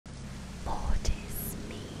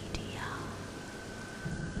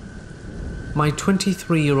My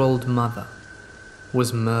 23-year-old mother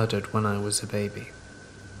was murdered when I was a baby.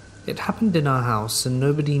 It happened in our house and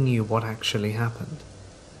nobody knew what actually happened.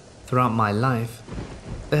 Throughout my life,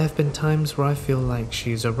 there have been times where I feel like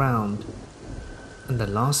she's around, and the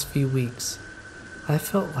last few weeks, I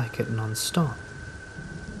felt like it non-stop.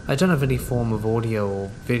 I don't have any form of audio or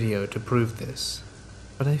video to prove this,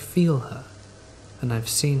 but I feel her, and I've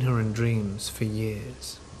seen her in dreams for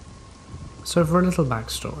years. So for a little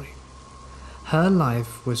backstory, her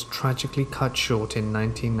life was tragically cut short in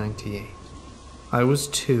 1998. I was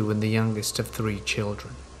 2 and the youngest of 3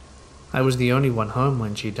 children. I was the only one home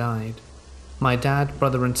when she died. My dad,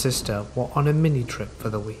 brother and sister were on a mini trip for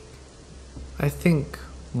the week. I think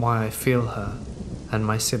why I feel her and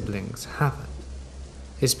my siblings haven't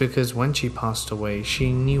is because when she passed away,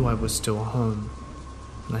 she knew I was still home,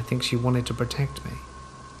 and I think she wanted to protect me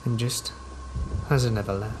and just hasn't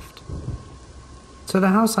ever left. So the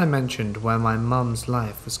house I mentioned where my mum's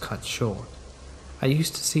life was cut short, I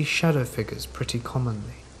used to see shadow figures pretty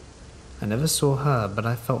commonly. I never saw her, but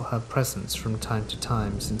I felt her presence from time to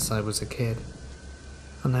time since I was a kid.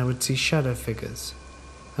 And I would see shadow figures,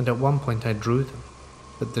 and at one point I drew them,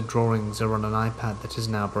 but the drawings are on an iPad that is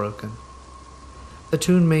now broken. The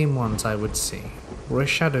 2 main ones I would see were a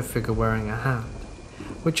shadow figure wearing a hat,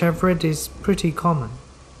 which I've read is pretty common.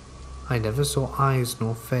 I never saw eyes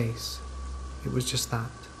nor face. It was just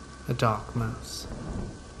that, a dark mass.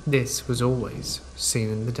 This was always seen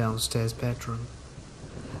in the downstairs bedroom.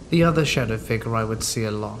 The other shadow figure I would see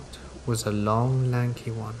a lot was a long,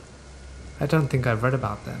 lanky one. I don't think I've read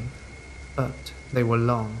about them, but they were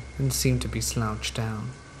long and seemed to be slouched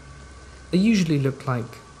down. They usually looked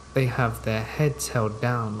like they have their heads held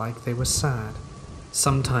down like they were sad.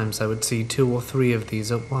 Sometimes I would see 2 or 3 of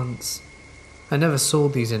these at once. I never saw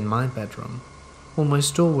these in my bedroom,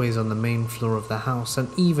 almost always on the main floor of the house, and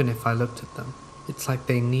even if I looked at them, it's like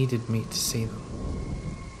they needed me to see them.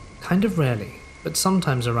 Kind of rarely, but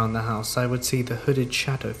sometimes around the house I would see the hooded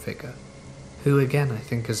shadow figure, who again I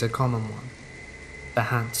think is a common one. The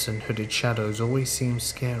hats and hooded shadows always seem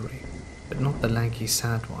scary, but not the lanky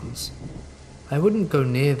sad ones. I wouldn't go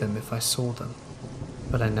near them if I saw them,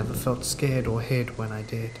 but I never felt scared or hid when I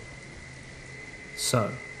did.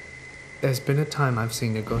 So, there's been a time I've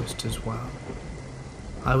seen a ghost as well.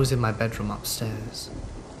 I was in my bedroom upstairs.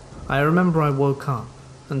 I remember I woke up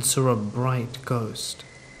and saw a bright ghost.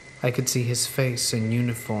 I could see his face in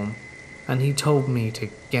uniform, and he told me to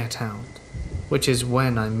get out, which is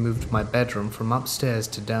when I moved my bedroom from upstairs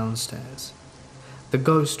to downstairs. The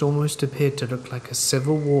ghost almost appeared to look like a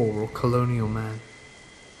Civil War or colonial man.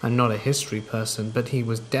 I'm not a history person, but he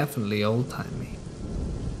was definitely old-timey.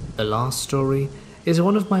 The last story is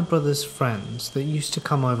one of my brother's friends that used to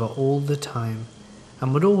come over all the time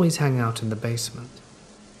and would always hang out in the basement.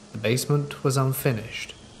 The basement was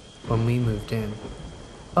unfinished when we moved in,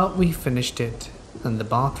 but we finished it, and the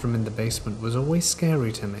bathroom in the basement was always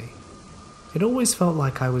scary to me. It always felt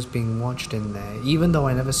like I was being watched in there, even though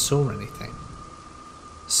I never saw anything.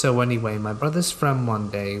 So anyway, my brother's friend one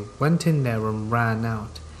day went in there and ran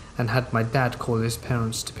out and had my dad call his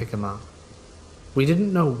parents to pick him up. We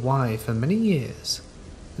didn't know why for many years,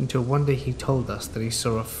 until one day he told us that he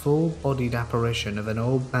saw a full-bodied apparition of an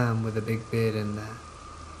old man with a big beard in there.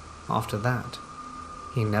 After that,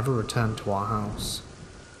 he never returned to our house.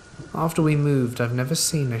 After we moved, I've never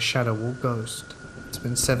seen a shadow or ghost. It's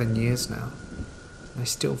been 7 years now. I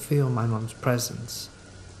still feel my mum's presence,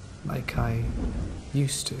 like I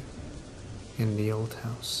used to, in the old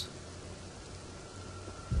house.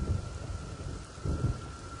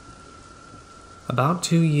 About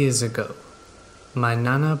 2 years ago, my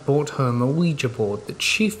nana brought home a Ouija board that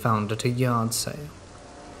she found at a yard sale.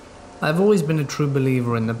 I've always been a true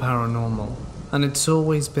believer in the paranormal, and it's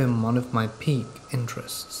always been one of my peak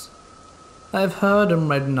interests. I've heard and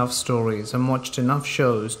read enough stories and watched enough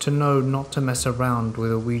shows to know not to mess around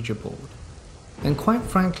with a Ouija board. And quite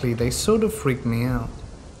frankly, they sort of freaked me out,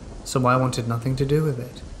 so I wanted nothing to do with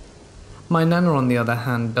it. My nana, on the other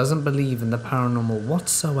hand, doesn't believe in the paranormal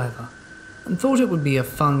whatsoever, and thought it would be a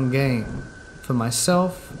fun game for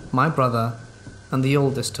myself, my brother, and the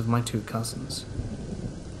oldest of my 2 cousins.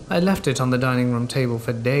 I left it on the dining room table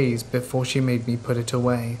for days before she made me put it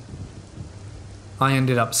away. I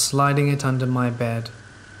ended up sliding it under my bed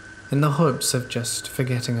in the hopes of just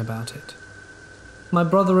forgetting about it. My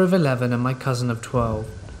brother of 11 and my cousin of 12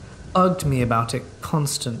 bugged me about it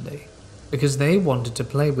constantly because they wanted to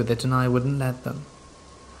play with it and I wouldn't let them.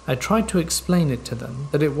 I tried to explain it to them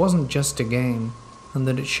that it wasn't just a game and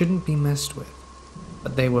that it shouldn't be messed with,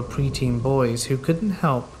 but they were preteen boys who couldn't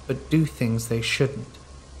help but do things they shouldn't.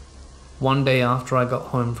 One day after I got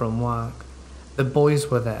home from work, The boys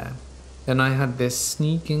were there, and I had this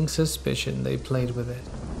sneaking suspicion they played with it.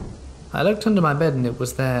 I looked under my bed and it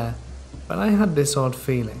was there, but I had this odd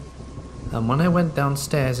feeling, and when I went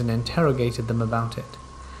downstairs and interrogated them about it,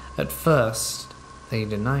 at first they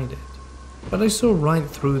denied it, but I saw right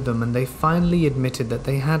through them and they finally admitted that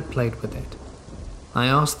they had played with it. I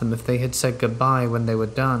asked them if they had said goodbye when they were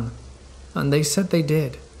done, and they said they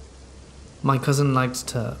did. My cousin likes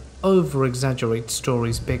to over-exaggerate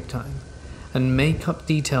stories big time, and make up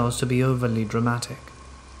details to be overly dramatic.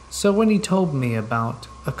 So when he told me about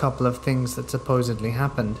a couple of things that supposedly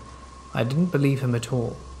happened, I didn't believe him at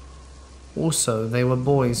all. Also, they were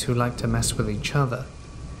boys who liked to mess with each other,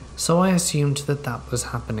 so I assumed that that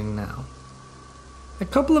was happening now. A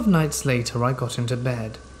couple of nights later I got into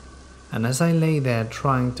bed, and as I lay there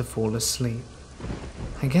trying to fall asleep,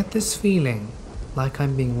 I get this feeling like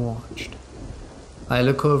I'm being watched. I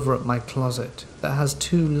look over at my closet that has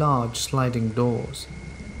 2 large sliding doors,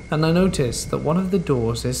 and I notice that one of the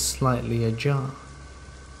doors is slightly ajar,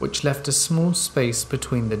 which left a small space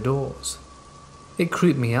between the doors. It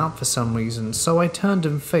creeped me out for some reason, so I turned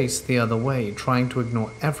and faced the other way, trying to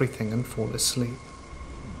ignore everything and fall asleep.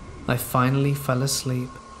 I finally fell asleep,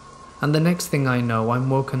 and the next thing I know, I'm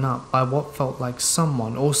woken up by what felt like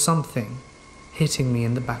someone or something hitting me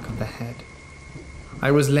in the back of the head.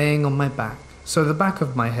 I was laying on my back, so the back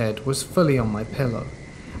of my head was fully on my pillow,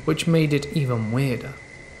 which made it even weirder.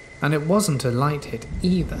 And it wasn't a light hit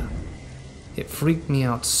either. It freaked me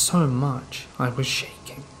out so much, I was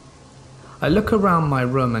shaking. I look around my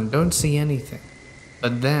room and don't see anything,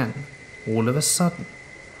 but then, all of a sudden,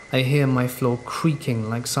 I hear my floor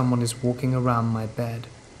creaking like someone is walking around my bed.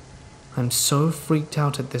 I'm so freaked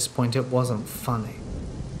out at this point it wasn't funny.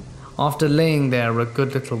 After laying there a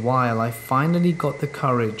good little while, I finally got the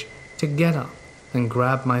courage to get up and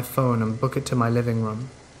grab my phone and book it to my living room.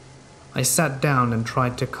 I sat down and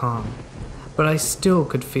tried to calm, but I still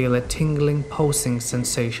could feel a tingling, pulsing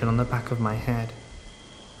sensation on the back of my head.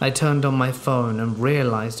 I turned on my phone and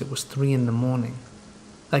realized it was 3 in the morning.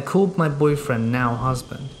 I called my boyfriend, now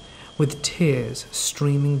husband, with tears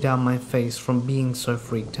streaming down my face from being so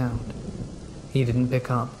freaked out. He didn't pick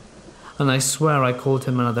up, and I swear I called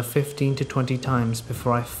him another 15 to 20 times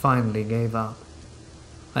before I finally gave up.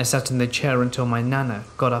 I sat in the chair until my nana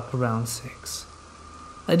got up around 6.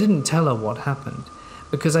 I didn't tell her what happened,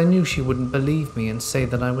 because I knew she wouldn't believe me and say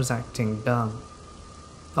that I was acting dumb.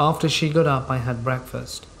 After she got up, I had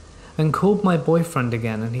breakfast, and called my boyfriend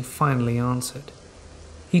again, and he finally answered.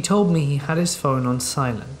 He told me he had his phone on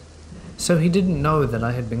silent, so he didn't know that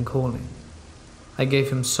I had been calling. I gave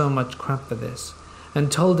him so much crap for this, and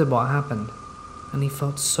told him what happened, and he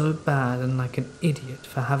felt so bad and like an idiot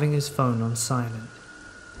for having his phone on silent.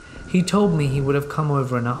 He told me he would have come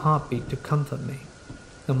over in a heartbeat to comfort me,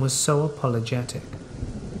 and was so apologetic.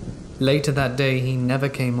 Later that day he never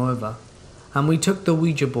came over, and we took the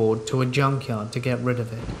Ouija board to a junkyard to get rid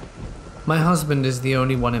of it. My husband is the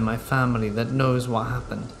only one in my family that knows what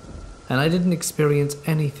happened, and I didn't experience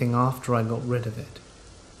anything after I got rid of it.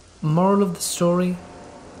 Moral of the story?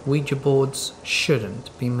 Ouija boards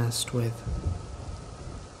shouldn't be messed with.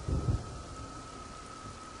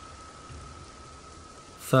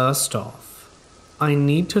 First off, I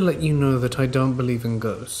need to let you know that I don't believe in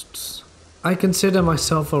ghosts. I consider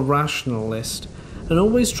myself a rationalist and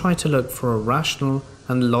always try to look for a rational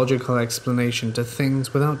and logical explanation to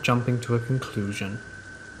things without jumping to a conclusion.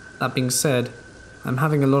 That being said, I'm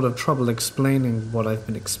having a lot of trouble explaining what I've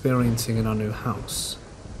been experiencing in our new house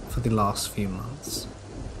for the last few months.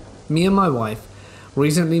 Me and my wife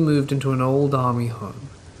recently moved into an old army home.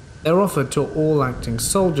 They're offered to all acting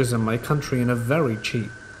soldiers in my country and are very cheap.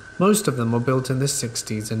 Most of them were built in the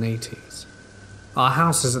 60s and 80s. Our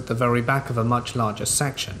house is at the very back of a much larger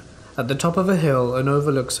section, at the top of a hill and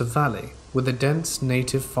overlooks a valley with a dense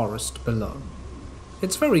native forest below.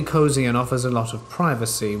 It's very cozy and offers a lot of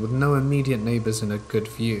privacy with no immediate neighbors and a good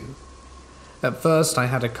view. At first I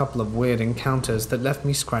had a couple of weird encounters that left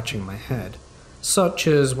me scratching my head, such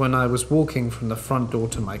as when I was walking from the front door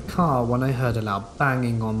to my car when I heard a loud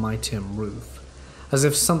banging on my tin roof, as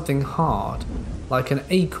if something hard, like an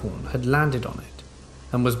acorn, had landed on it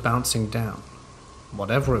and was bouncing down.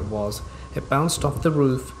 Whatever it was, it bounced off the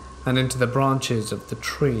roof and into the branches of the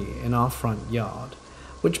tree in our front yard,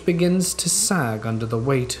 which begins to sag under the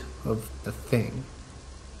weight of the thing.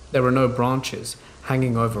 There were no branches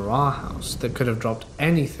hanging over our house that could have dropped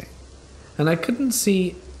anything, and I couldn't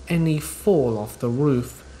see any fall off the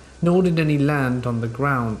roof, nor did any land on the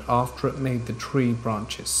ground after it made the tree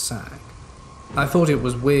branches sag. I thought it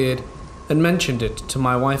was weird and mentioned it to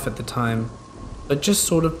my wife at the time, but just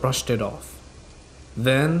sort of brushed it off.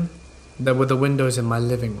 Then, There were the windows in my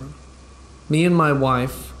living room. Me and my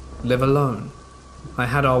wife live alone. I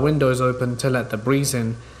had our windows open to let the breeze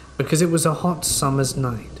in because it was a hot summer's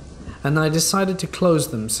night, and I decided to close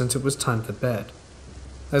them since it was time for bed.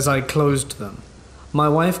 As I closed them, my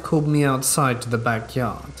wife called me outside to the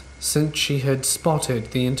backyard since she had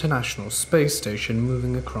spotted the International Space Station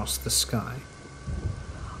moving across the sky.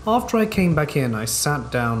 After I came back in, I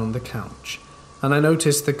sat down on the couch and I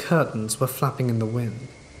noticed the curtains were flapping in the wind.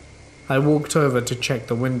 I walked over to check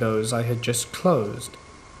the windows I had just closed,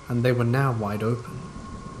 and they were now wide open.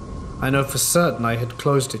 I know for certain I had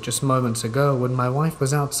closed it just moments ago when my wife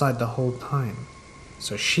was outside the whole time,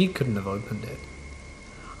 so she couldn't have opened it.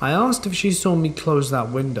 I asked if she saw me close that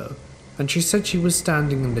window, and she said she was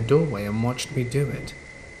standing in the doorway and watched me do it.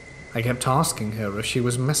 I kept asking her if she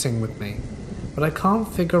was messing with me, but I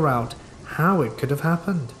can't figure out how it could have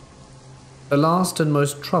happened. The last and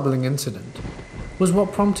most troubling incident was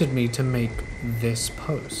what prompted me to make this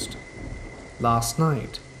post. Last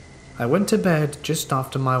night, I went to bed just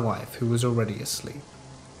after my wife, who was already asleep.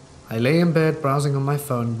 I lay in bed browsing on my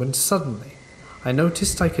phone when suddenly I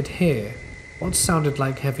noticed I could hear what sounded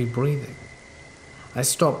like heavy breathing. I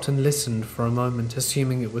stopped and listened for a moment,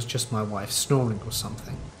 assuming it was just my wife snoring or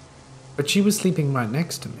something. But she was sleeping right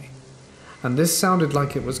next to me, and this sounded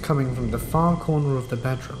like it was coming from the far corner of the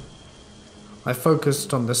bedroom. I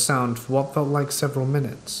focused on the sound for what felt like several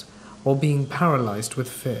minutes, while being paralyzed with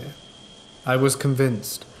fear. I was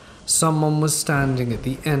convinced someone was standing at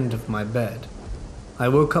the end of my bed. I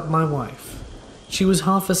woke up my wife. She was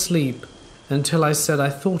half asleep until I said I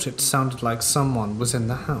thought it sounded like someone was in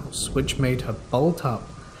the house, which made her bolt up,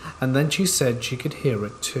 and then she said she could hear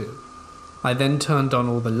it too. I then turned on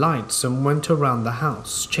all the lights and went around the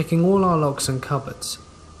house, checking all our locks and cupboards,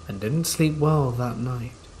 and didn't sleep well that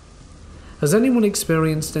night. Has anyone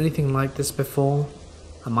experienced anything like this before?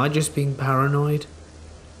 Am I just being paranoid?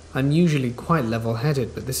 I'm usually quite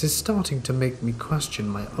level-headed, but this is starting to make me question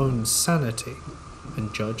my own sanity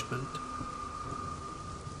and judgment.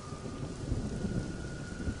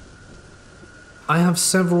 I have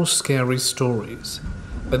several scary stories,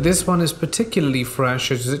 but this one is particularly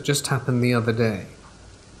fresh as it just happened the other day.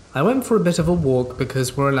 I went for a bit of a walk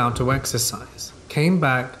because we're allowed to exercise, came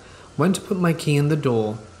back, went to put my key in the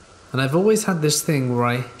door, and I've always had this thing where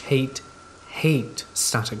I hate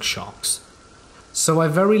static shocks. So I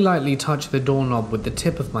very lightly touched the doorknob with the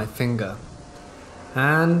tip of my finger,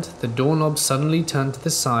 and the doorknob suddenly turned to the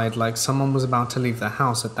side like someone was about to leave the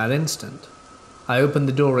house at that instant. I opened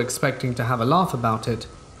the door expecting to have a laugh about it,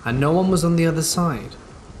 and no one was on the other side.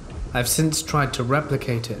 I've since tried to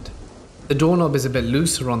replicate it. The doorknob is a bit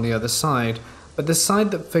looser on the other side, but the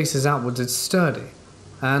side that faces outwards is sturdy,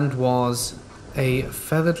 and was a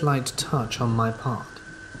feathered light touch on my part.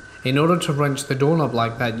 In order to wrench the doorknob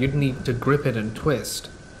like that, you'd need to grip it and twist.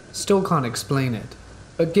 Still can't explain it,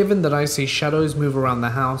 but given that I see shadows move around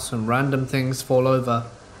the house and random things fall over,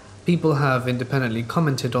 people have independently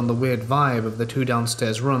commented on the weird vibe of the two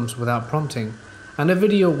downstairs rooms without prompting, and a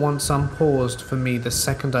video once unpaused for me the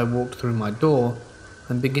second I walked through my door,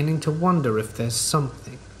 and beginning to wonder if there's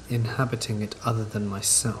something inhabiting it other than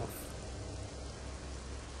myself.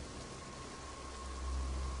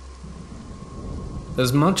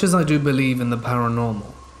 As much as I do believe in the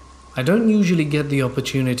paranormal, I don't usually get the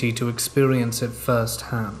opportunity to experience it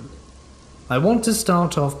firsthand. I want to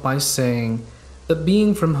start off by saying that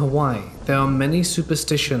being from Hawaii, there are many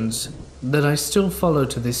superstitions that I still follow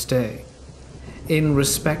to this day, in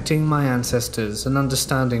respecting my ancestors and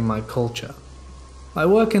understanding my culture. I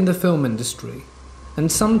work in the film industry, and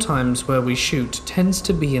sometimes where we shoot tends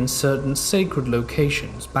to be in certain sacred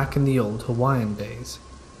locations back in the old Hawaiian days.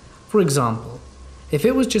 For example, if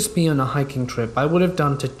it was just me on a hiking trip, I would have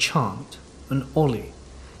done to chant an oli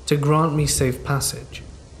to grant me safe passage.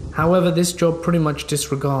 However, this job pretty much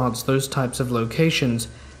disregards those types of locations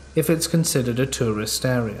if it's considered a tourist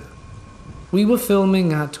area. We were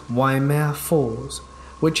filming at Waimea Falls,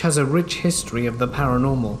 which has a rich history of the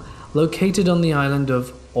paranormal, located on the island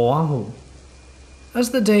of Oahu.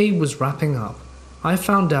 As the day was wrapping up, I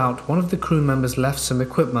found out one of the crew members left some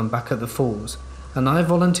equipment back at the falls, and I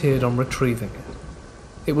volunteered on retrieving it.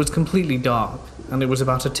 It was completely dark, and it was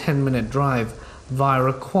about a 10-minute drive via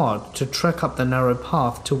a quad to trek up the narrow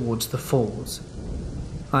path towards the falls.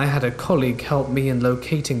 I had a colleague help me in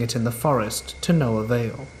locating it in the forest to no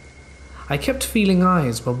avail. I kept feeling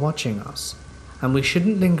eyes were watching us, and we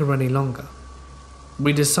shouldn't linger any longer.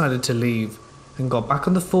 We decided to leave and got back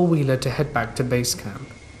on the four-wheeler to head back to base camp.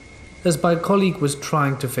 As my colleague was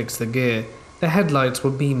trying to fix the gear, the headlights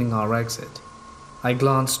were beaming our exit. I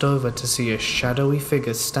glanced over to see a shadowy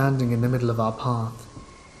figure standing in the middle of our path.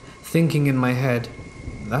 Thinking in my head,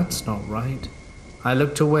 that's not right. I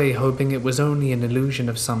looked away, hoping it was only an illusion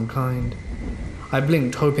of some kind. I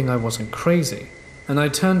blinked, hoping I wasn't crazy, and I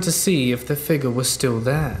turned to see if the figure was still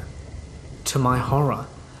there. To my horror,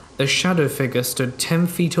 the shadow figure stood 10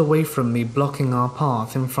 feet away from me, blocking our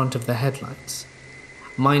path in front of the headlights.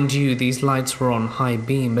 Mind you, these lights were on high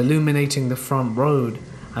beam, illuminating the front road,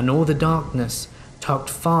 and all the darkness tucked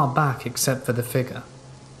far back except for the figure.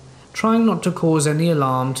 Trying not to cause any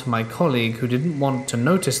alarm to my colleague who didn't want to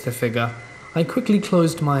notice the figure, I quickly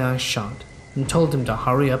closed my eyes shut and told him to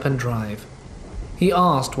hurry up and drive. He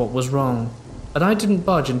asked what was wrong, but I didn't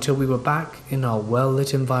budge until we were back in our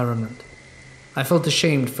well-lit environment. I felt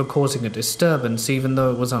ashamed for causing a disturbance even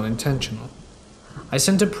though it was unintentional. I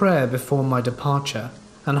sent a prayer before my departure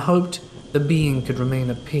and hoped the being could remain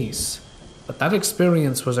at peace, but that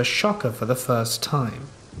experience was a shocker for the first time.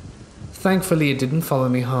 Thankfully, it didn't follow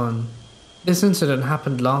me home. This incident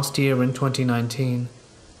happened last year in 2019.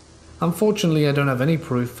 Unfortunately, I don't have any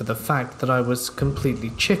proof for the fact that I was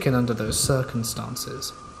completely chicken under those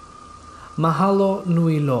circumstances. Mahalo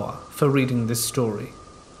nui loa for reading this story.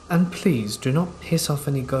 And please do not piss off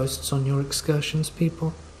any ghosts on your excursions,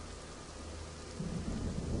 people.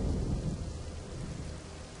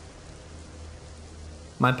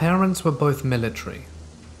 My parents were both military.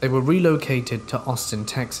 They were relocated to Austin,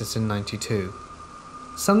 Texas in '92.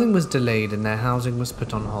 Something was delayed and their housing was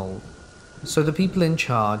put on hold, so the people in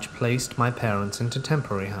charge placed my parents into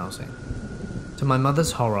temporary housing. To my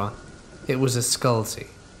mother's horror, it was a Sculsy,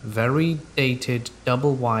 very dated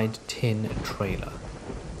double-wide tin trailer,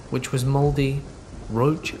 which was moldy,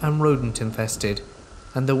 roach and rodent infested,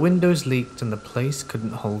 and the windows leaked and the place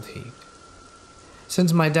couldn't hold heat.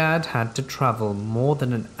 Since my dad had to travel more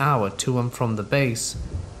than an hour to and from the base,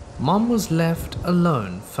 Mom was left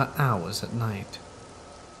alone for hours at night.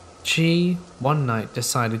 She, one night,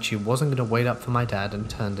 decided she wasn't going to wait up for my dad and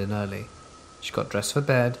turned in early. She got dressed for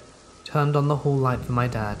bed, turned on the hall light for my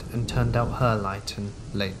dad and turned out her light and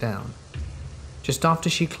laid down. Just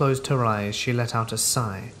after she closed her eyes, she let out a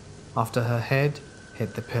sigh after her head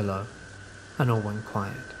hit the pillow, and all went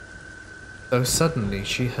quiet. Though suddenly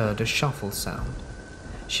she heard a shuffle sound.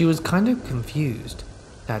 She was kind of confused.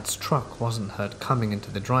 Dad's truck wasn't heard coming into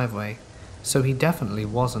the driveway, so he definitely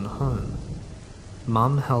wasn't home.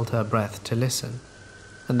 Mum held her breath to listen,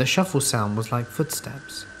 and the shuffle sound was like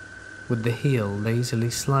footsteps, with the heel lazily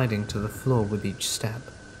sliding to the floor with each step.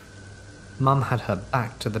 Mum had her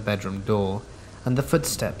back to the bedroom door, and the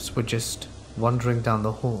footsteps were just wandering down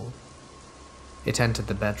the hall. It entered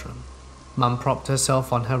the bedroom. Mum propped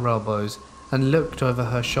herself on her elbows and looked over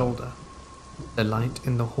her shoulder. The light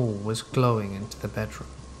in the hall was glowing into the bedroom.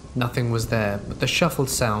 Nothing was there, but the shuffled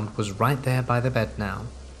sound was right there by the bed now.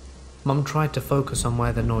 Mum tried to focus on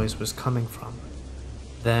where the noise was coming from.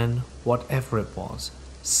 Then, whatever it was,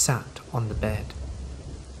 sat on the bed.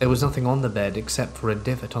 There was nothing on the bed except for a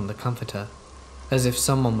divot on the comforter, as if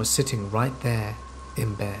someone was sitting right there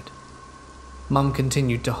in bed. Mum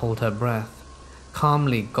continued to hold her breath,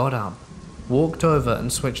 calmly got up, walked over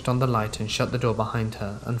and switched on the light and shut the door behind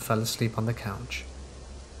her and fell asleep on the couch.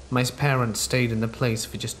 My parents stayed in the place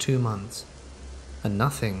for just 2 months, and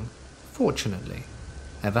nothing, fortunately,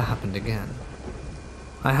 ever happened again.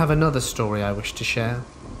 I have another story I wish to share.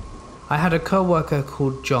 I had a co-worker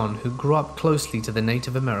called John who grew up closely to the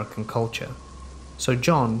Native American culture, so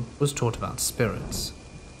John was taught about spirits.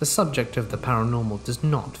 The subject of the paranormal does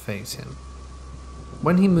not faze him.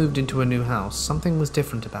 When he moved into a new house, something was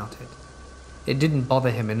different about it. It didn't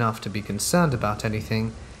bother him enough to be concerned about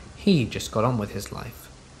anything, he just got on with his life.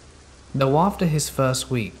 Though after his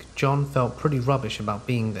first week, John felt pretty rubbish about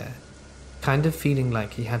being there, kind of feeling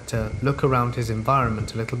like he had to look around his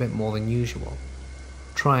environment a little bit more than usual.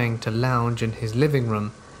 Trying to lounge in his living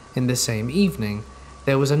room in the same evening,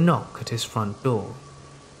 there was a knock at his front door.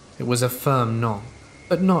 It was a firm knock,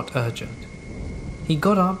 but not urgent. He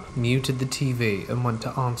got up, muted the TV, and went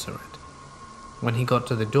to answer it. When he got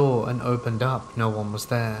to the door and opened up, no one was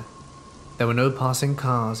there. There were no passing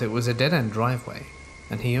cars, it was a dead-end driveway,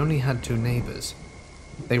 and he only had 2 neighbors.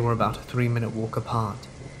 They were about a 3-minute walk apart.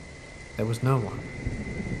 There was no one.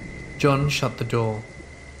 John shut the door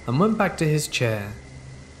and went back to his chair.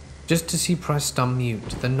 Just as he pressed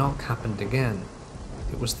unmute, the knock happened again.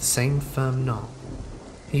 It was the same firm knock.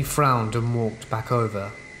 He frowned and walked back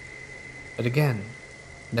over. But again,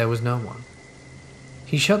 there was no one.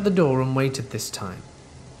 He shut the door and waited this time.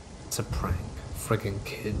 It's a prank, friggin'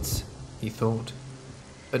 kids, he thought.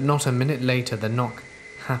 But not a minute later the knock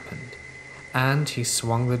happened, and he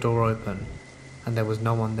swung the door open, and there was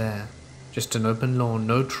no one there. Just an open lawn,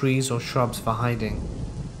 no trees or shrubs for hiding.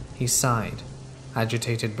 He sighed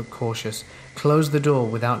agitated but cautious, closed the door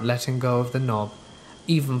without letting go of the knob,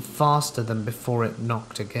 even faster than before it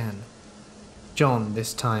knocked again. John,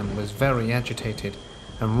 this time, was very agitated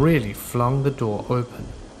and really flung the door open.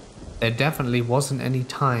 There definitely wasn't any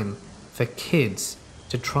time for kids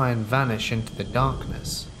to try and vanish into the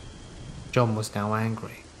darkness. John was now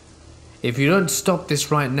angry. "If you don't stop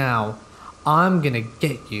this right now, I'm gonna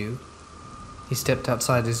get you." He stepped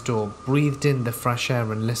outside his door, breathed in the fresh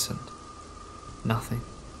air and listened. Nothing.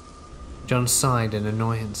 John sighed in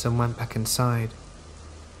annoyance and went back inside.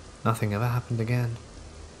 Nothing ever happened again.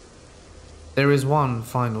 There is one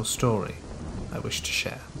final story I wish to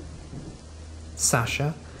share.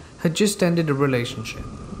 Sasha had just ended a relationship.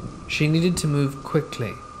 She needed to move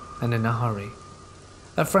quickly and in a hurry.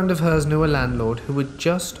 A friend of hers knew a landlord who had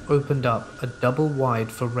just opened up a double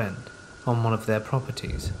wide for rent on one of their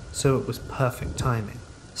properties, so it was perfect timing.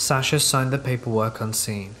 Sasha signed the paperwork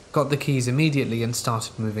unseen, got the keys immediately and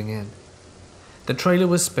started moving in. The trailer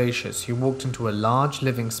was spacious. You walked into a large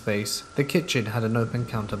living space. The kitchen had an open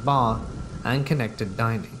counter bar and connected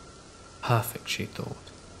dining. Perfect, she thought.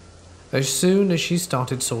 As soon as she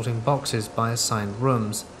started sorting boxes by assigned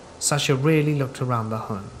rooms, Sasha really looked around the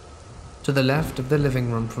home. To the left of the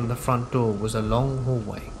living room from the front door was a long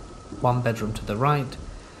hallway, one bedroom to the right,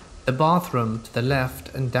 the bathroom to the left,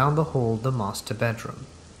 and down the hall the master bedroom.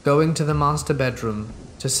 Going to the master bedroom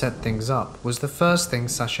to set things up was the first thing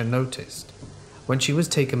Sasha noticed when she was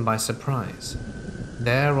taken by surprise.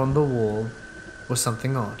 There on the wall was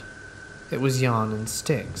something odd. It was yarn and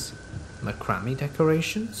sticks. Macrame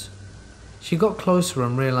decorations? She got closer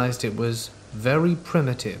and realized it was very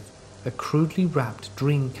primitive, a crudely wrapped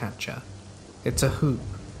dream catcher. It's a hoop,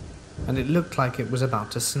 and it looked like it was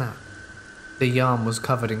about to snap. The yarn was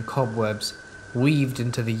covered in cobwebs. Weaved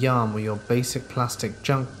into the yarn were your basic plastic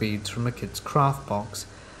junk beads from a kid's craft box,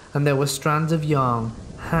 and there were strands of yarn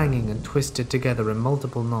hanging and twisted together in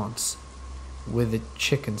multiple knots, with a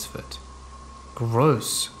chicken's foot.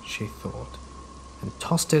 Gross, she thought, and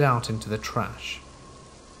tossed it out into the trash.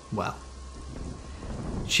 Well,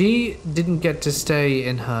 she didn't get to stay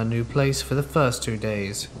in her new place for the first 2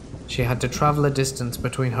 days. She had to travel a distance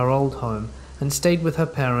between her old home and stayed with her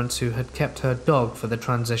parents who had kept her dog for the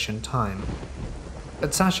transition time.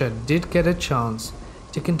 But Sasha did get a chance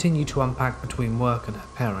to continue to unpack between work and her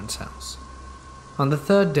parents' house. On the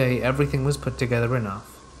 3rd day, everything was put together enough.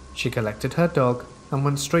 She collected her dog and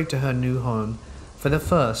went straight to her new home for the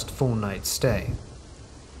first full night's stay.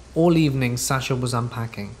 All evening, Sasha was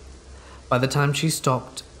unpacking. By the time she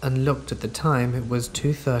stopped and looked at the time, it was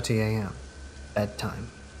 2:30 a.m., bedtime.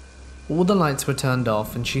 All the lights were turned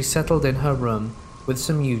off and she settled in her room with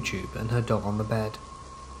some YouTube and her dog on the bed.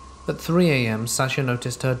 At 3 a.m., Sasha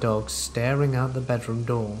noticed her dog staring out the bedroom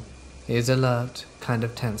door, ears alert, kind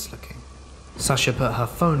of tense looking. Sasha put her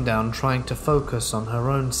phone down, trying to focus on her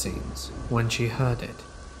own scenes, when she heard it.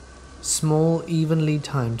 Small, evenly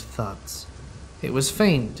timed thuds. It was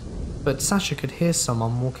faint, but Sasha could hear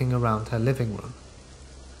someone walking around her living room.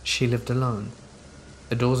 She lived alone.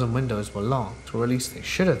 The doors and windows were locked, or at least they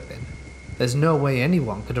should have been. There's no way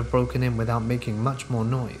anyone could have broken in without making much more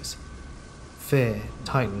noise. Fear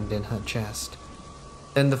tightened in her chest.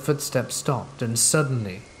 Then the footsteps stopped, and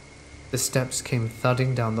suddenly, the steps came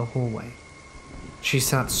thudding down the hallway. She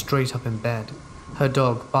sat straight up in bed, her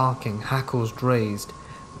dog barking, hackles raised,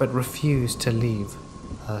 but refused to leave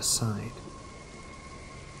her side.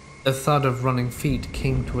 The thud of running feet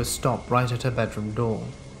came to a stop right at her bedroom door.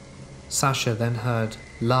 Sasha then heard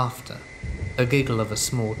laughter, a giggle of a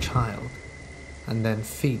small child, and then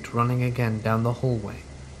feet running again down the hallway.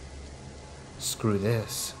 "Screw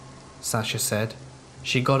this," Sasha said.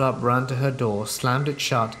 She got up, ran to her door, slammed it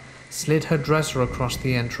shut, slid her dresser across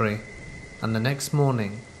the entry, and the next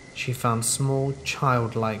morning she found small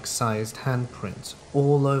childlike sized handprints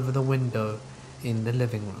all over the window in the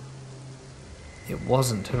living room. It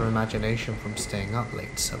wasn't her imagination from staying up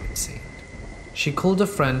late, so it seemed. She called a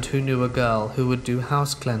friend who knew a girl who would do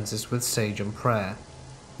house cleanses with sage and prayer.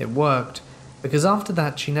 It worked, because after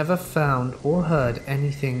that she never found or heard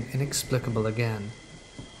anything inexplicable again.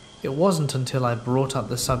 It wasn't until I brought up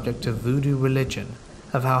the subject of voodoo religion,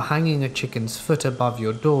 of how hanging a chicken's foot above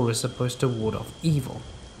your door is supposed to ward off evil.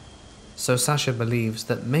 So Sasha believes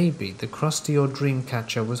that maybe the crusty or dream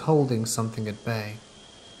catcher was holding something at bay.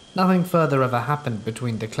 Nothing further ever happened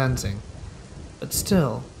between the cleansing, but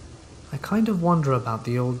still, I kind of wonder about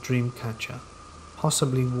the old dream catcher,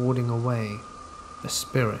 possibly warding away a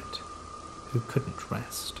spirit who couldn't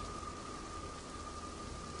rest.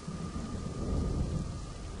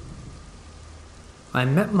 I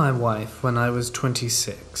met my wife when I was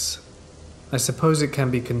 26. I suppose it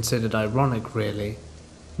can be considered ironic, really,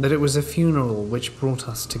 that it was a funeral which brought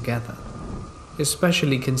us together,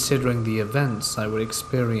 especially considering the events I would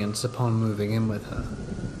experience upon moving in with her.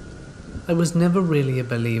 I was never really a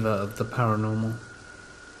believer of the paranormal.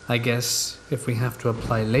 I guess if we have to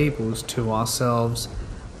apply labels to ourselves,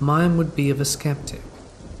 mine would be of a skeptic.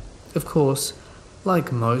 Of course,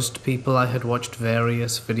 like most people, I had watched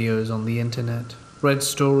various videos on the internet, read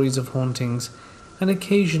stories of hauntings, and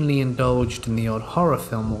occasionally indulged in the odd horror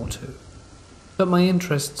film or two. But my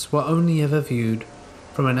interests were only ever viewed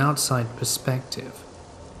from an outside perspective,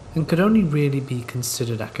 and could only really be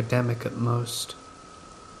considered academic at most.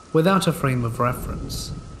 Without a frame of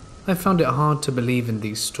reference, I found it hard to believe in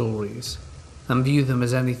these stories, and view them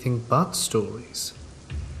as anything but stories.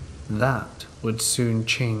 That would soon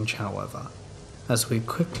change, however, as we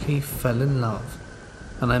quickly fell in love,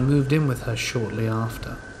 and I moved in with her shortly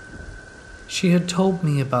after. She had told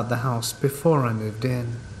me about the house before I moved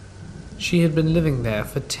in. She had been living there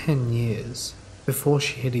for 10 years, before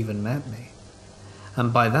she had even met me,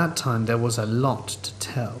 and by that time there was a lot to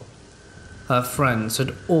tell. Her friends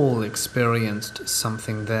had all experienced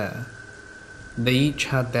something there. They each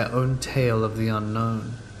had their own tale of the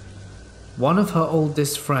unknown. One of her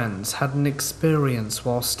oldest friends had an experience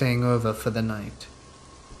while staying over for the night.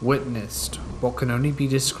 Witnessed what can only be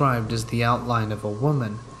described as the outline of a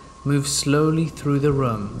woman move slowly through the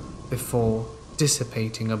room before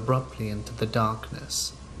dissipating abruptly into the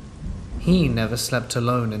darkness. He never slept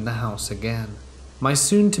alone in the house again. My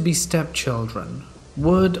soon-to-be stepchildren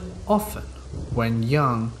would often, when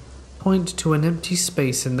young, point to an empty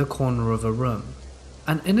space in the corner of a room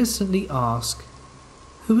and innocently ask,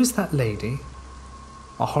 "Who is that lady?"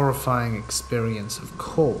 A horrifying experience, of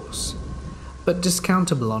course, but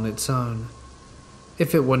discountable on its own.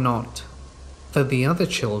 If it were not for the other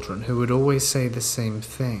children who would always say the same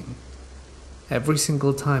thing. Every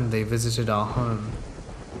single time they visited our home,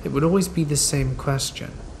 it would always be the same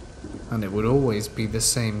question, and it would always be the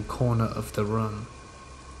same corner of the room.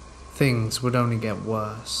 Things would only get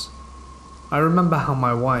worse. I remember how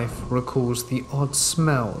my wife recalls the odd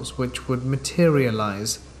smells which would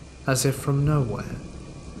materialize as if from nowhere,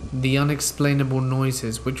 the unexplainable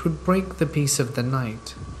noises which would break the peace of the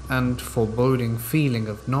night, and foreboding feeling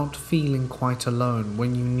of not feeling quite alone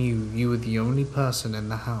when you knew you were the only person in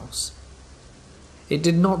the house. It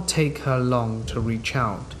did not take her long to reach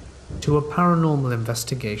out to a paranormal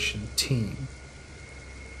investigation team.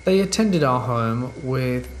 They attended our home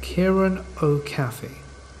with Kieran O'Caffey,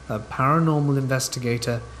 a paranormal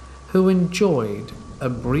investigator who enjoyed a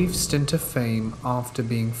brief stint of fame after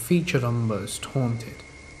being featured on Most Haunted,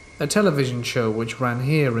 a television show which ran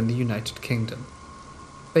here in the United Kingdom.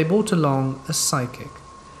 They brought along a psychic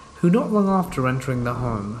who not long after entering the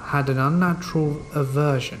home had an unnatural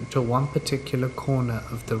aversion to one particular corner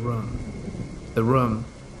of the room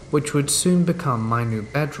which would soon become my new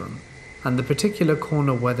bedroom, and the particular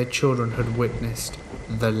corner where the children had witnessed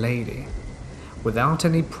the lady. Without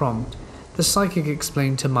any prompt, the psychic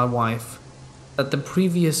explained to my wife that the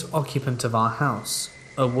previous occupant of our house,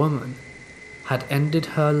 a woman, had ended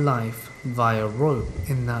her life via rope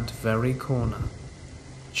in that very corner.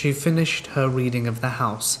 She finished her reading of the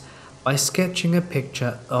house by sketching a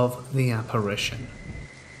picture of the apparition,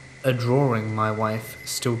 a drawing my wife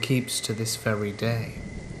still keeps to this very day.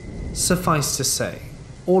 Suffice to say,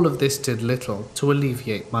 all of this did little to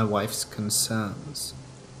alleviate my wife's concerns.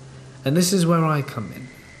 And this is where I come in.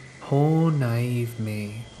 Poor naive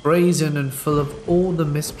me, brazen and full of all the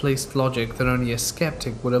misplaced logic that only a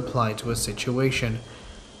skeptic would apply to a situation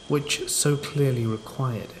which so clearly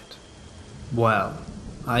required it. Well,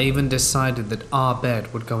 I even decided that our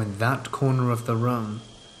bed would go in that corner of the room.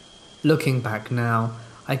 Looking back now,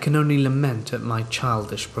 I can only lament at my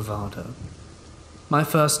childish bravado. My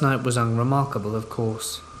first night was unremarkable, of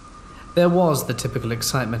course. There was the typical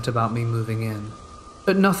excitement about me moving in,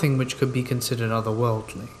 but nothing which could be considered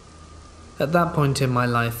otherworldly. At that point in my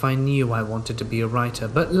life, I knew I wanted to be a writer,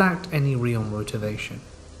 but lacked any real motivation.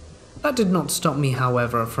 That did not stop me,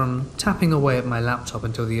 however, from tapping away at my laptop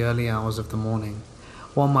until the early hours of the morning,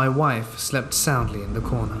 while my wife slept soundly in the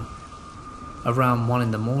corner. Around 1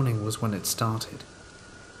 in the morning was when it started.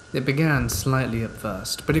 It began slightly at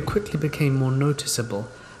first, but it quickly became more noticeable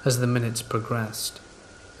as the minutes progressed.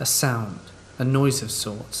 A sound, a noise of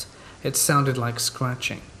sorts. It sounded like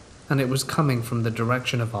scratching, and it was coming from the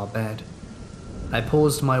direction of our bed. I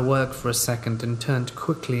paused my work for a second and turned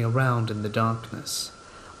quickly around in the darkness,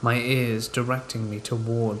 my ears directing me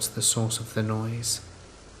towards the source of the noise.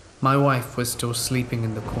 My wife was still sleeping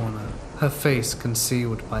in the corner, her face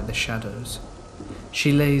concealed by the shadows.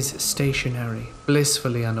 She lays stationary,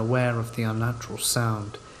 blissfully unaware of the unnatural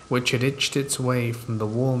sound which had itched its way from the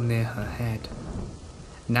wall near her head.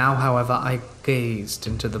 Now, however, I gazed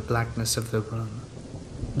into the blackness of the room.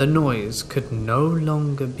 The noise could no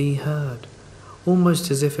longer be heard,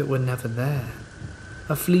 almost as if it were never there.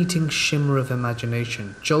 A fleeting shimmer of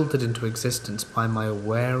imagination jolted into existence by my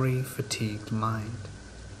wary, fatigued mind.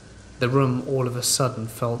 The room all of a sudden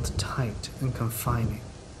felt tight and confining.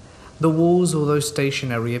 The walls, although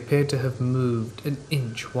stationary, appeared to have moved an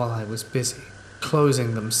inch while I was busy,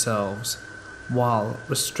 closing themselves while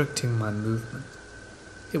restricting my movement.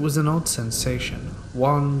 It was an odd sensation,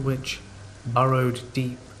 one which burrowed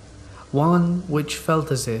deep, one which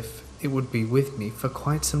felt as if it would be with me for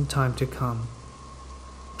quite some time to come.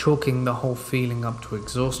 Chalking the whole feeling up to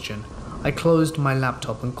exhaustion, I closed my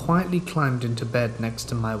laptop and quietly climbed into bed next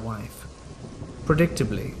to my wife.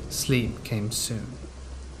 Predictably, sleep came soon.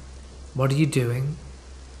 "What are you doing?"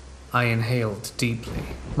 I inhaled deeply,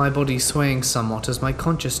 my body swaying somewhat as my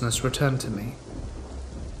consciousness returned to me.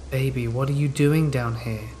 "Baby, what are you doing down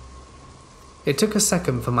here?" It took a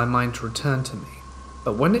second for my mind to return to me,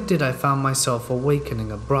 but when it did, I found myself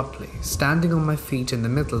awakening abruptly, standing on my feet in the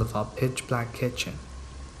middle of our pitch-black kitchen.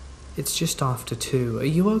 "It's just after 2. Are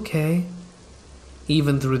you okay?"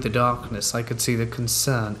 Even through the darkness, I could see the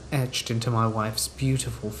concern etched into my wife's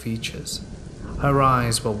beautiful features. Her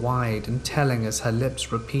eyes were wide and telling as her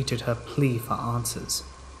lips repeated her plea for answers.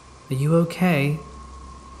 "Are you okay?"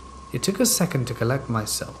 It took a second to collect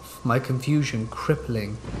myself, my confusion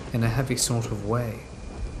crippling in a heavy sort of way.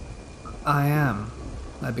 "I am,"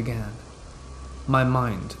 I began, my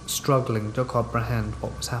mind struggling to comprehend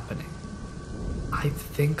what was happening. "I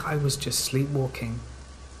think I was just sleepwalking,"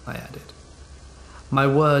 I added. My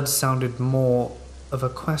words sounded more of a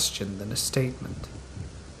question than a statement.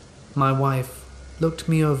 My wife looked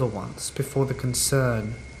me over once before the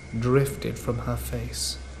concern drifted from her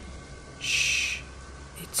face. "Shh,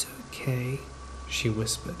 it's okay," she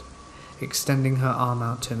whispered, extending her arm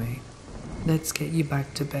out to me. "Let's get you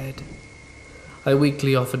back to bed." I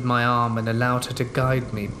weakly offered my arm and allowed her to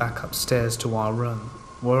guide me back upstairs to our room,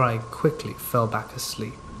 where I quickly fell back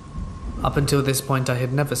asleep. Up until this point, I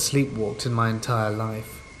had never sleepwalked in my entire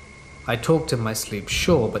life. I talked in my sleep,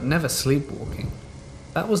 sure, but never sleepwalking.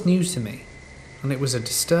 That was news to me, and it was a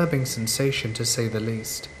disturbing sensation to say the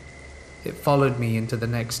least. It followed me into the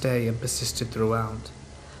next day and persisted throughout.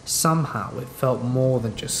 Somehow it felt more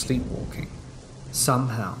than just sleepwalking.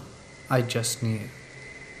 Somehow I just knew.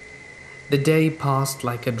 The day passed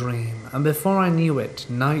like a dream, and before I knew it,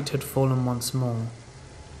 night had fallen once more.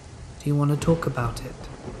 "Do you want to talk about it?"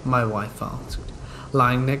 my wife asked,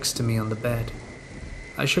 lying next to me on the bed.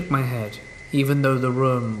 I shook my head. Even though the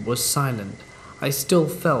room was silent, I still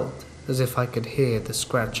felt as if I could hear the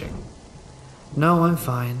scratching. "No, I'm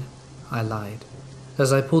fine," I lied,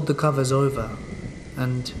 as I pulled the covers over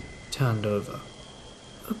and turned over.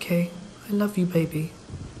 "Okay, I love you, baby,"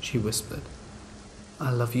 she whispered. "I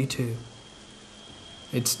love you too."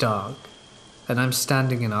 It's dark, and I'm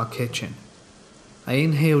standing in our kitchen. I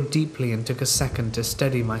inhaled deeply and took a second to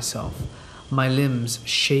steady myself, my limbs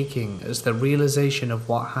shaking as the realization of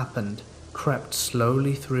what happened crept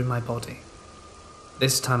slowly through my body.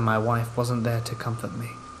 This time my wife wasn't there to comfort me.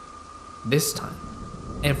 This time,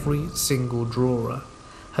 every single drawer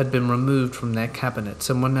had been removed from their cabinets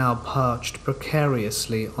and were now perched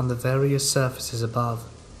precariously on the various surfaces above.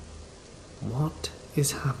 What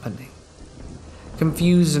is happening?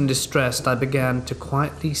 Confused and distressed, I began to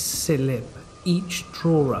quietly slip each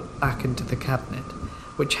drawer back into the cabinet,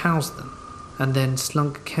 which housed them, and then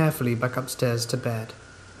slunk carefully back upstairs to bed.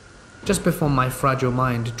 Just before my fragile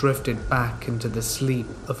mind drifted back into the sleep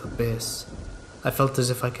of abyss, I felt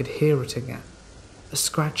as if I could hear it again, a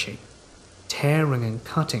scratching, tearing and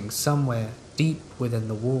cutting somewhere deep within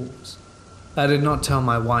the walls. I did not tell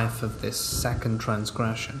my wife of this second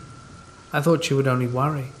transgression. I thought she would only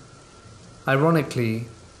worry. Ironically,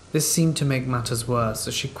 this seemed to make matters worse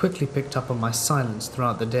as she quickly picked up on my silence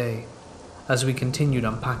throughout the day as we continued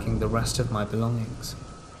unpacking the rest of my belongings.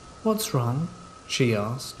 "What's wrong?" she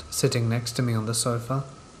asked, sitting next to me on the sofa.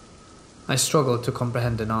 I struggled to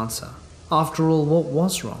comprehend an answer. After all, what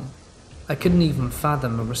was wrong? I couldn't even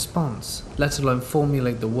fathom a response, let alone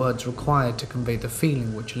formulate the words required to convey the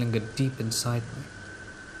feeling which lingered deep inside me.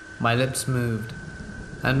 My lips moved,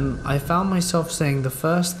 and I found myself saying the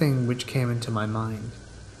first thing which came into my mind.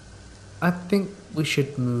 "I think we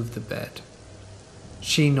should move the bed."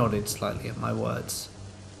 She nodded slightly at my words.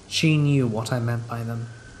 She knew what I meant by them,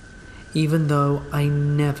 even though I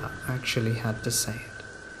never actually had to say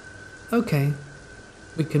it. "Okay,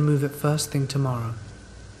 we can move it first thing tomorrow.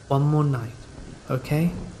 One more night,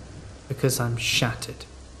 okay? Because I'm shattered.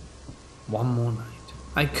 One more night.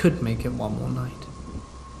 I could make it one more night.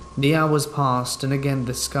 The hours passed, and again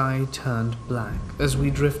the sky turned black as we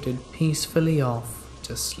drifted peacefully off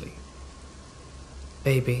to sleep.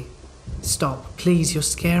 Baby, stop, please, you're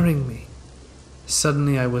scaring me.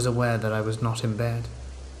 Suddenly I was aware that I was not in bed.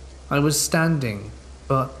 I was standing,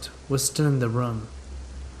 but was still in the room.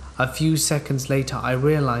 A few seconds later I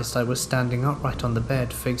realized I was standing upright on the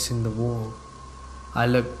bed facing the wall. I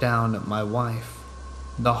looked down at my wife,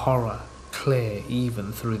 the horror clear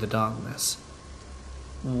even through the darkness.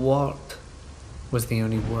 "What?" was the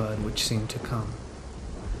only word which seemed to come.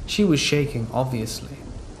 She was shaking, obviously.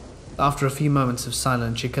 After a few moments of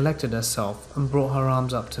silence, she collected herself and brought her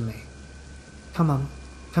arms up to me. "Come on,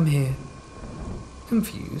 come here."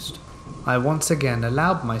 Confused, I once again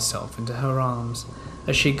allowed myself into her arms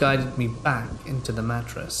as she guided me back into the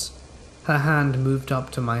mattress. Her hand moved up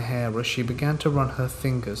to my hair as she began to run her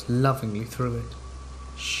fingers lovingly through it.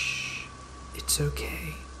 "Shh, it's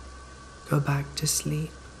okay. Go back to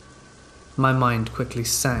sleep." My mind quickly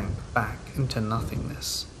sank back into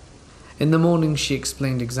nothingness. In the morning, she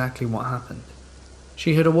explained exactly what happened.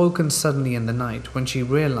 She had awoken suddenly in the night when she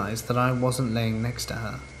realized that I wasn't laying next to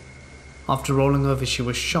her. After rolling over, she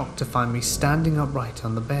was shocked to find me standing upright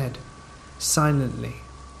on the bed, silently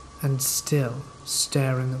and still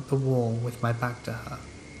staring at the wall with my back to her.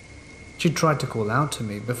 She tried to call out to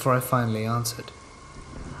me before I finally answered.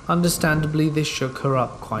 Understandably, this shook her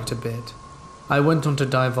up quite a bit. I went on to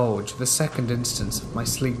divulge the second instance of my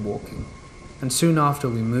sleepwalking, and soon after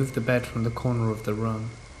we moved the bed from the corner of the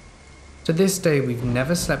room. To this day, we've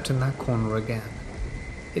never slept in that corner again.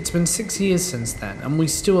 It's been 6 years since then, and we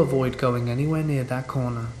still avoid going anywhere near that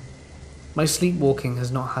corner. My sleepwalking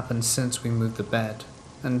has not happened since we moved the bed,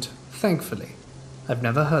 and thankfully, I've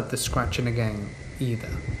never heard the scratching again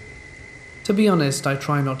either. To be honest, I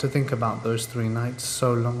try not to think about those 3 nights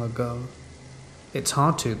so long ago. It's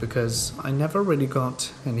hard to because I never really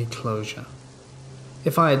got any closure.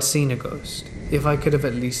 If I had seen a ghost, if I could have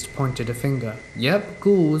at least pointed a finger, "Yep,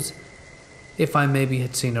 ghouls." If I maybe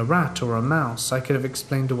had seen a rat or a mouse, I could have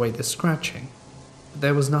explained away the scratching. But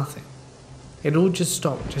there was nothing. It all just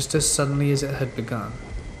stopped just as suddenly as it had begun.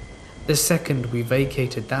 The second we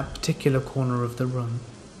vacated that particular corner of the room.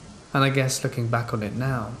 And I guess looking back on it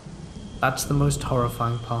now, that's the most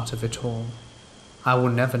horrifying part of it all. I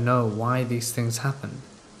will never know why these things happened,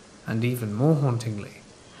 and even more hauntingly,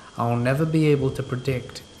 I will never be able to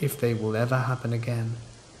predict if they will ever happen again.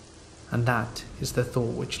 And that is the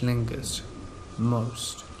thought which lingers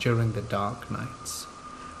most during the dark nights,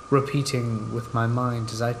 repeating with my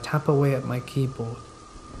mind as I tap away at my keyboard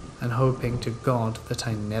and hoping to God that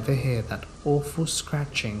I never hear that awful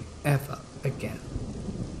scratching ever again.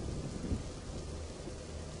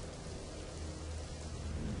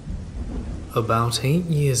 About 8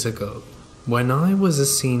 years ago, when I was a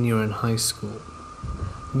senior in high school,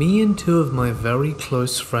 me and 2 of my very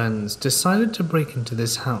close friends decided to break into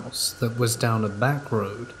this house that was down a back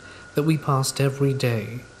road that we passed every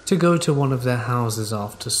day to go to one of their houses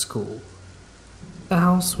after school. The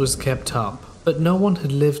house was kept up, but no one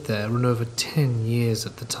had lived there in over 10 years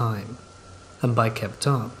at the time. And by kept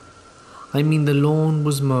up, I mean the lawn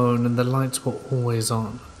was mown and the lights were always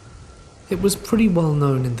on. It was pretty well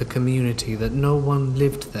known in the community that no one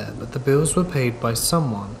lived there, but the bills were paid by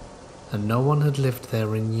someone, and no one had lived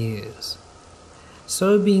there in years.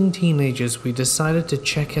 So being teenagers, we decided to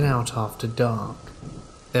check it out after dark.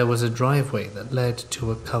 There was a driveway that led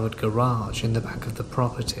to a covered garage in the back of the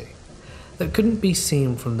property that couldn't be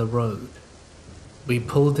seen from the road. We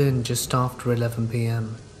pulled in just after 11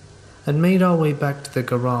 p.m. and made our way back to the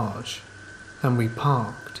garage, and we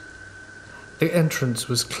parked. The entrance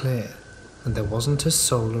was clear, and there wasn't a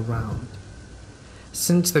soul around.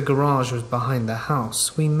 Since the garage was behind the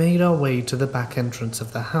house, we made our way to the back entrance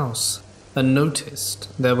of the house and noticed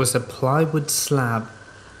there was a plywood slab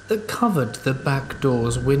that covered the back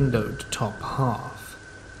door's windowed top half.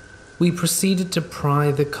 We proceeded to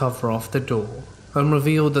pry the cover off the door and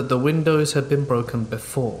revealed that the windows had been broken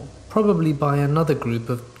before, probably by another group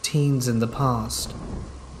of teens in the past,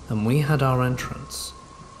 and we had our entrance.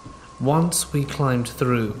 Once we climbed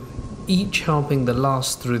through, each helping the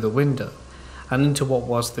last through the window and into what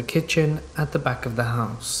was the kitchen at the back of the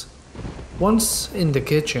house. Once in the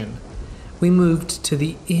kitchen, we moved to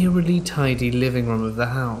the eerily tidy living room of the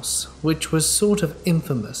house, which was sort of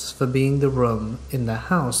infamous for being the room in the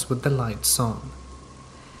house with the lights on.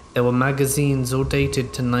 There were magazines all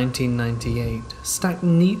dated to 1998, stacked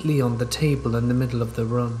neatly on the table in the middle of the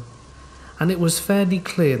room, and it was fairly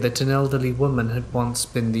clear that an elderly woman had once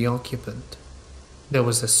been the occupant. There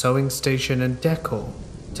was a sewing station and decor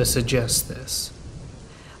to suggest this.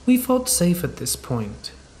 We felt safe at this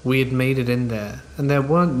point. We had made it in there, and there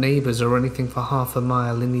weren't neighbors or anything for half a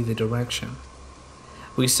mile in either direction.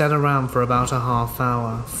 We sat around for about a half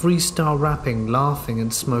hour, freestyle rapping, laughing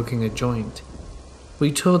and smoking a joint.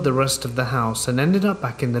 We toured the rest of the house and ended up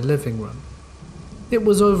back in the living room. It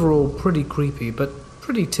was overall pretty creepy, but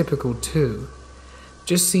pretty typical too.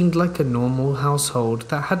 Just seemed like a normal household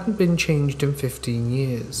that hadn't been changed in 15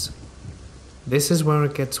 years. This is where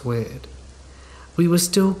it gets weird. We were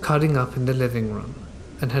still cutting up in the living room,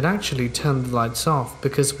 and had actually turned the lights off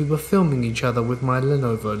because we were filming each other with my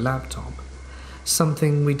Lenovo laptop,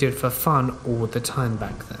 something we did for fun all the time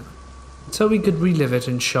back then, so we could relive it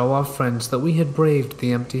and show our friends that we had braved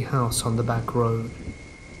the empty house on the back road.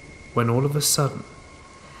 When all of a sudden,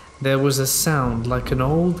 there was a sound like an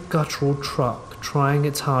old guttural truck trying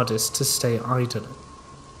its hardest to stay idle.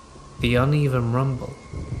 The uneven rumble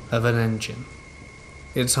of an engine.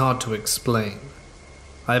 It's hard to explain.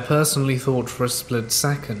 I personally thought for a split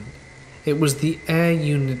second it was the air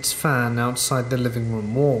unit's fan outside the living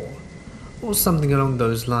room wall, or something along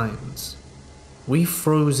those lines. We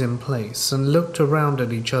froze in place and looked around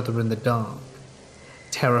at each other in the dark.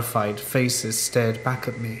 Terrified faces stared back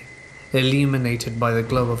at me, illuminated by the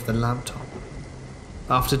glow of the laptop.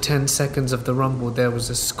 After 10 seconds of the rumble, there was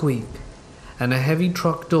a squeak, and a heavy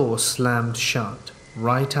truck door slammed shut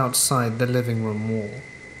right outside the living room wall.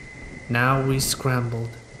 Now we scrambled.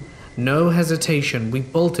 No hesitation, we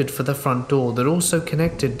bolted for the front door that also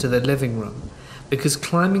connected to the living room, because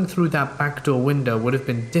climbing through that back door window would have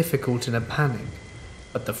been difficult in a panic,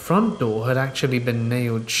 but the front door had actually been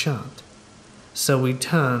nailed shut. So we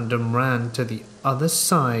turned and ran to the other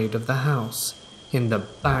side of the house, in the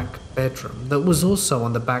back bedroom that was also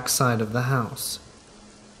on the back side of the house.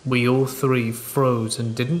 We all three froze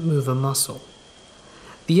and didn't move a muscle.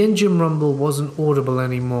 The engine rumble wasn't audible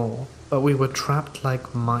anymore, but we were trapped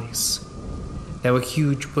like mice. There were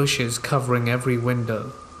huge bushes covering every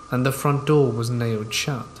window, and the front door was nailed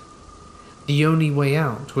shut. The only way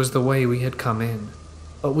out was the way we had come in,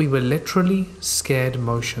 but we were literally scared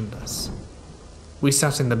motionless. We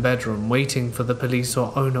sat in the bedroom waiting for the police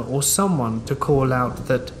or owner or someone to call out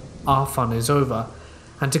that our fun is over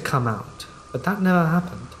and to come out, but that never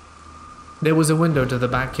happened. There was a window to the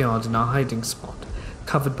backyard in our hiding spot,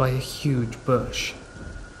 covered by a huge bush.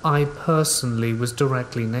 I personally was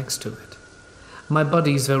directly next to it. My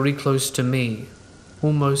buddies very close to me,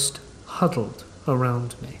 almost huddled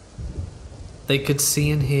around me. They could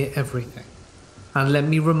see and hear everything. And let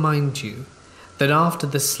me remind you that after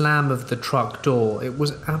the slam of the truck door, it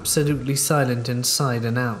was absolutely silent inside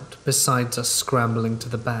and out, besides us scrambling to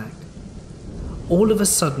the back. All of a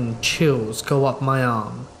sudden, chills go up my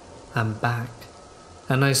arm and back,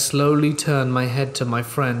 and I slowly turn my head to my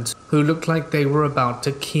friends, who looked like they were about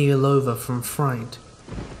to keel over from fright.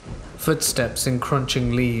 Footsteps in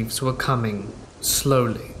crunching leaves were coming,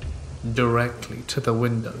 slowly, directly to the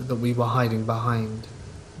window that we were hiding behind.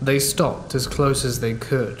 They stopped as close as they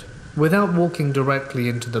could, without walking directly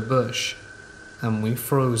into the bush, and we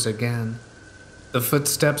froze again. The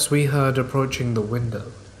footsteps we heard approaching the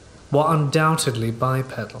window were undoubtedly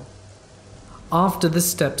bipedal. After the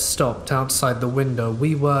steps stopped outside the window,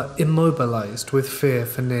 we were immobilized with fear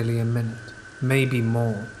for nearly a minute, maybe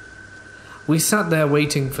more. We sat there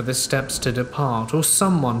waiting for the steps to depart or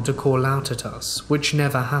someone to call out at us, which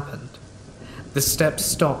never happened. The steps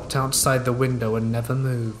stopped outside the window and never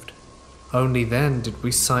moved. Only then did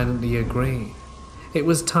we silently agree. It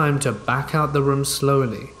was time to back out the room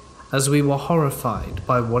slowly, as we were horrified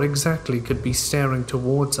by what exactly could be staring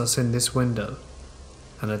towards us in this window.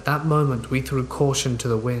 And at that moment we threw caution to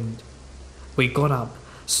the wind. We got up,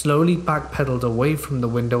 slowly backpedaled away from the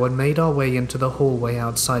window and made our way into the hallway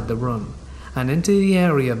outside the room, and into the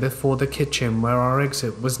area before the kitchen where our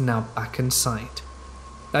exit was now back in sight.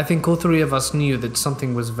 I think all three of us knew that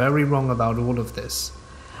something was very wrong about all of this,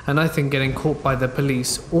 and I think getting caught by the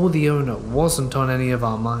police or the owner wasn't on any of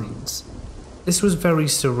our minds. This was very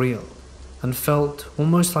surreal, and felt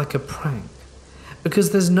almost like a prank,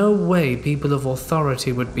 because there's no way people of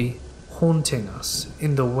authority would be haunting us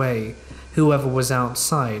in the way whoever was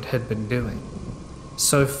outside had been doing.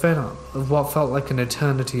 So fed up of what felt like an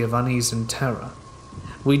eternity of unease and terror,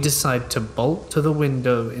 we decided to bolt to the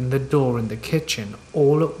window in the door in the kitchen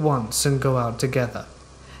all at once and go out together,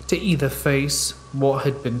 to either face what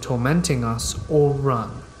had been tormenting us or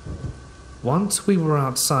run. Once we were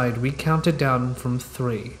outside, we counted down from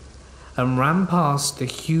 3 and ran past the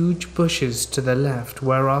huge bushes to the left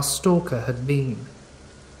where our stalker had been.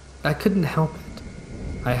 I couldn't help it.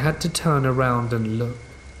 I had to turn around and look.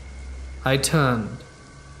 I turned,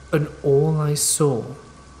 and all I saw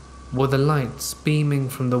were the lights beaming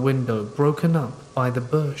from the window broken up by the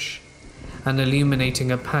bush and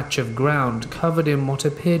illuminating a patch of ground covered in what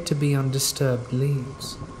appeared to be undisturbed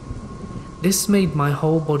leaves. This made my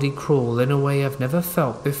whole body crawl in a way I've never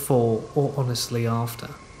felt before or honestly after.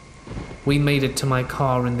 We made it to my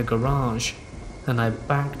car in the garage, and I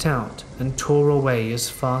backed out and tore away as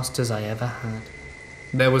fast as I ever had.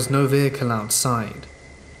 There was no vehicle outside.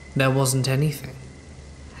 There wasn't anything.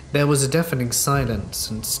 There was a deafening silence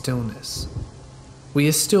and stillness. We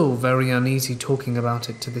are still very uneasy talking about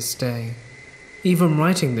it to this day. Even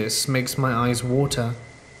writing this makes my eyes water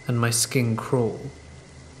and my skin crawl.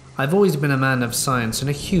 I've always been a man of science and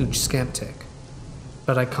a huge skeptic,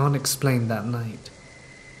 but I can't explain that night.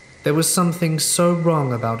 There was something so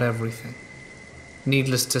wrong about everything.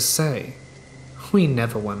 Needless to say, we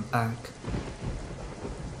never went back.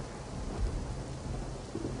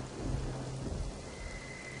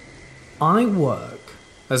 I work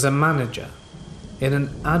as a manager in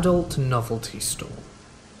an adult novelty store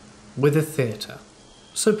with a theatre,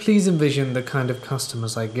 so please envision the kind of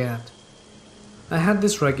customers I get. I had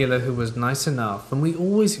this regular who was nice enough, and we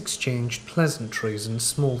always exchanged pleasantries and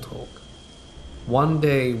small talk. One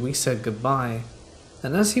day we said goodbye,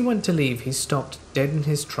 and as he went to leave he stopped dead in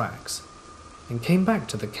his tracks and came back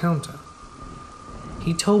to the counter.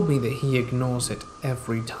 He told me that he ignores it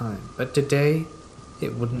every time, but today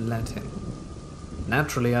it wouldn't let him.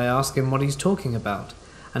 Naturally, I ask him what he's talking about,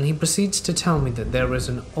 and he proceeds to tell me that there is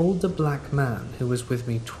an older black man who is with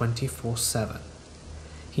me 24/7.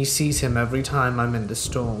 He sees him every time I'm in the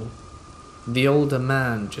store. The older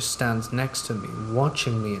man just stands next to me,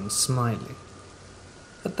 watching me and smiling.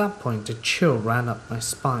 At that point, a chill ran up my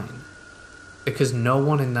spine, because no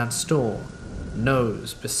one in that store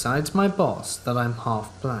knows, besides my boss, that I'm half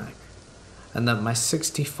black, and that my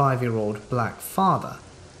 65-year-old black father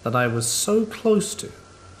that I was so close to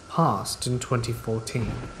passed in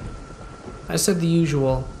 2014. I said the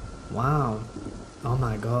usual, "Wow, oh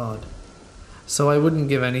my god," so I wouldn't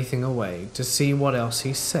give anything away to see what else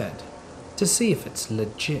he said, to see if it's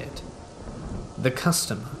legit. The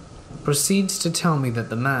customer proceeds to tell me that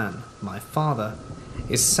the man, my father,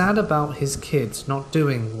 is sad about his kids not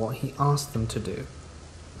doing what he asked them to do,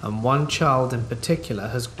 and one child in particular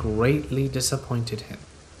has greatly disappointed him.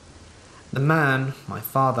 The man, my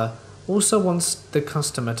father, also wants the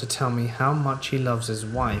customer to tell me how much he loves his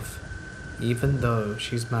wife, even though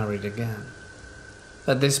she's married again.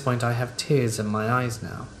 At this point I have tears in my eyes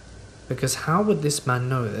now, because how would this man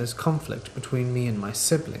know there's conflict between me and my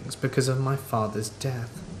siblings because of my father's death?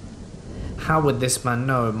 How would this man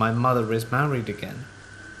know my mother is married again?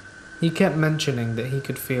 He kept mentioning that he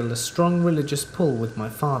could feel a strong religious pull with my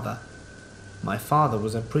father. My father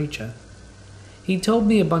was a preacher. He told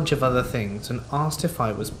me a bunch of other things and asked if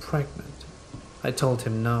I was pregnant. I told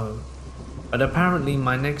him no, but apparently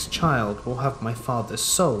my next child will have my father's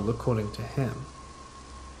soul according to him.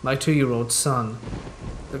 My 2-year-old son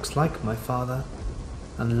looks like my father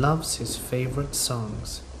and loves his favorite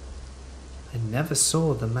songs. I never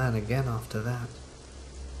saw the man again after that.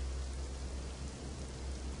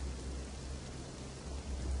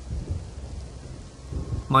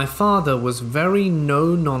 My father was very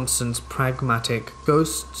no-nonsense, pragmatic,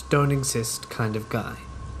 ghosts don't exist kind of guy.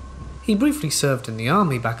 He briefly served in the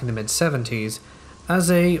army back in the mid-70s as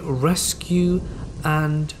a rescue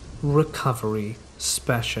and recovery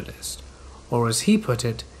specialist, or as he put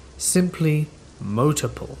it, simply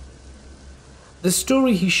motorpool. The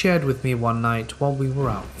story he shared with me one night while we were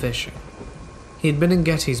out fishing. He had been in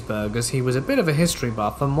Gettysburg as he was a bit of a history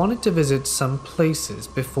buff and wanted to visit some places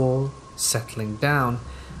before settling down,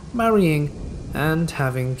 marrying and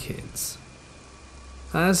having kids.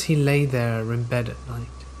 As he lay there in bed at night,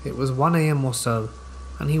 it was 1 AM or so,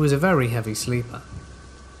 and he was a very heavy sleeper.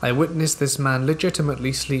 I witnessed this man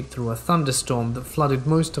legitimately sleep through a thunderstorm that flooded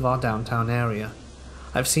most of our downtown area.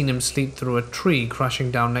 I've seen him sleep through a tree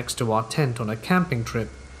crashing down next to our tent on a camping trip,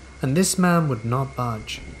 and this man would not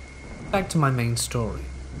budge. Back to my main story.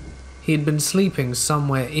 He had been sleeping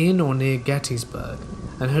somewhere in or near Gettysburg,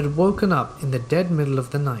 and had woken up in the dead middle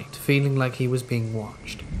of the night feeling like he was being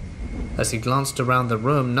watched. As he glanced around the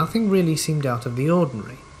room, nothing really seemed out of the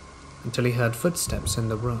ordinary, until he heard footsteps in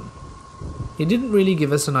the room. He didn't really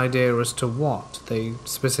give us an idea as to what they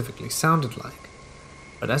specifically sounded like,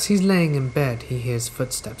 but as he's laying in bed he hears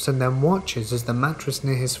footsteps and then watches as the mattress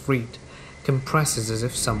near his feet compresses as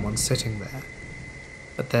if someone's sitting there.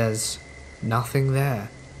 But there's nothing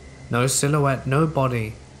there. No silhouette, no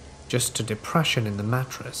body, just a depression in the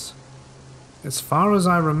mattress. As far as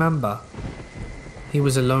I remember, he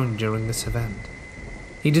was alone during this event.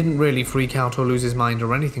 He didn't really freak out or lose his mind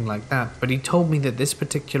or anything like that, but he told me that this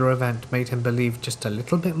particular event made him believe just a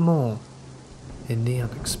little bit more in the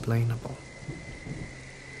unexplainable.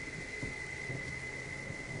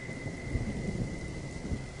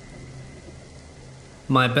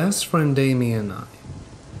 My best friend Amy and I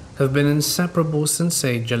have been inseparable since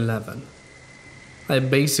age 11. I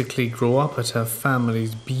basically grew up at her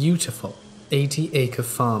family's beautiful 80-acre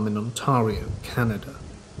farm in Ontario, Canada.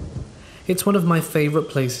 It's one of my favorite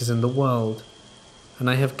places in the world, and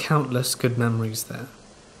I have countless good memories there.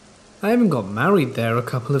 I even got married there a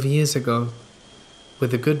couple of years ago.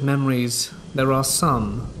 With the good memories, there are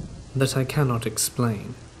some that I cannot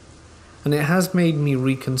explain, and it has made me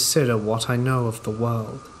reconsider what I know of the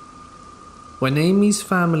world. When Amy's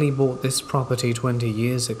family bought this property 20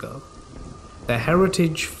 years ago, the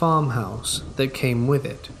heritage farmhouse that came with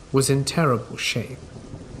it was in terrible shape.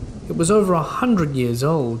 It was over 100 years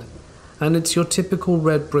old, and it's your typical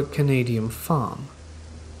red brick Canadian farm.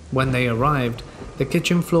 When they arrived, the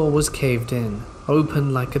kitchen floor was caved in,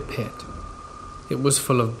 open like a pit. It was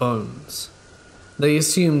full of bones. They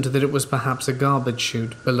assumed that it was perhaps a garbage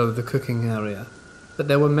chute below the cooking area, but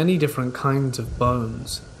there were many different kinds of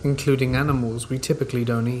bones, including animals we typically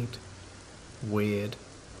don't eat. Weird.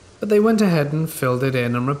 But they went ahead and filled it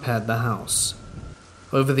in and repaired the house.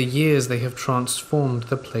 Over the years, they have transformed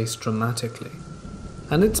the place dramatically,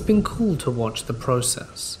 and it's been cool to watch the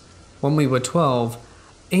process. When we were 12,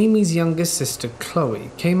 Amy's youngest sister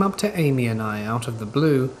Chloe came up to Amy and I out of the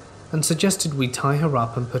blue and suggested we tie her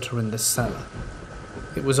up and put her in the cellar.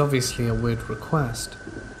 It was obviously a weird request,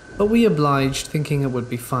 but we obliged, thinking it would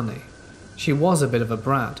be funny. She was a bit of a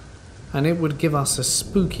brat, and it would give us a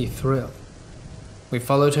spooky thrill. We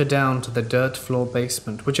followed her down to the dirt floor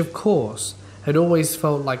basement, which of course had always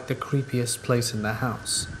felt like the creepiest place in the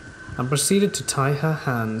house, and proceeded to tie her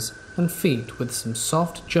hands and feet with some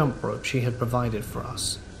soft jump rope she had provided for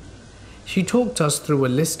us. She talked us through a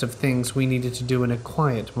list of things we needed to do in a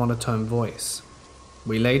quiet, monotone voice.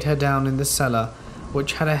 We laid her down in the cellar,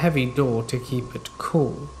 which had a heavy door to keep it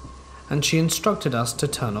cool, and she instructed us to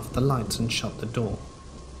turn off the lights and shut the door.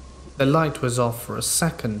 The light was off for a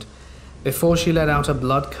second before she let out a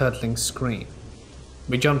blood-curdling scream.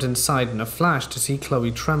 We jumped inside in a flash to see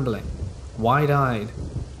Chloe trembling, wide-eyed,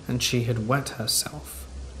 and she had wet herself.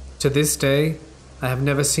 To this day, I have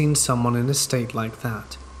never seen someone in a state like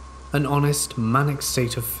that, an honest, manic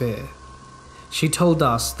state of fear. She told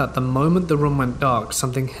us that the moment the room went dark,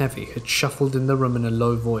 something heavy had shuffled in the room in a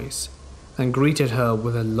low voice and greeted her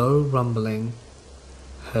with a low, rumbling,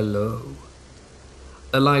 "Hello."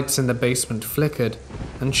 The lights in the basement flickered,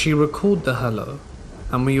 and she recalled the hello,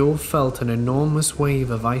 and we all felt an enormous wave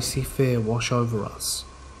of icy fear wash over us.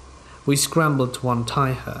 We scrambled to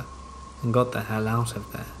untie her and got the hell out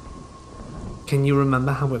of there. Can you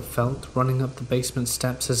remember how it felt running up the basement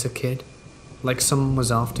steps as a kid? Like someone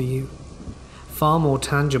was after you? Far more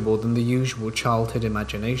tangible than the usual childhood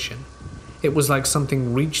imagination. It was like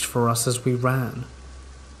something reached for us as we ran.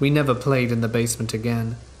 We never played in the basement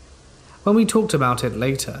again. When we talked about it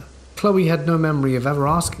later, Chloe had no memory of ever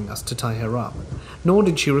asking us to tie her up, nor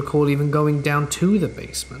did she recall even going down to the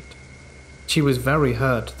basement. She was very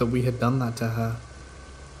hurt that we had done that to her.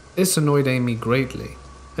 This annoyed Amy greatly,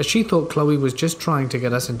 as she thought Chloe was just trying to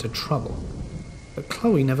get us into trouble. But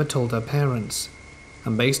Chloe never told her parents,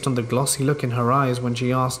 and based on the glossy look in her eyes when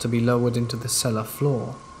she asked to be lowered into the cellar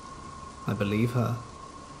floor, I believe her.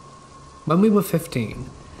 When we were 15,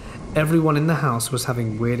 everyone in the house was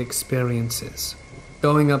having weird experiences.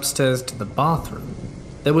 Going upstairs to the bathroom,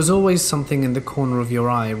 there was always something in the corner of your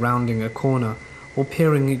eye rounding a corner or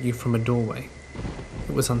peering at you from a doorway.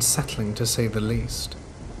 It was unsettling to say the least.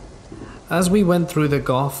 As we went through the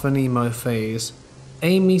goth and emo phase,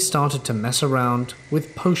 Amy started to mess around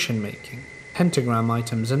with potion making, pentagram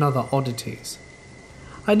items and other oddities.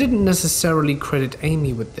 I didn't necessarily credit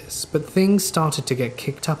Amy with this, but things started to get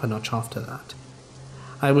kicked up a notch after that.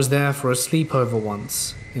 I was there for a sleepover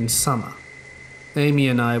once, in summer. Amy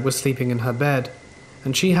and I were sleeping in her bed,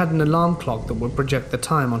 and she had an alarm clock that would project the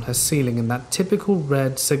time on her ceiling in that typical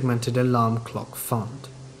red segmented alarm clock font.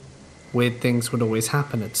 Weird things would always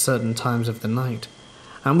happen at certain times of the night,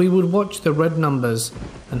 and we would watch the red numbers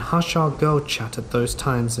and hush our girl chat at those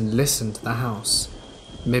times and listen to the house.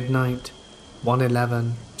 Midnight,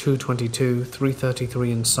 1:11, 2:22,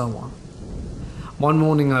 3:33 and so on. One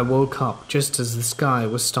morning I woke up just as the sky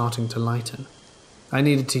was starting to lighten. I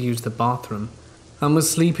needed to use the bathroom and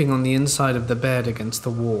was sleeping on the inside of the bed against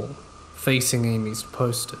the wall, facing Amy's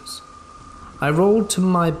posters. I rolled to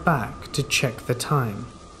my back to check the time,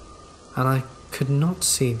 and I could not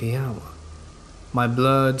see the hour. My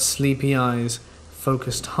blurred, sleepy eyes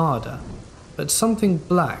focused harder, but something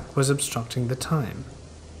black was obstructing the time.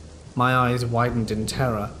 My eyes widened in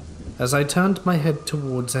terror as I turned my head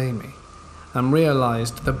towards Amy and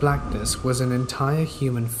realized the blackness was an entire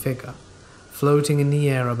human figure floating in the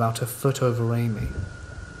air about a foot over Amy.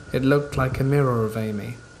 It looked like a mirror of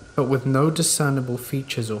Amy, but with no discernible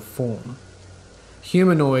features or form.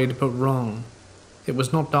 Humanoid, but wrong. It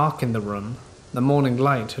was not dark in the room. The morning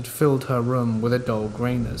light had filled her room with a dull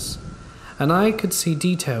grayness, and I could see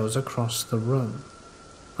details across the room.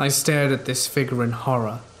 I stared at this figure in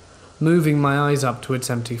horror, moving my eyes up to its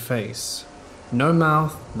empty face. No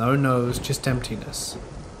mouth, no nose, just emptiness.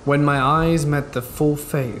 When my eyes met the full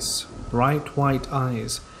face, bright white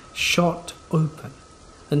eyes shot open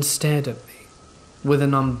and stared at me with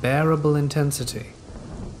an unbearable intensity.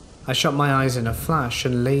 I shut my eyes in a flash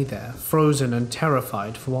and lay there, frozen and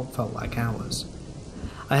terrified for what felt like hours.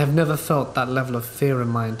 I have never felt that level of fear in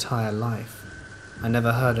my entire life. I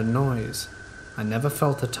never heard a noise. I never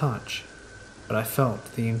felt a touch, but I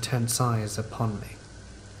felt the intense eyes upon me.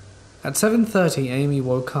 At 7:30, Amy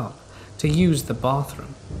woke up to use the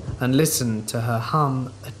bathroom, and listened to her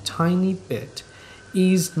hum a tiny bit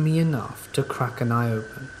eased me enough to crack an eye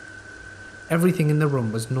open. Everything in the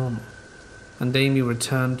room was normal, and Amy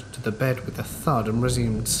returned to the bed with a thud and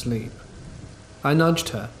resumed sleep. I nudged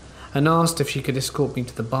her and asked if she could escort me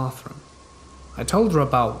to the bathroom. I told her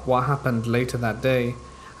about what happened later that day,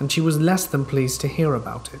 and she was less than pleased to hear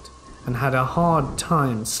about it, and had a hard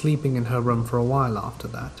time sleeping in her room for a while after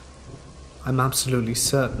that. I'm absolutely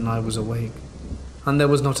certain I was awake, and there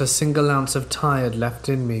was not a single ounce of tired left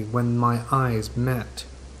in me when my eyes met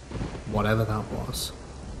whatever that was.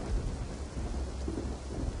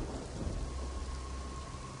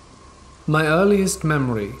 My earliest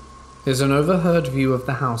memory is an overheard view of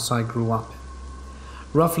the house I grew up in,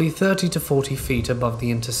 roughly 30 to 40 feet above the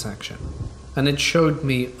intersection, and it showed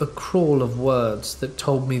me a crawl of words that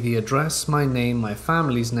told me the address, my name, my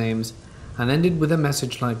family's names, and ended with a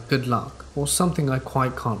message like good luck or something I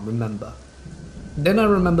quite can't remember. Then I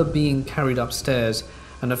remember being carried upstairs,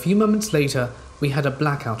 and a few moments later we had a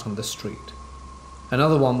blackout on the street.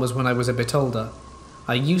 Another one was when I was a bit older.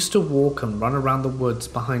 I used to walk and run around the woods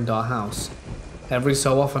behind our house. Every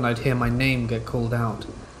so often I'd hear my name get called out,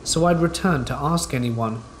 so I'd return to ask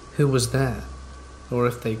anyone who was there, or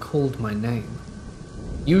if they called my name.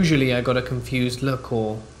 Usually I got a confused look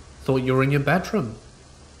or thought you were in your bedroom.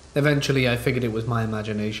 Eventually I figured it was my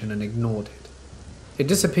imagination and ignored it. It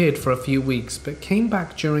disappeared for a few weeks, but came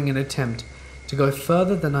back during an attempt to go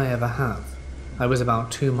further than I ever have. I was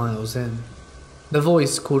about 2 miles in. The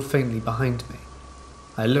voice called faintly behind me.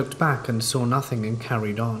 I looked back and saw nothing and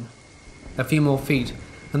carried on. A few more feet,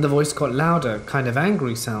 and the voice got louder, kind of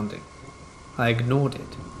angry sounding. I ignored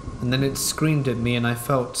it, and then it screamed at me and I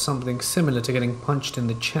felt something similar to getting punched in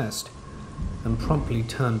the chest, and promptly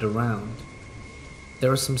turned around.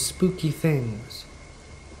 There are some spooky things,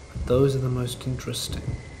 but those are the most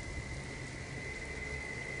interesting.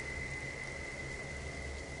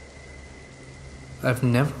 I've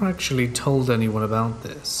never actually told anyone about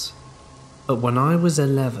this, but when I was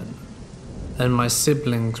 11, and my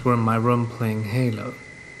siblings were in my room playing Halo,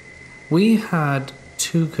 we had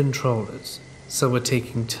 2 controllers, so we're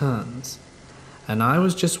taking turns, and I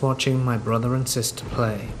was just watching my brother and sister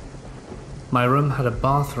play. My room had a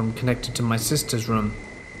bathroom connected to my sister's room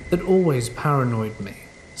that always paranoid me,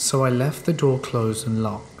 so I left the door closed and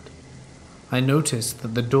locked. I noticed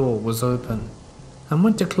that the door was open, and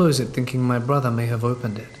went to close it thinking my brother may have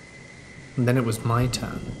opened it. And then it was my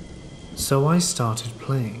turn, so I started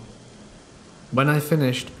playing. When I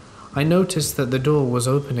finished, I noticed that the door was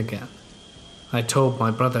open again. I told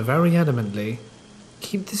my brother very adamantly,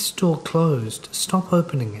 "Keep this door closed, stop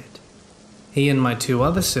opening it." He and my 2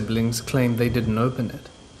 other siblings claimed they didn't open it.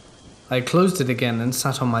 I closed it again and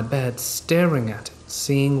sat on my bed staring at it,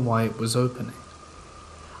 seeing why it was opening.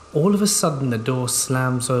 All of a sudden the door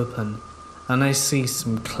slams open, and I see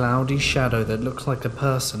some cloudy shadow that looks like a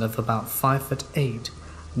person of about 5'8"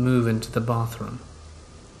 move into the bathroom.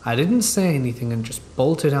 I didn't say anything and just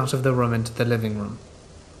bolted out of the room into the living room.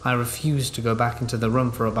 I refused to go back into the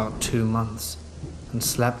room for about 2 months, and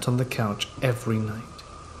slept on the couch every night.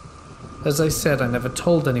 As I said, I never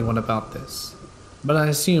told anyone about this, but I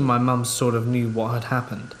assume my mum sort of knew what had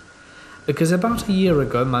happened, because about a year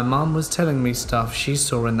ago my mum was telling me stuff she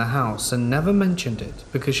saw in the house and never mentioned it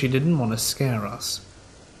because she didn't want to scare us.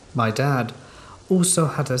 My dad also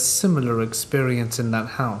had a similar experience in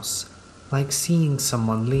that house, like seeing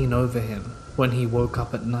someone lean over him when he woke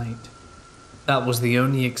up at night. That was the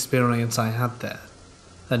only experience I had there,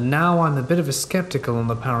 and now I'm a bit of a skeptical on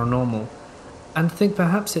the paranormal, and think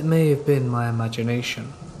perhaps it may have been my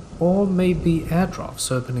imagination, or maybe air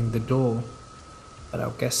drafts opening the door, but I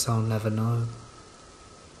guess I'll never know.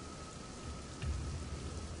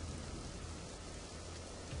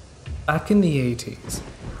 Back in the 80s,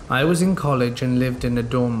 I was in college and lived in a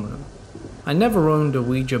dorm room. I never owned a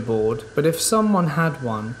Ouija board, but if someone had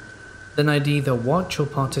one, then I'd either watch or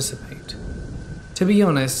participate. To be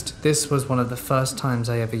honest, this was one of the first times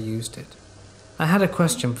I ever used it. I had a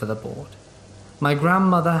question for the board. My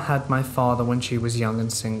grandmother had my father when she was young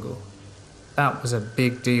and single. That was a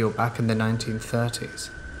big deal back in the 1930s.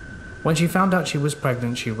 When she found out she was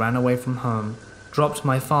pregnant, she ran away from home, dropped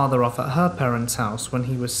my father off at her parents' house when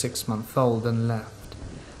he was 6 months old and left,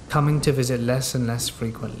 coming to visit less and less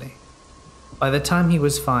frequently. By the time he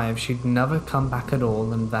was 5, she'd never come back at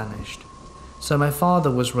all and vanished. So my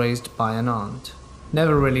father was raised by an aunt,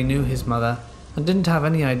 never really knew his mother, and didn't have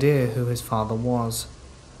any idea who his father was.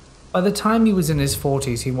 By the time he was in his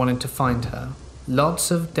 40s, he wanted to find her.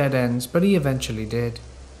 Lots of dead ends, but he eventually did.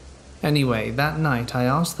 Anyway, that night I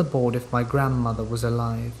asked the board if my grandmother was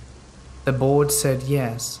alive. The board said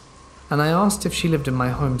yes, and I asked if she lived in my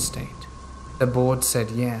home state. The board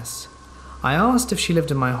said yes. I asked if she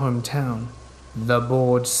lived in my hometown. The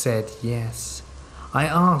board said yes. I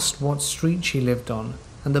asked what street she lived on,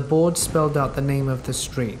 and the board spelled out the name of the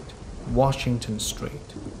street, Washington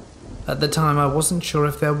Street. At the time, I wasn't sure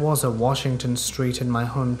if there was a Washington Street in my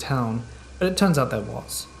hometown, but it turns out there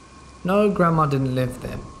was. No, Grandma didn't live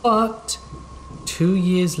there, but 2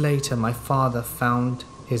 years later, my father found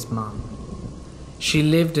his mum. She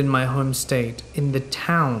lived in my home state, in the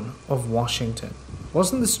town of Washington. It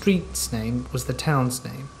wasn't the street's name, it was the town's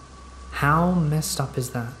name. How messed up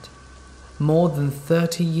is that? More than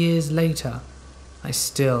 30 years later, I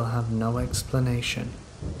still have no explanation.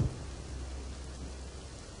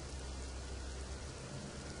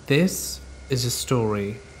 This is a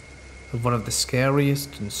story of one of the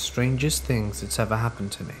scariest and strangest things that's ever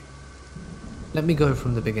happened to me. Let me go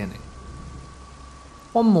from the beginning.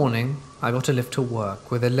 One morning, I got a lift to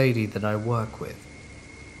work with a lady that I work with.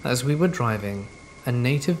 As we were driving, a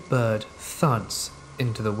native bird thuds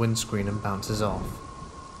into the windscreen and bounces off.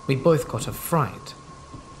 We both got a fright.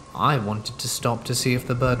 I wanted to stop to see if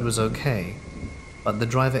the bird was okay, but the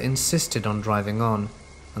driver insisted on driving on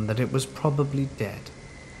and that it was probably dead.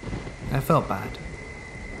 I felt bad.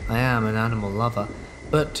 I am an animal lover,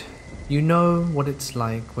 but you know what it's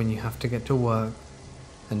like when you have to get to work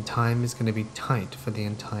and time is going to be tight for the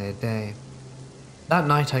entire day. That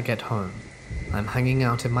night I get home. I'm hanging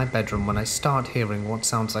out in my bedroom when I start hearing what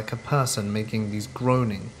sounds like a person making these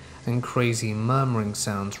groaning and crazy murmuring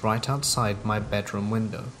sounds right outside my bedroom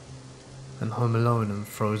window. I'm home alone and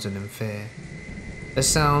frozen in fear. The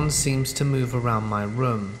sound seems to move around my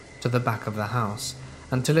room to the back of the house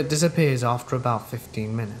until it disappears after about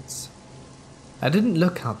 15 minutes. I didn't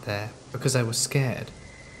look out there because I was scared,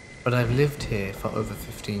 but I've lived here for over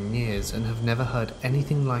 15 years and have never heard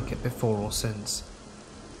anything like it before or since.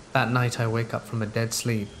 That night I wake up from a dead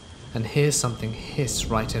sleep and hear something hiss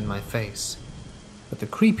right in my face. But the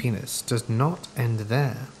creepiness does not end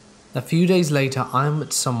there. A few days later I'm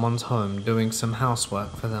at someone's home doing some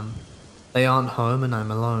housework for them. They aren't home and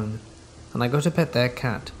I'm alone, and I go to pet their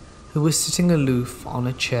cat, who was sitting aloof on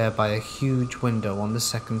a chair by a huge window on the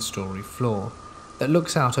second-story floor that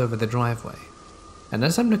looks out over the driveway. And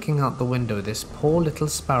as I'm looking out the window, this poor little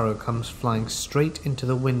sparrow comes flying straight into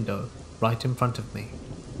the window right in front of me,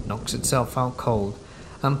 knocks itself out cold,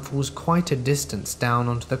 and falls quite a distance down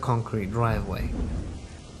onto the concrete driveway.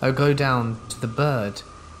 I go down to the bird,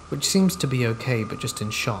 which seems to be okay but just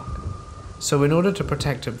in shock. So in order to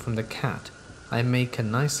protect it from the cat, I make a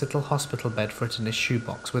nice little hospital bed for it in a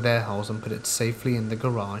shoebox with air holes and put it safely in the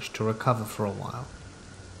garage to recover for a while.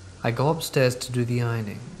 I go upstairs to do the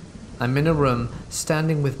ironing. I'm in a room,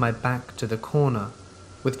 standing with my back to the corner,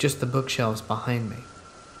 with just the bookshelves behind me.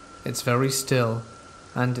 It's very still,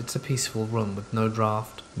 and it's a peaceful room with no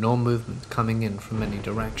draft, nor movement coming in from any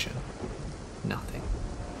direction. Nothing.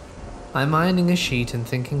 I'm ironing a sheet and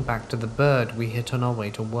thinking back to the bird we hit on our way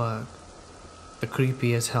to work. The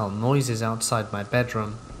creepy as hell noises outside my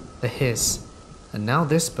bedroom, the hiss, and now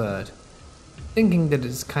this bird. Thinking that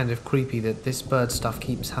it's kind of creepy that this bird stuff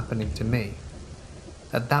keeps happening to me.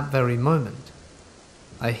 At that very moment,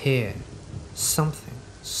 I hear something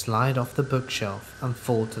slide off the bookshelf and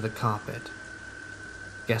fall to the carpet.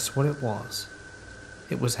 Guess what it was?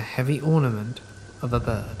 It was a heavy ornament of a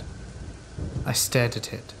bird. I stared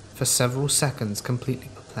at it for several seconds, completely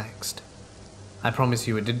perplexed. I promise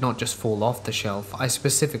you it did not just fall off the shelf, I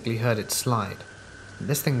specifically heard it slide.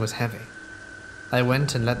 This thing was heavy. I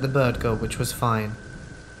went and let the bird go, which was fine.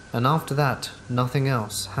 and after that, nothing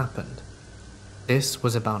else happened. This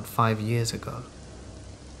was about 5 years ago.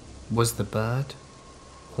 Was the bird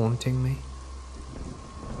haunting me?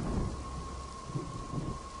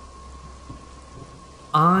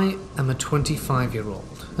 I am a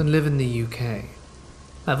 25-year-old and live in the UK.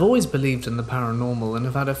 I've always believed in the paranormal and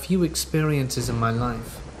have had a few experiences in my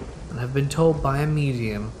life, and have been told by a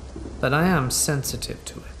medium that I am sensitive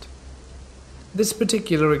to it. This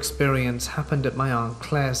particular experience happened at my Aunt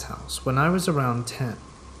Claire's house when I was around 10.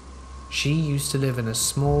 She used to live in a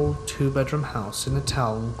small 2-bedroom house in a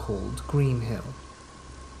town called Greenhill.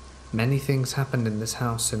 Many things happened in this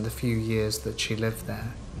house in the few years that she lived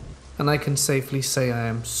there, and I can safely say I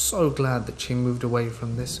am so glad that she moved away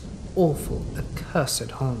from this awful,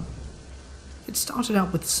 accursed home. It started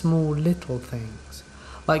out with small little things,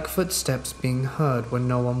 like footsteps being heard when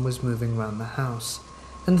no one was moving around the house,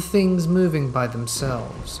 and things moving by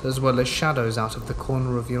themselves, as well as shadows out of the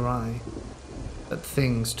corner of your eye. But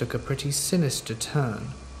things took a pretty sinister turn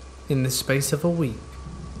in the space of a week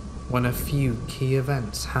when a few key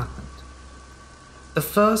events happened. The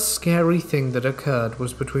first scary thing that occurred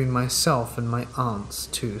was between myself and my aunt's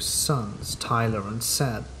 2 sons, Tyler and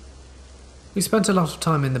Seb. We spent a lot of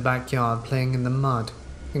time in the backyard playing in the mud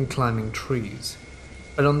and climbing trees,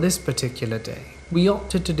 but on this particular day, we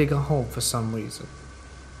opted to dig a hole for some reason.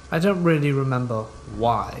 I don't really remember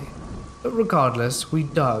why, but regardless, we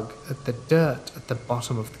dug at the dirt at the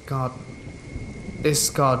bottom of the garden. This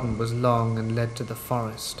garden was long and led to the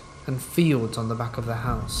forest and fields on the back of the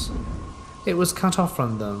house. It was cut off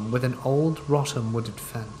from them with an old rotten wooded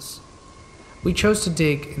fence. We chose to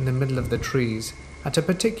dig in the middle of the trees at a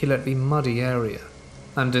particularly muddy area,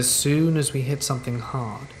 and as soon as we hit something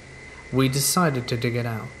hard, we decided to dig it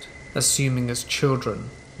out, assuming as children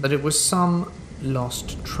that it was some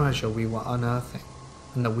lost treasure we were unearthing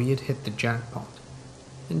and that we had hit the jackpot.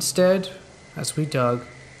 Instead, as we dug,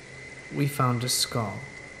 we found a skull.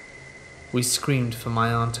 We screamed for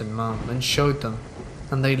my aunt and mum and showed them,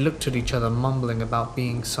 and they looked at each other mumbling about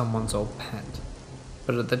being someone's old pet.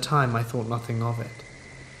 But at the time I thought nothing of it,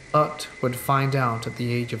 but would find out at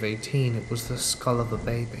the age of 18 it was the skull of a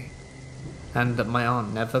baby, and that my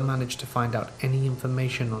aunt never managed to find out any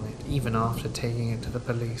information on it even after taking it to the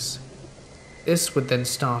police. This would then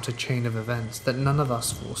start a chain of events that none of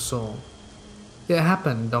us foresaw. It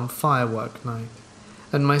happened on firework night,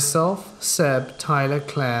 and myself, Seb, Tyler,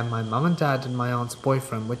 Claire, my mum and dad and my aunt's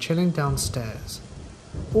boyfriend were chilling downstairs.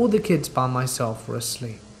 All the kids bar myself were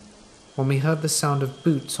asleep, when we heard the sound of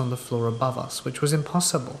boots on the floor above us, which was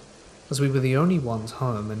impossible, as we were the only ones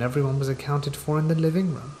home and everyone was accounted for in the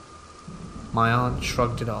living room. My aunt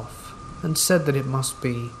shrugged it off and said that it must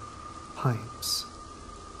be pipes.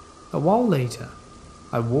 A while later,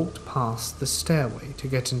 I walked past the stairway to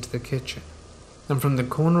get into the kitchen, and from the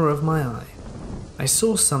corner of my eye, I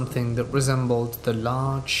saw something that resembled the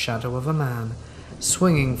large shadow of a man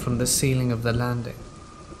swinging from the ceiling of the landing.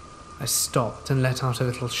 I stopped and let out a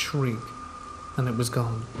little shriek, and it was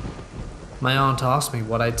gone. My aunt asked me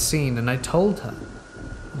what I'd seen, and I told her,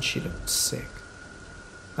 and she looked sick.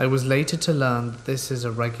 I was later to learn that this is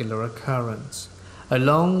a regular occurrence.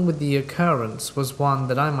 Along with the occurrence was one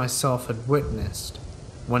that I myself had witnessed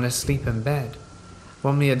when asleep in bed,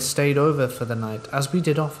 when we had stayed over for the night, as we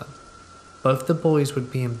did often. Both the boys would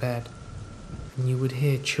be in bed, and you would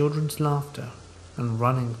hear children's laughter and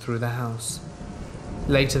running through the house.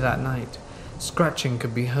 Later that night, scratching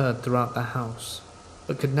could be heard throughout the house,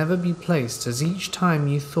 but could never be placed, as each time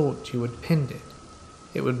you thought you had pinned it,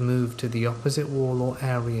 it would move to the opposite wall or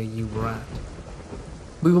area you were at.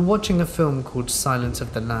 We were watching a film called Silence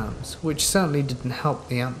of the Lambs, which certainly didn't help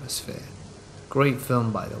the atmosphere. Great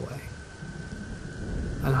film, by the way.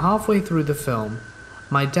 And halfway through the film,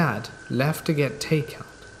 my dad left to get takeout,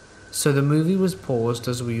 so the movie was paused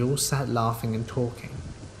as we all sat laughing and talking,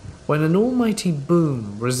 when an almighty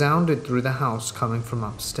boom resounded through the house coming from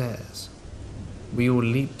upstairs. We all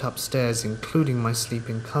leaped upstairs, including my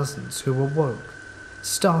sleeping cousins, who awoke,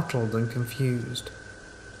 startled and confused.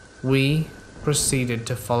 We proceeded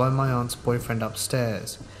to follow my aunt's boyfriend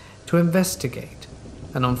upstairs to investigate,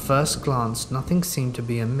 and on first glance nothing seemed to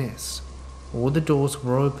be amiss. All the doors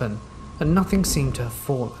were open and nothing seemed to have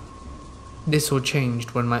fallen. This all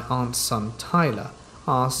changed when my aunt's son Tyler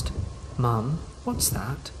asked, "Mum, what's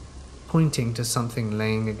that?" pointing to something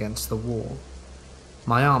laying against the wall.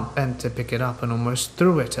 My aunt bent to pick it up and almost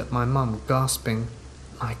threw it at my mum, gasping,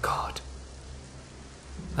 "My God."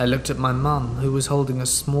 I looked at my mum, who was holding a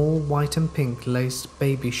small white and pink laced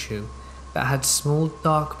baby shoe that had small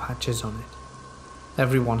dark patches on it.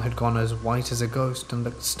 Everyone had gone as white as a ghost and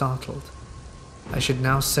looked startled. I should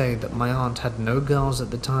now say that my aunt had no girls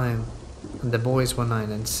at the time, and the boys were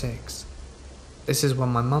 9 and 6. This is when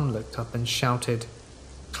my mum looked up and shouted,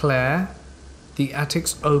 "Claire, the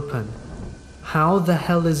attic's open. How the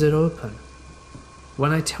hell is it open?"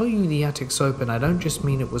 When I tell you the attic's open, I don't just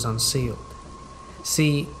mean it was unsealed.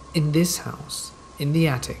 See, in this house, in the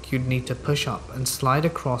attic, you'd need to push up and slide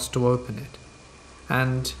across to open it.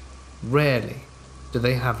 And rarely do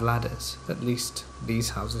they have ladders, at least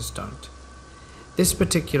these houses don't. This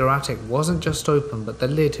particular attic wasn't just open, but the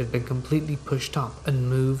lid had been completely pushed up and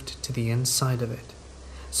moved to the inside of it.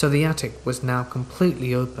 So the attic was now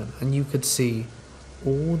completely open, and you could see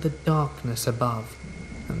all the darkness above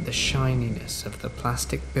and the shininess of the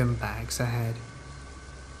plastic bin bags ahead.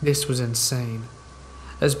 This was insane.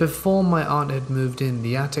 As before my aunt had moved in,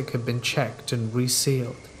 the attic had been checked and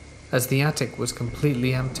resealed, as the attic was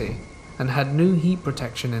completely empty and had new heat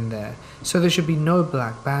protection in there, so there should be no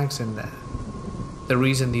black bags in there. The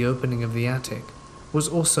reason the opening of the attic was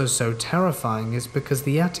also so terrifying is because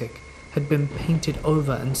the attic had been painted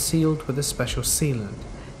over and sealed with a special sealant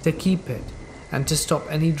to keep it and to stop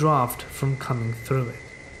any draft from coming through it.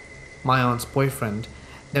 My aunt's boyfriend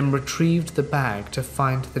then retrieved the bag to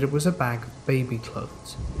find that it was a bag of baby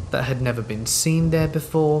clothes that had never been seen there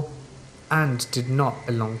before and did not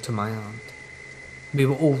belong to my aunt. We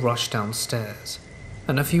were all rushed downstairs,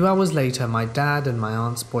 and a few hours later my dad and my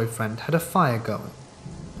aunt's boyfriend had a fire going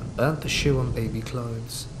and burnt the shoe and baby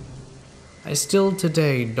clothes. I still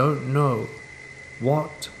today don't know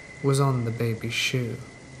what was on the baby's shoe,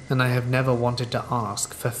 and I have never wanted to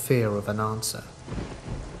ask for fear of an answer.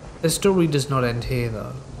 The story does not end here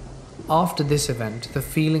though. After this event, the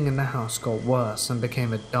feeling in the house got worse and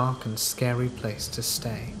became a dark and scary place to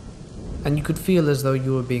stay. And you could feel as though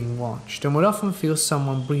you were being watched and would often feel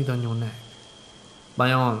someone breathe on your neck.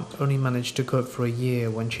 My aunt only managed to cope for a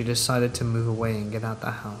year when she decided to move away and get out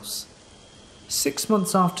the house. 6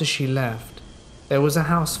 months after she left, there was a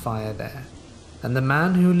house fire there, and the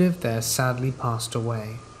man who lived there sadly passed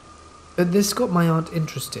away. But this got my aunt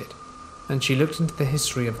interested, and she looked into the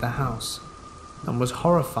history of the house and was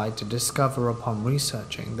horrified to discover upon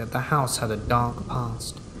researching that the house had a dark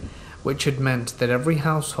past, which had meant that every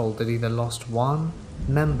household had either lost one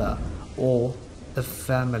member or the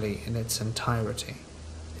family in its entirety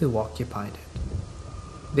who occupied it.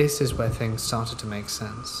 This is where things started to make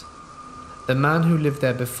sense. The man who lived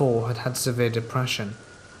there before had had severe depression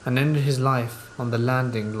and ended his life on the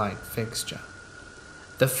landing light fixture.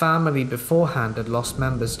 The family beforehand had lost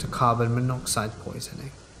members to carbon monoxide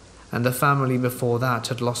poisoning, and the family before that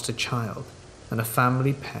had lost a child and a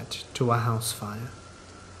family pet to a house fire.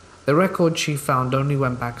 The record she found only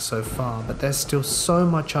went back so far, but there's still so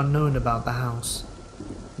much unknown about the house.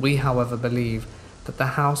 We, however, believe that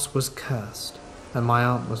the house was cursed, and my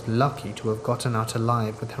aunt was lucky to have gotten out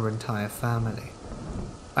alive with her entire family.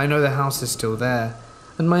 I know the house is still there,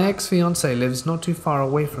 and my ex-fiancé lives not too far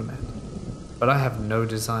away from it, but I have no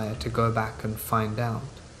desire to go back and find out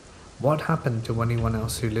what happened to anyone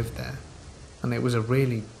else who lived there, and it was a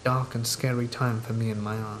really dark and scary time for me and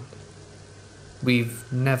my aunt.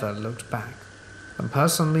 We've never looked back, and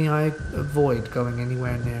personally I avoid going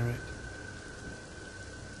anywhere near it.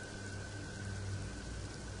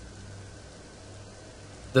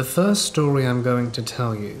 The first story I'm going to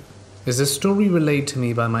tell you is a story relayed to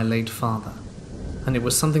me by my late father, and it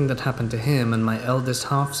was something that happened to him and my eldest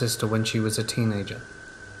half-sister when she was a teenager.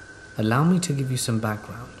 Allow me to give you some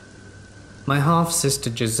background. My half-sister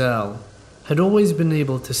Giselle had always been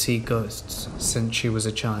able to see ghosts since she was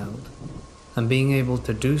a child, and being able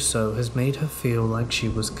to do so has made her feel like she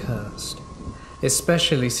was cursed,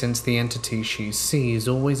 especially since the entity she sees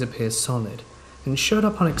always appears solid and showed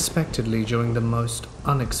up unexpectedly during the most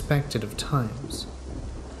unexpected of times.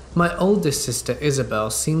 My oldest sister Isabel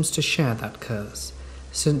seems to share that curse,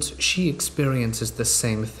 since she experiences the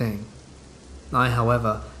same thing. I,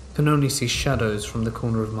 however, can only see shadows from the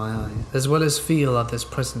corner of my eye, as well as feel others'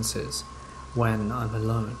 presences when I'm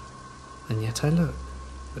alone, and yet I look,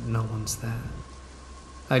 but no one's there.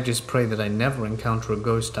 I just pray that I never encounter a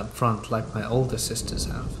ghost up front like my older sisters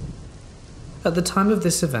have. At the time of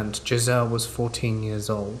this event, Giselle was 14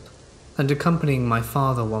 years old, and accompanying my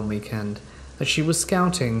father one weekend as she was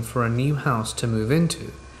scouting for a new house to move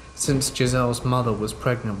into, since Giselle's mother was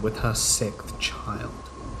pregnant with her 6th child,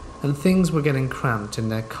 and things were getting cramped in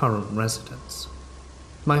their current residence.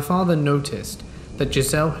 My father noticed that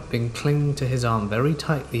Giselle had been clinging to his arm very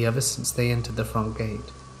tightly ever since they entered the front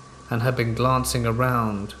gate, and had been glancing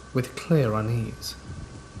around with clear unease.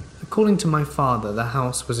 According to my father, the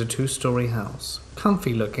house was a 2-story house,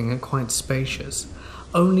 comfy looking and quite spacious,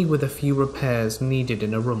 only with a few repairs needed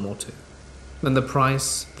in a room or two. and the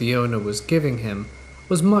price the owner was giving him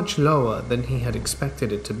was much lower than he had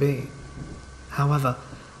expected it to be. However,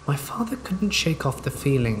 my father couldn't shake off the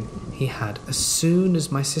feeling he had as soon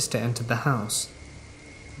as my sister entered the house.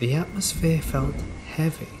 The atmosphere felt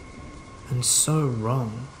heavy and so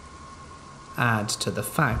wrong. Add to the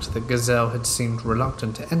fact that Gazelle had seemed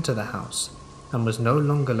reluctant to enter the house and was no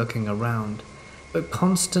longer looking around, but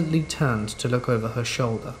constantly turned to look over her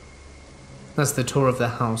shoulder. As the tour of the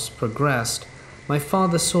house progressed, my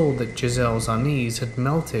father saw that Giselle's unease had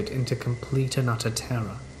melted into complete and utter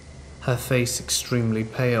terror, her face extremely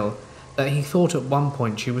pale, that he thought at one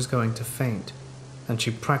point she was going to faint, and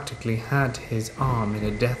she practically had his arm in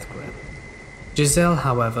a death grip. Giselle,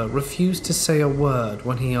 however, refused to say a word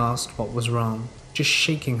when he asked what was wrong, just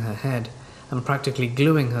shaking her head and practically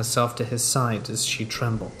gluing herself to his side as she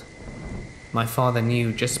trembled. My father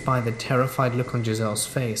knew just by the terrified look on Giselle's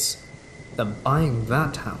face that buying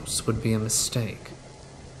that house would be a mistake.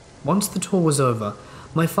 Once the tour was over,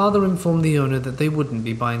 my father informed the owner that they wouldn't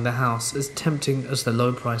be buying the house, as tempting as the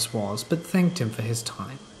low price was, but thanked him for his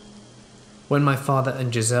time. When my father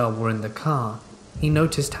and Giselle were in the car, he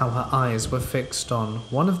noticed how her eyes were fixed on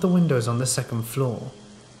one of the windows on the second floor,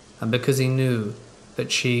 and because he knew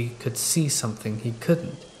that she could see something he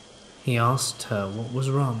couldn't, he asked her what was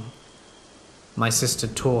wrong. My sister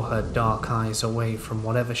tore her dark eyes away from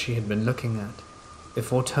whatever she had been looking at,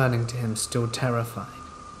 before turning to him still terrified.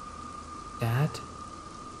 "Dad?"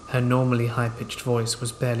 Her normally high-pitched voice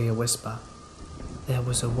was barely a whisper. "There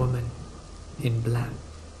was a woman in black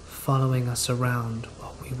following us around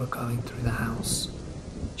while we were going through the house.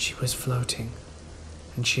 She was floating,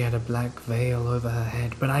 and she had a black veil over her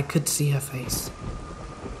head, but I could see her face.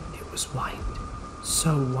 It was white,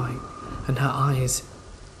 so white, and her eyes,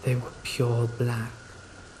 they were pure black,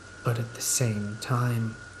 but at the same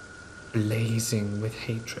time, blazing with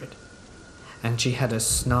hatred. And she had a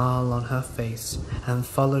snarl on her face and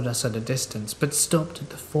followed us at a distance, but stopped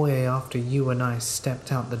at the foyer after you and I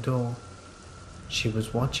stepped out the door. She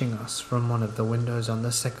was watching us from one of the windows on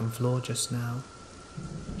the second floor just now.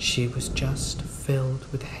 She was just filled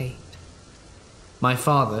with hate." My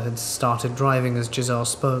father had started driving as Giselle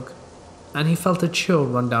spoke, and he felt a chill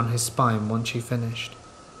run down his spine once she finished.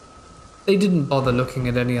 They didn't bother looking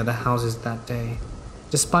at any other houses that day,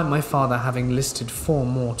 despite my father having listed 4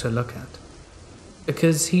 more to look at,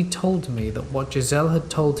 because he told me that what Giselle had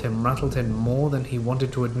told him rattled him more than he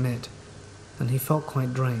wanted to admit, and he felt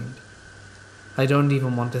quite drained. I don't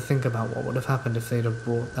even want to think about what would have happened if they'd have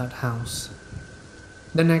bought that house.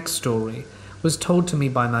 The next story was told to me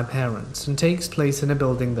by my parents and takes place in a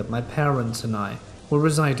building that my parents and I were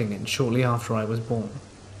residing in shortly after I was born.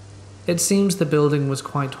 It seems the building was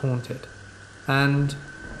quite haunted, and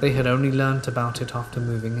they had only learnt about it after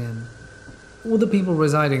moving in. All the people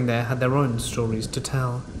residing there had their own stories to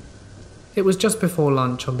tell. It was just before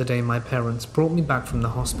lunch on the day my parents brought me back from the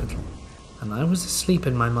hospital, and I was asleep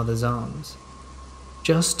in my mother's arms.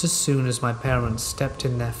 Just as soon as my parents stepped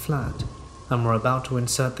in their flat and were about to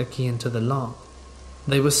insert the key into the lock,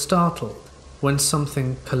 they were startled when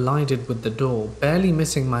something collided with the door, barely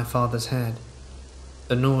missing my father's head.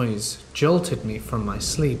 The noise jolted me from my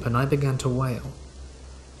sleep and I began to wail.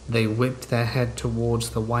 They whipped their head towards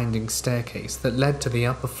the winding staircase that led to the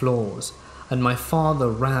upper floors, and my father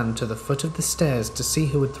ran to the foot of the stairs to see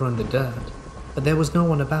who had thrown the dirt, but there was no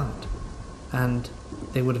one about, and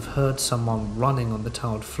they would have heard someone running on the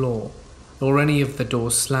tiled floor, or any of the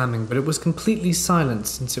doors slamming, but it was completely silent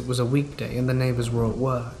since it was a weekday and the neighbors were at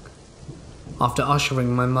work. After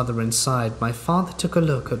ushering my mother inside, my father took a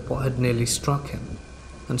look at what had nearly struck him,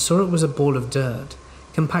 and saw it was a ball of dirt,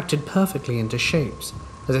 compacted perfectly into shapes,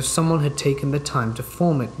 as if someone had taken the time to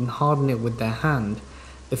form it and harden it with their hand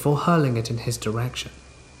before hurling it in his direction.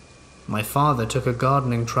 My father took a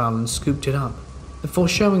gardening trowel and scooped it up, before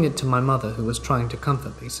showing it to my mother, who was trying to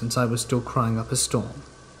comfort me since I was still crying up a storm.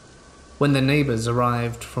 When the neighbors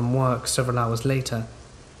arrived from work several hours later,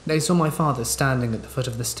 they saw my father standing at the foot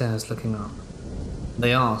of the stairs looking up.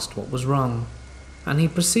 They asked what was wrong, and he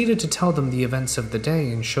proceeded to tell them the events of the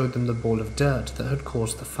day and showed them the ball of dirt that had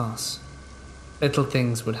caused the fuss. Little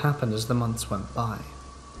things would happen as the months went by.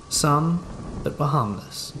 Some that were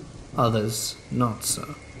harmless, others not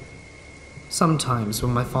so. Sometimes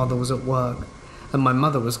when my father was at work, and my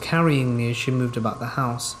mother was carrying me as she moved about the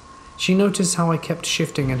house, she noticed how I kept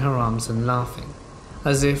shifting in her arms and laughing,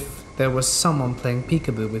 as if there was someone playing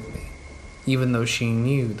peekaboo with me, even though she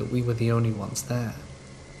knew that we were the only ones there.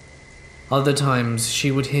 Other times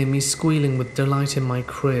she would hear me squealing with delight in my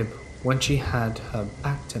crib when she had her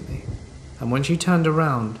back to me, and when she turned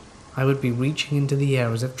around, I would be reaching into the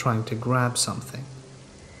air as if trying to grab something.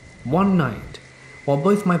 One night, while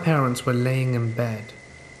both my parents were laying in bed,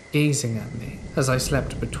 gazing at me as I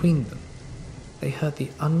slept between them, they heard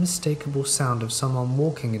the unmistakable sound of someone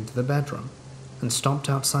walking into the bedroom and stopped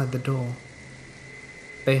outside the door.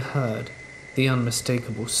 They heard the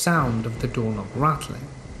unmistakable sound of the doorknob rattling,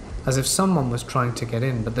 as if someone was trying to get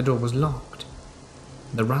in but the door was locked.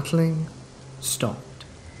 The rattling stopped,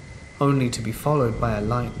 only to be followed by a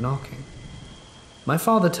light knocking. My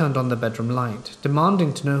father turned on the bedroom light,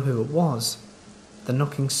 demanding to know who it was. The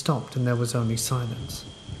knocking stopped and there was only silence.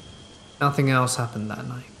 Nothing else happened that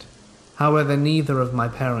night. However, neither of my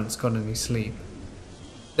parents got any sleep.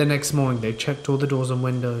 The next morning they checked all the doors and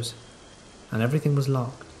windows, and everything was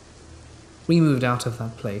locked. We moved out of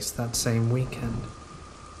that place that same weekend.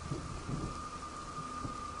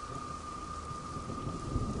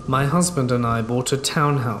 My husband and I bought a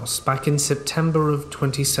townhouse back in September of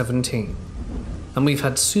 2017, and we've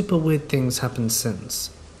had super weird things happen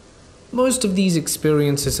since. Most of these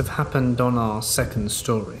experiences have happened on our second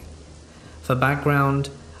story. For background,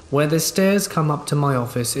 where the stairs come up to my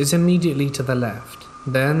office is immediately to the left.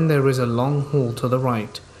 Then there is a long hall to the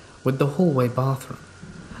right with the hallway bathroom.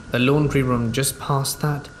 The laundry room just past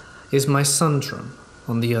that is my son's room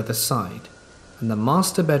on the other side, and the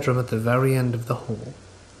master bedroom at the very end of the hall.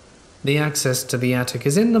 The access to the attic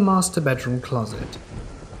is in the master bedroom closet.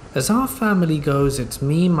 As our family goes, it's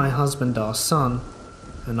me, my husband, our son,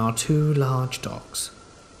 and our 2 large dogs.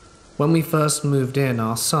 When we first moved in,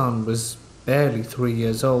 our son was barely 3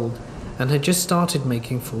 years old and had just started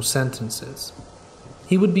making full sentences.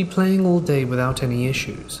 He would be playing all day without any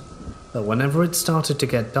issues, but whenever it started to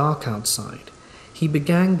get dark outside, he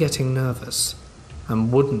began getting nervous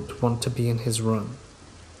and wouldn't want to be in his room.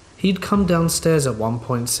 He'd come downstairs at one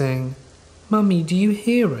point saying, "Mummy, do you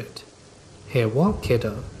hear it?" "Hear what,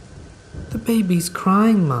 kiddo?" "The baby's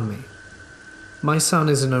crying, Mummy." My son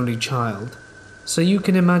is an only child, so you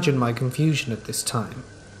can imagine my confusion at this time.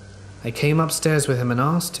 I came upstairs with him and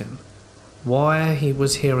asked him where he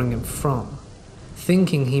was hearing it from,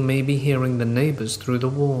 thinking he may be hearing the neighbors through the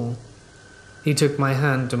wall. He took my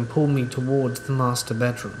hand and pulled me towards the master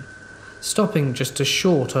bedroom, stopping just a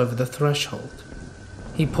short over the threshold.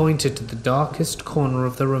 He pointed to the darkest corner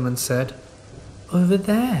of the room and said, "Over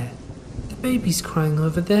there. The baby's crying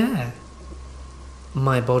over there."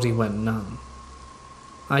 My body went numb.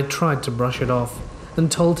 I tried to brush it off and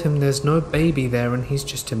told him there's no baby there and he's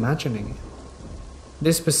just imagining it.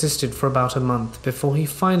 This persisted for about a month before he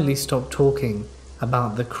finally stopped talking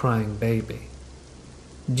about the crying baby.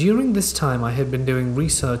 During this time I had been doing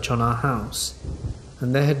research on our house,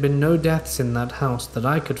 and there had been no deaths in that house that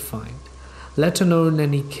I could find, let alone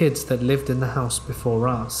any kids that lived in the house before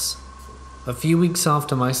us. A few weeks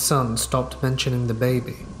after my son stopped mentioning the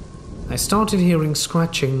baby, I started hearing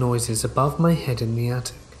scratching noises above my head in the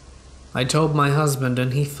attic. I told my husband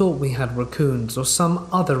and he thought we had raccoons or some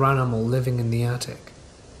other animal living in the attic.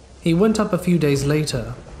 He went up a few days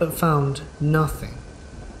later, but found nothing.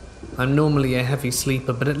 I'm normally a heavy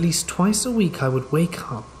sleeper, but at least twice a week I would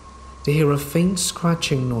wake up to hear a faint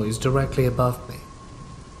scratching noise directly above me.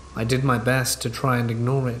 I did my best to try and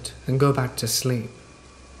ignore it and go back to sleep.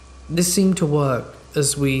 This seemed to work,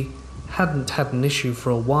 as we hadn't had an issue for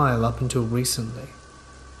a while up until recently.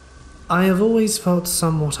 I have always felt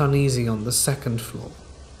somewhat uneasy on the second floor,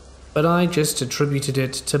 but I just attributed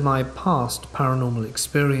it to my past paranormal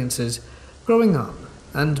experiences growing up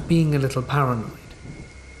and being a little paranoid.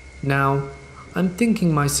 Now, I'm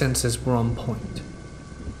thinking my senses were on point.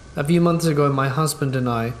 A few months ago, my husband and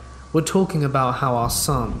I were talking about how our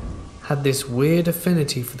son had this weird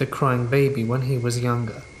affinity for the crying baby when he was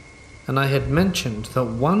younger, and I had mentioned that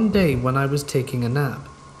one day when I was taking a nap,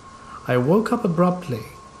 I woke up abruptly,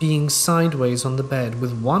 being sideways on the bed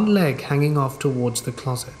with one leg hanging off towards the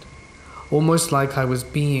closet, almost like I was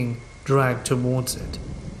being dragged towards it.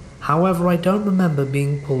 However, I don't remember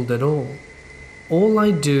being pulled at all. All I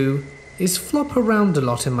do is flop around a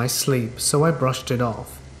lot in my sleep, so I brushed it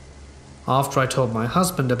off. After I told my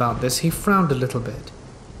husband about this, he frowned a little bit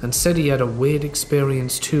and said he had a weird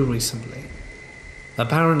experience too recently.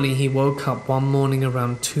 Apparently, he woke up one morning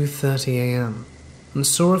around 2:30 a.m. and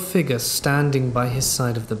saw a figure standing by his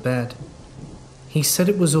side of the bed. He said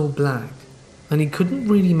it was all black, and he couldn't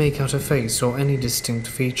really make out a face or any distinct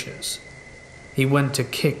features. He went to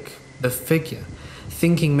kick the figure,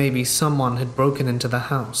 thinking maybe someone had broken into the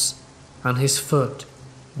house, and his foot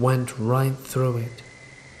went right through it.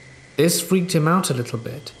 This freaked him out a little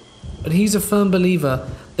bit, but he's a firm believer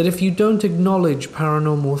that if you don't acknowledge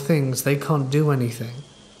paranormal things, they can't do anything.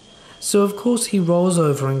 So of course he rolls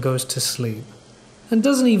over and goes to sleep, and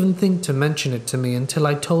doesn't even think to mention it to me until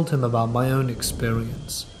I told him about my own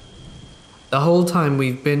experience. The whole time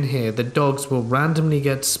we've been here, the dogs will randomly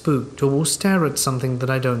get spooked or will stare at something that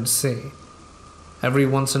I don't see. Every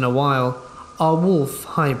once in a while, our wolf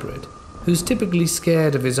hybrid, who's typically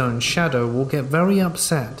scared of his own shadow, will get very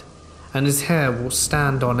upset, and his hair will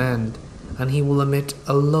stand on end, and he will emit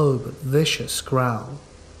a low but vicious growl.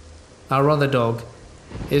 Our other dog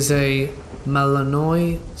is a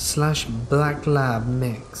Malinois/Black Lab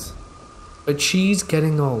mix, but she's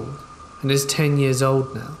getting old and is 10 years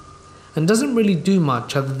old now, and doesn't really do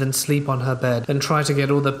much other than sleep on her bed and try to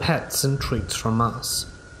get all the pets and treats from us.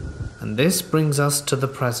 And this brings us to the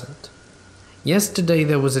present. Yesterday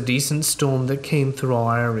there was a decent storm that came through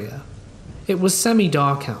our area. It was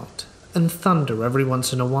semi-dark out, and thunder every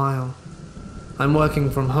once in a while. I'm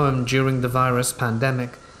working from home during the virus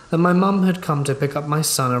pandemic, and my mum had come to pick up my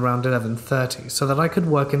son around 11:30 so that I could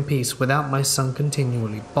work in peace without my son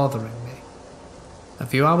continually bothering me. A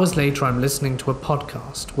few hours later, I'm listening to a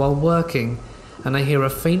podcast while working, and I hear a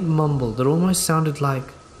faint mumble that almost sounded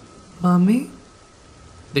like, "Mummy?"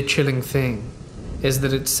 The chilling thing is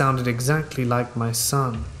that it sounded exactly like my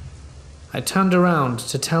son. I turned around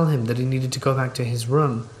to tell him that he needed to go back to his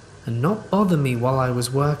room and not bother me while I was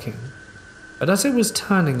working. But as I was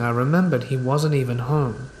turning, I remembered he wasn't even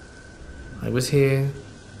home. I was here,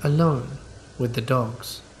 alone, with the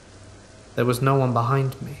dogs. There was no one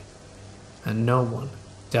behind me, and no one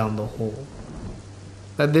down the hall.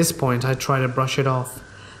 At this point, I try to brush it off,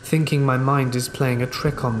 thinking my mind is playing a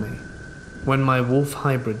trick on me, when my wolf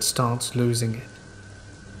hybrid starts losing it.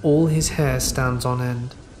 All his hair stands on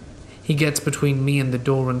end. He gets between me and the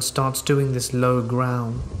door and starts doing this low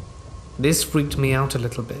growl. This freaked me out a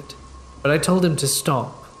little bit, but I told him to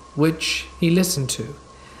stop, which he listened to,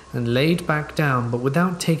 and laid back down, but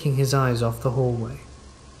without taking his eyes off the hallway.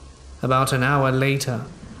 About an hour later,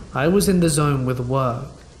 I was in the zone with work,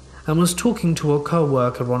 and was talking to a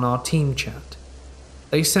co-worker on our team chat.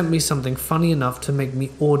 They sent me something funny enough to make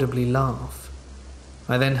me audibly laugh.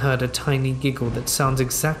 I then heard a tiny giggle that sounds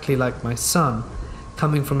exactly like my son,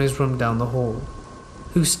 coming from his room down the hall,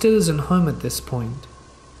 who still isn't home at this point.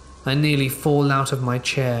 I nearly fall out of my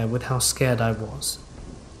chair with how scared I was.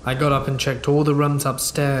 I got up and checked all the rooms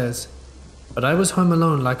upstairs, but I was home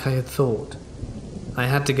alone like I had thought. I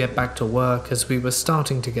had to get back to work as we were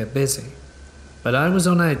starting to get busy, but I was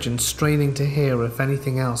on edge and straining to hear if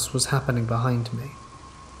anything else was happening behind me.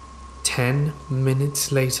 10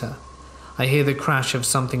 minutes later, I hear the crash of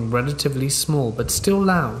something relatively small but still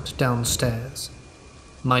loud downstairs.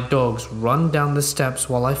 My dogs run down the steps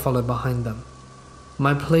while I follow behind them.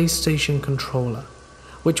 My PlayStation controller,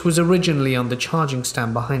 which was originally on the charging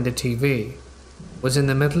stand behind the TV, was in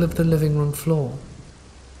the middle of the living room floor.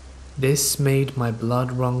 This made my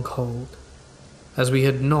blood run cold, as we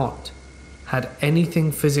had not had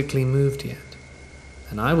anything physically moved yet,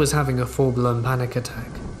 and I was having a full-blown panic attack.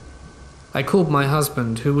 I called my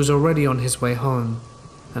husband, who was already on his way home,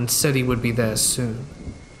 and said he would be there soon.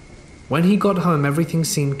 When he got home, everything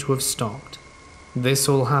seemed to have stopped. This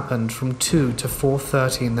all happened from 2 to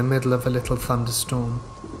 4:30 in the middle of a little thunderstorm.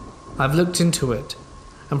 I've looked into it,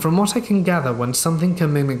 and from what I can gather, when something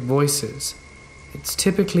can mimic voices, it's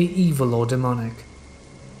typically evil or demonic.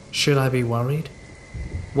 Should I be worried?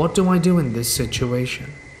 What do I do in this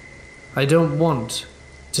situation? I don't want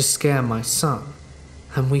to scare my son,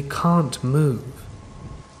 and we can't move,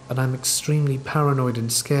 but I'm extremely paranoid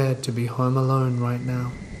and scared to be home alone right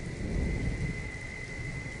now.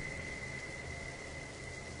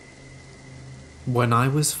 When I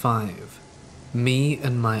was 5, me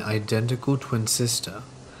and my identical twin sister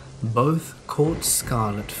both caught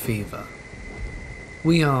scarlet fever.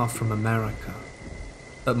 We are from America,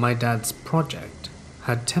 but my dad's project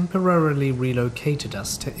had temporarily relocated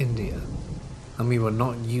us to India, and we were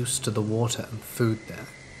not used to the water and food there.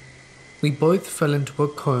 We both fell into a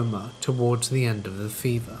coma towards the end of the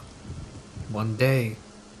fever. One day,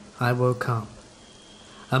 I woke up,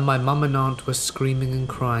 and my mum and aunt were screaming and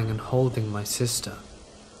crying and holding my sister,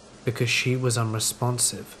 because she was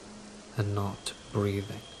unresponsive and not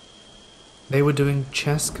breathing. They were doing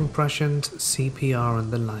chest compressions, CPR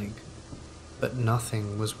and the like, but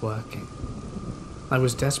nothing was working. I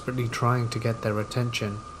was desperately trying to get their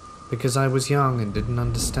attention because I was young and didn't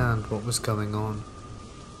understand what was going on.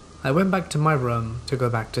 I went back to my room to go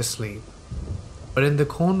back to sleep, but in the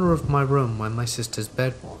corner of my room where my sister's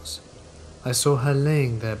bed was, I saw her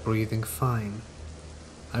laying there breathing fine.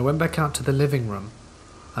 I went back out to the living room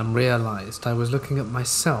and realized I was looking at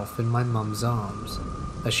myself in my mum's arms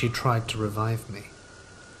as she tried to revive me.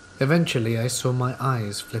 Eventually I saw my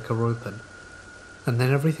eyes flicker open, and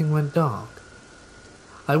then everything went dark.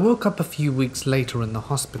 I woke up a few weeks later in the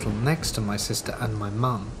hospital next to my sister and my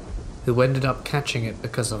mum, who ended up catching it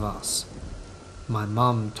because of us. My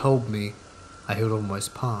mum told me I had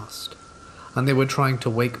almost passed, and they were trying to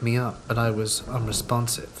wake me up, but I was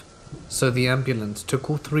unresponsive, so the ambulance took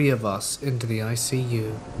all 3 of us into the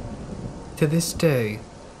ICU. To this day,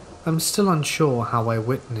 I'm still unsure how I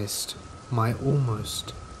witnessed my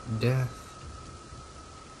almost death.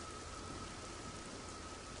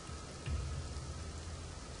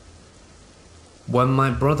 When my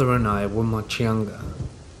brother and I were much younger,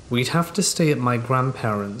 we'd have to stay at my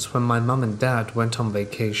grandparents' when my mum and dad went on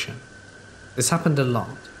vacation. This happened a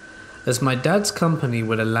lot, as my dad's company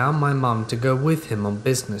would allow my mum to go with him on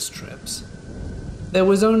business trips. There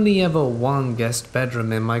was only ever one guest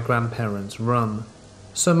bedroom in my grandparents' room,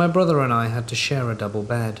 so my brother and I had to share a double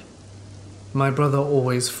bed. My brother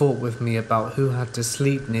always fought with me about who had to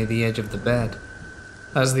sleep near the edge of the bed,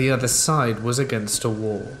 as the other side was against a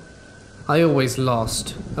wall. I always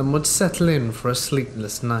lost and would settle in for a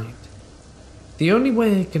sleepless night. The only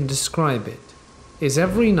way I can describe it is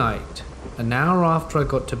every night, an hour after I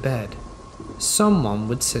got to bed, someone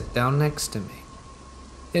would sit down next to me.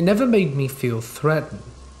 It never made me feel threatened,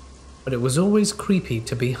 but it was always creepy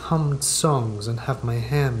to be hummed songs and have my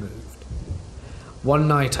hair moved. One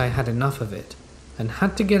night I had enough of it and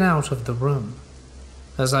had to get out of the room.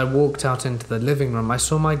 As I walked out into the living room, I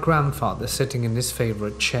saw my grandfather sitting in his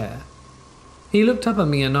favorite chair. He looked up at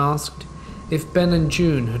me and asked if Ben and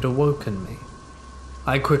June had awoken me.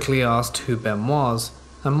 I quickly asked who Ben was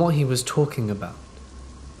and what he was talking about.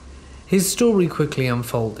 His story quickly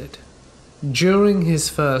unfolded. During his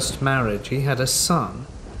first marriage, he had a son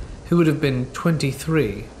who would have been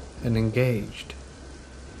 23 and engaged.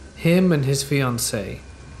 Him and his fiancée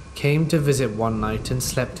came to visit one night and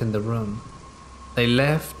slept in the room. They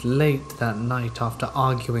left late that night after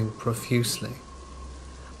arguing profusely.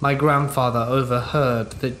 My grandfather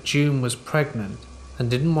overheard that June was pregnant and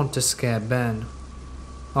didn't want to scare Ben.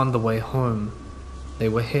 On the way home, they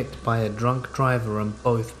were hit by a drunk driver and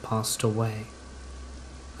both passed away.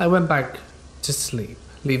 I went back to sleep,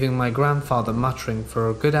 leaving my grandfather muttering for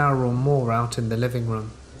a good hour or more out in the living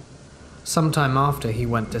room. Sometime after he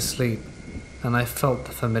went to sleep, and I felt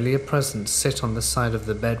the familiar presence sit on the side of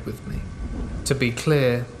the bed with me. To be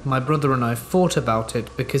clear, my brother and I fought about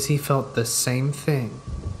it because he felt the same thing,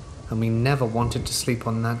 and we never wanted to sleep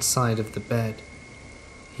on that side of the bed.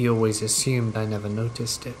 He always assumed I never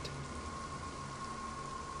noticed it.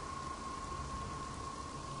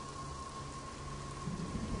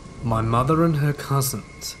 My mother and her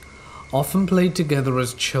cousins often played together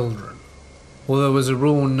as children, although as a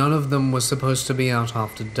rule none of them was supposed to be out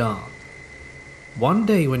after dark. One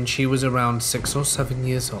day when she was around 6 or 7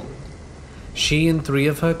 years old, she and 3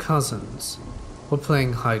 of her cousins were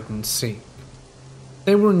playing hide and seek.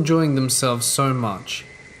 They were enjoying themselves so much,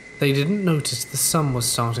 they didn't notice the sun was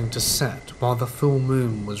starting to set while the full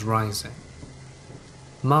moon was rising.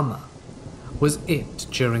 Mama was it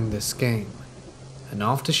during this game, and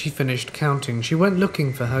after she finished counting, she went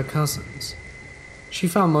looking for her cousins. She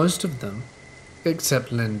found most of them,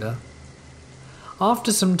 except Linda.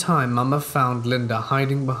 After some time, Mama found Linda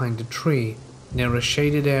hiding behind a tree near a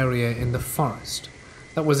shaded area in the forest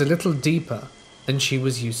that was a little deeper than she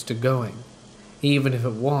was used to going. Even if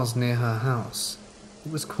it was near her house,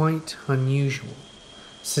 it was quite unusual,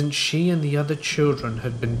 since she and the other children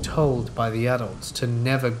had been told by the adults to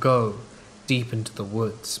never go deep into the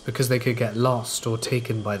woods because they could get lost or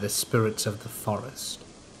taken by the spirits of the forest.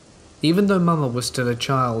 Even though Mama was still a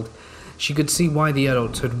child, she could see why the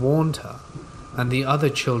adults had warned her and the other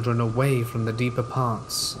children away from the deeper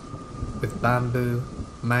parts, with bamboo,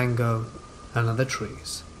 mango, and other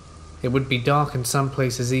trees. It would be dark in some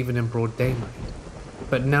places even in broad daylight,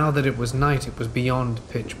 but now that it was night it was beyond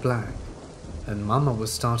pitch black, and Mama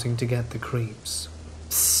was starting to get the creeps.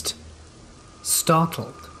 Psst!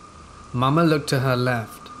 Startled, Mama looked to her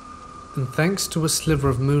left, and thanks to a sliver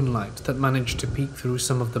of moonlight that managed to peek through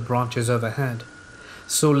some of the branches overhead,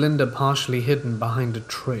 saw Linda partially hidden behind a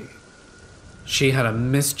tree. She had a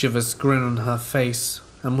mischievous grin on her face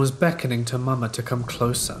and was beckoning to Mama to come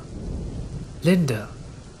closer. "Linda,"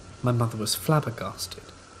 my mother was flabbergasted.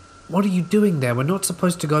 "What are you doing there? We're not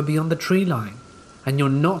supposed to go beyond the tree line, and you're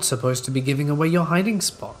not supposed to be giving away your hiding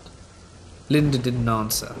spot." Linda didn't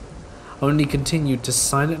answer, only continued to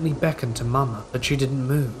silently beckon to Mama, but she didn't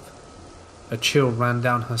move. A chill ran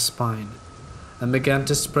down her spine and began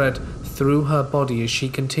to spread through her body as she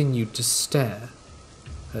continued to stare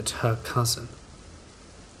at her cousin.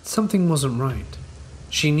 Something wasn't right.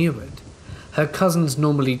 She knew it. Her cousin's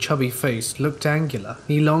normally chubby face looked angular,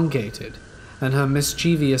 elongated, and her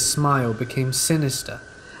mischievous smile became sinister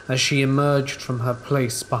as she emerged from her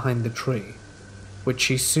place behind the tree. which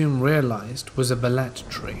she soon realized was a balete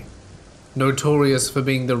tree, notorious for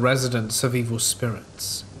being the residence of evil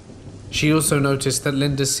spirits. She also noticed that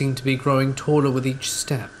Linda seemed to be growing taller with each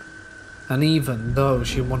step, and even though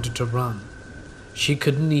she wanted to run, she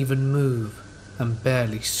couldn't even move and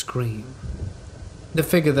barely scream. The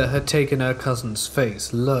figure that had taken her cousin's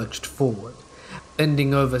face lurched forward,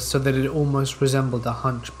 bending over so that it almost resembled a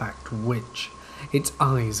hunchbacked witch, its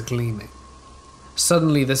eyes gleaming.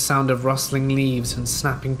 Suddenly the sound of rustling leaves and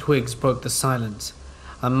snapping twigs broke the silence,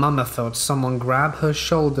 and Mama felt someone grab her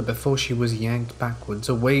shoulder before she was yanked backwards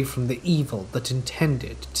away from the evil that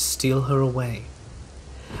intended to steal her away.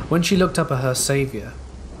 When she looked up at her savior,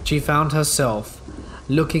 she found herself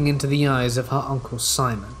looking into the eyes of her Uncle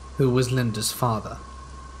Simon, who was Linda's father.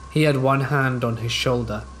 He had one hand on his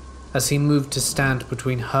shoulder as he moved to stand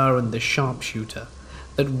between her and the sharpshooter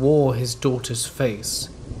that wore his daughter's face,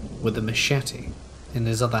 with a machete in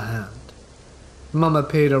his other hand. Mama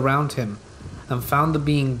peered around him and found the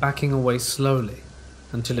being backing away slowly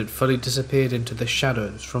until it fully disappeared into the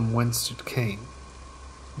shadows from whence it came.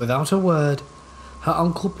 Without a word, her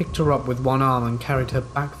uncle picked her up with one arm and carried her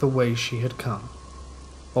back the way she had come,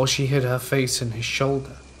 while she hid her face in his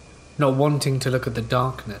shoulder, not wanting to look at the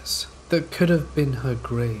darkness that could have been her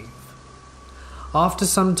grave. After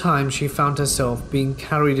some time, she found herself being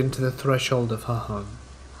carried into the threshold of her home,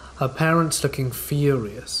 her parents looking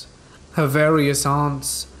furious, her various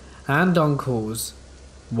aunts and uncles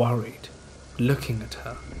worried, looking at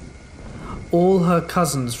her. All her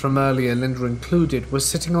cousins from earlier, Linda included, were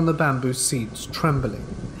sitting on the bamboo seats, trembling,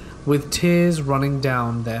 with tears running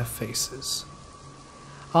down their faces.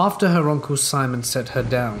 After her Uncle Simon set her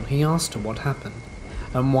down, he asked her what happened,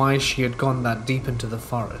 and why she had gone that deep into the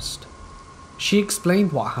forest. She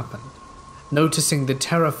explained what happened, noticing the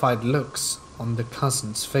terrified looks on the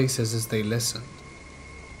cousins' faces as they listened,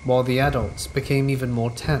 while the adults became even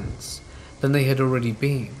more tense than they had already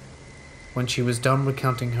been. When she was done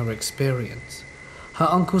recounting her experience, her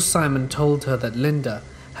Uncle Simon told her that Linda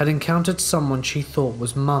had encountered someone she thought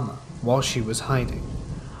was Mama while she was hiding,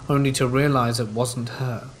 only to realize it wasn't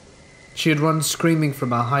her. She had run screaming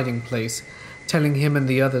from her hiding place, telling him and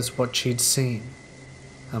the others what she'd seen.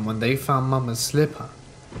 And when they found Mama's slipper,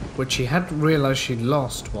 which she hadn't realized she'd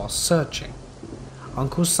lost while searching,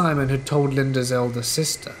 Uncle Simon had told Linda's elder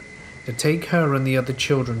sister to take her and the other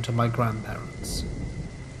children to my grandparents.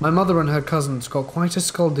 My mother and her cousins got quite a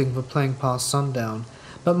scolding for playing past sundown,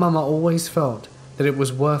 but Mama always felt that it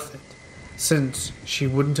was worth it, since she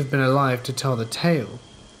wouldn't have been alive to tell the tale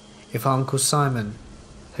if Uncle Simon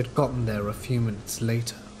had gotten there a few minutes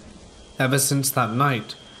later. Ever since that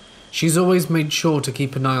night, she's always made sure to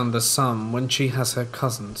keep an eye on the sun when she has her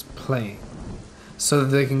cousins playing, so that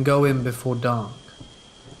they can go in before dark.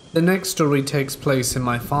 The next story takes place in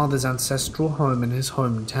my father's ancestral home in his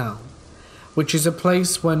hometown, which is a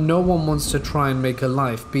place where no one wants to try and make a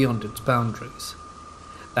life beyond its boundaries.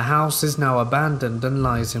 The house is now abandoned and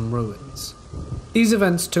lies in ruins. These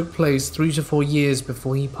events took place 3 to 4 years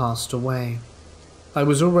before he passed away. I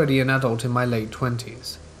was already an adult in my late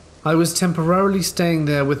 20s. I was temporarily staying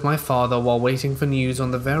there with my father while waiting for news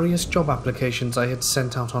on the various job applications I had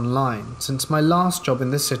sent out online, since my last job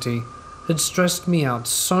in the city had stressed me out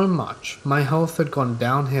so much my health had gone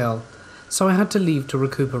downhill, so I had to leave to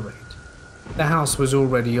recuperate. The house was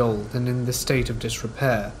already old and in the state of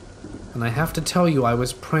disrepair, and I have to tell you I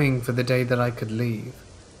was praying for the day that I could leave,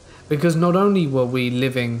 because not only were we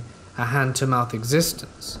living a hand-to-mouth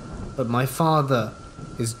existence, but my father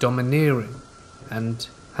is domineering and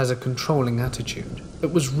has a controlling attitude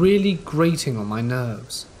that was really grating on my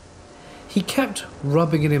nerves. He kept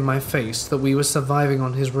rubbing it in my face that we were surviving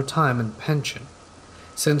on his retirement pension,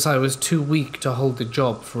 since I was too weak to hold the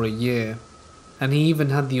job for a year, and he even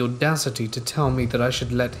had the audacity to tell me that I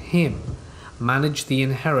should let him manage the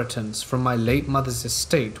inheritance from my late mother's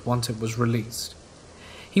estate once it was released.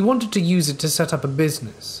 He wanted to use it to set up a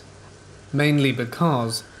business, mainly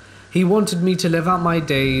because he wanted me to live out my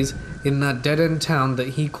days in that dead-end town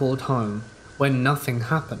that he called home, where nothing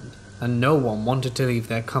happened and no one wanted to leave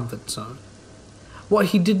their comfort zone. What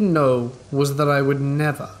he didn't know was that I would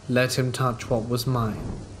never let him touch what was mine.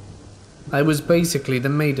 I was basically the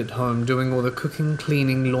maid at home, doing all the cooking,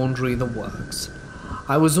 cleaning, laundry, the works.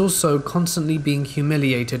 I was also constantly being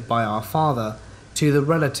humiliated by our father to the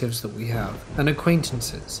relatives that we have and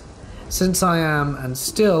acquaintances, since I am and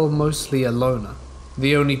still mostly a loner,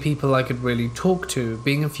 the only people I could really talk to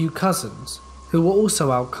being a few cousins who were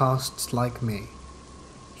also outcasts like me.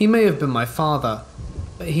 He may have been my father,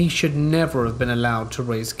 but he should never have been allowed to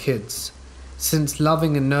raise kids, since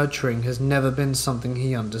loving and nurturing has never been something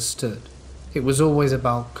he understood. It was always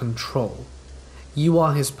about control, You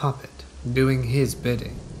are his puppet, doing his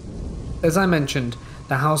bidding. As I mentioned,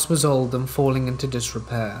 the house was old and falling into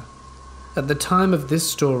disrepair. At the time of this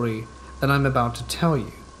story that I'm about to tell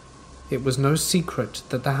you, it was no secret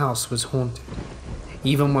that the house was haunted,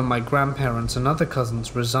 even when my grandparents and other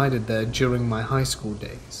cousins resided there during my high school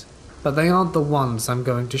days. But they aren't the ones I'm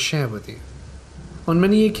going to share with you. On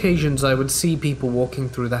many occasions I would see people walking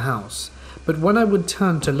through the house, but when I would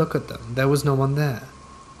turn to look at them, there was no one there.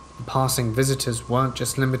 The passing visitors weren't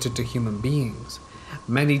just limited to human beings.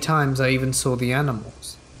 Many times I even saw the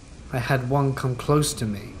animals. I had one come close to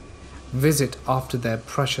me, visit after their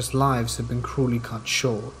precious lives had been cruelly cut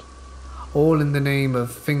short, all in the name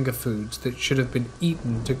of finger foods that should have been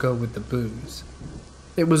eaten to go with the booze.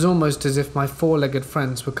 It was almost as if my four-legged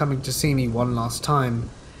friends were coming to see me one last time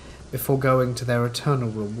before going to their eternal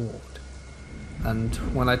reward. And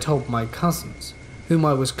when I told my cousins, whom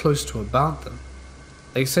I was close to, about them,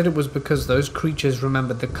 they said it was because those creatures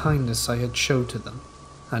remembered the kindness I had showed to them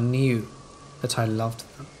and knew that I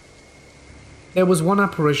loved them. There was one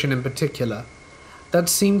apparition in particular that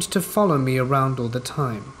seemed to follow me around all the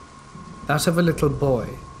time, that of a little boy,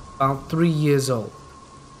 about 3 years old.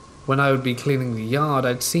 When I would be cleaning the yard,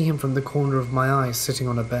 I'd see him from the corner of my eye sitting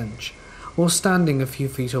on a bench, or standing a few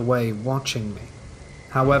feet away watching me.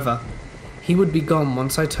 However, he would be gone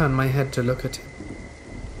once I turned my head to look at him.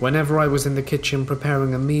 Whenever I was in the kitchen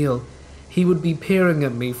preparing a meal, he would be peering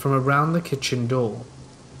at me from around the kitchen door.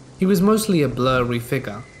 He was mostly a blurry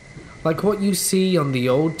figure, like what you see on the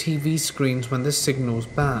old TV screens when the signal's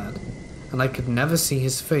bad, and I could never see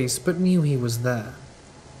his face but knew he was there.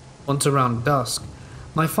 Once around dusk,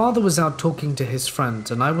 my father was out talking to his friends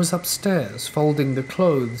and I was upstairs folding the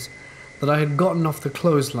clothes that I had gotten off the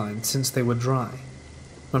clothesline since they were dry,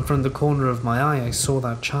 when from the corner of my eye I saw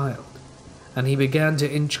that child, and he began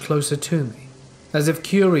to inch closer to me, as if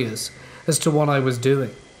curious as to what I was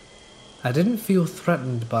doing. I didn't feel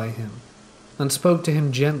threatened by him, and spoke to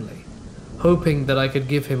him gently, hoping that I could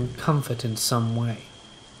give him comfort in some way.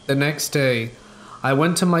 The next day, I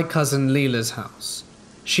went to my cousin Leela's house.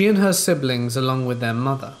 She and her siblings, along with their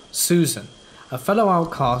mother, Susan, are fellow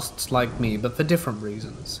outcasts like me but for different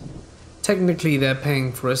reasons. Technically, they're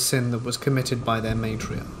paying for a sin that was committed by their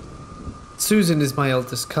matriarch. Susan is my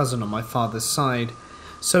eldest cousin on my father's side,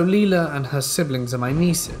 so Leela and her siblings are my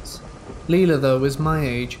nieces. Leela, though, is my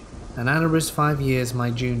age, and Anna is 5 years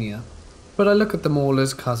my junior, but I look at them all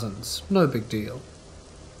as cousins, no big deal.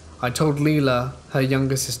 I told Leela, her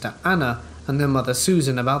younger sister Anna, and their mother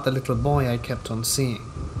Susan about the little boy I kept on seeing,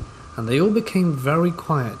 and they all became very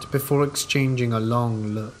quiet before exchanging a long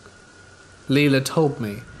look. Leela told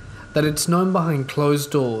me that it's known behind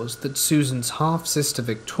closed doors that Susan's half-sister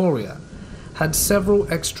Victoria had several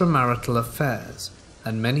extramarital affairs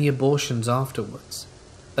and many abortions afterwards.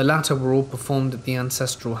 The latter were all performed at the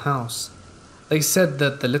ancestral house. They said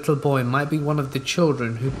that the little boy might be one of the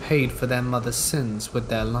children who paid for their mother's sins with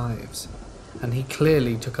their lives, and he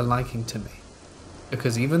clearly took a liking to me,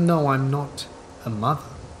 because even though I'm not a mother,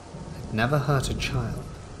 I'd never hurt a child.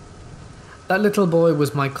 That little boy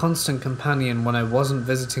was my constant companion when I wasn't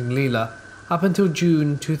visiting Leela up until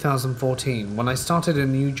June 2014, when I started a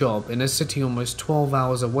new job in a city almost 12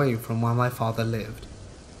 hours away from where my father lived.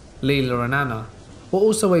 Leela and Anna were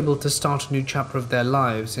also able to start a new chapter of their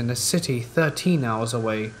lives in a city 13 hours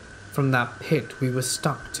away from that pit we were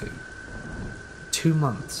stuck to, 2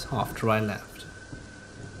 months after I left.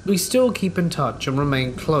 We still keep in touch and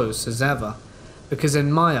remain close as ever, because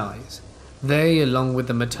in my eyes, they, along with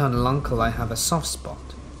the maternal uncle I have a soft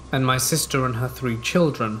spot, and my sister and her 3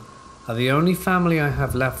 children, are the only family I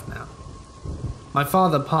have left now. My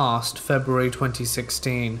father passed February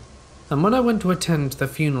 2016, and when I went to attend the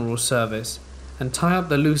funeral service and tie up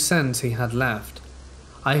the loose ends he had left,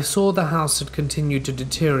 I saw the house had continued to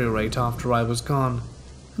deteriorate after I was gone,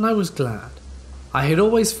 and I was glad. I had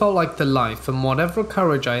always felt like the life and whatever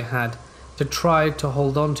courage I had to try to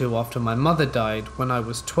hold on to after my mother died when I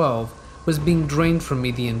was 12 was being drained from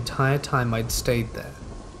me the entire time I'd stayed there.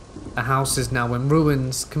 The house is now in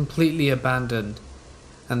ruins, completely abandoned,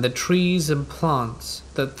 and the trees and plants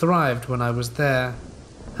that thrived when I was there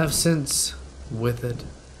have since withered.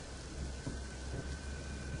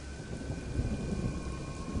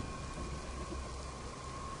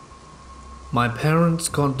 My parents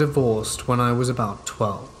got divorced when I was about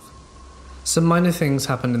 12. Some minor things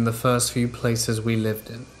happened in the first few places we lived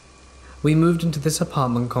in. We moved into this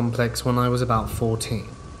apartment complex when I was about 14.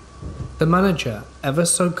 The manager ever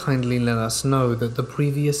so kindly let us know that the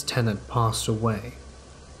previous tenant passed away.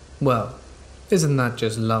 Well, isn't that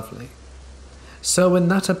just lovely? So in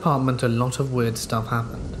that apartment a lot of weird stuff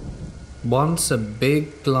happened. Once a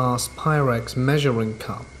big glass Pyrex measuring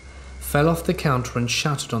cup fell off the counter and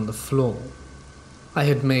shattered on the floor. I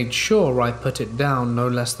had made sure I put it down no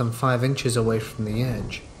less than 5 inches away from the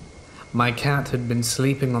edge. My cat had been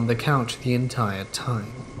sleeping on the couch the entire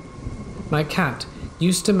time. My cat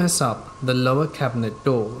used to mess up the lower cabinet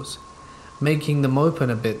doors, making them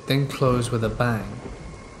open a bit then close with a bang.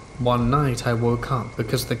 One night I woke up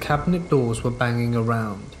because the cabinet doors were banging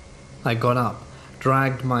around. I got up,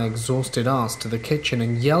 dragged my exhausted ass to the kitchen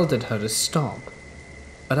and yelled at her to stop.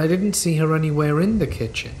 But I didn't see her anywhere in the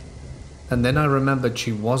kitchen. And then I remembered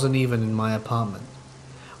she wasn't even in my apartment.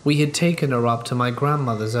 We had taken her up to my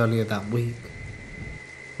grandmother's earlier that week.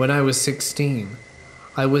 When I was 16,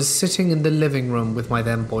 I was sitting in the living room with my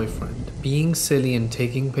then boyfriend, being silly and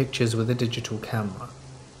taking pictures with a digital camera.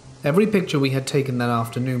 Every picture we had taken that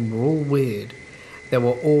afternoon were all weird. There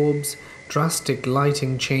were orbs, drastic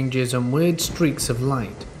lighting changes and weird streaks of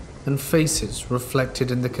light, and faces reflected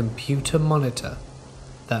in the computer monitor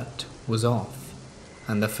that was off.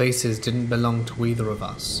 And the faces didn't belong to either of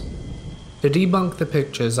us. To debunk the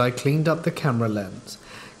pictures, I cleaned up the camera lens,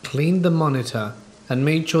 cleaned the monitor, and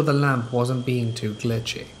made sure the lamp wasn't being too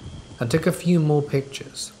glitchy, and took a few more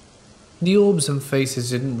pictures. The orbs and faces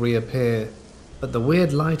didn't reappear, but the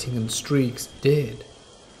weird lighting and streaks did.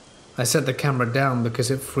 I set the camera down because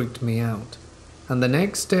it freaked me out, and the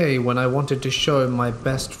next day when I wanted to show my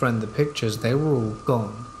best friend the pictures, they were all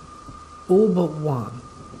gone. All but one,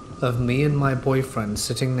 of me and my boyfriend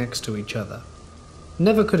sitting next to each other.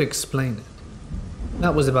 Never could explain it.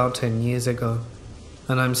 That was about 10 years ago,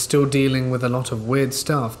 and I'm still dealing with a lot of weird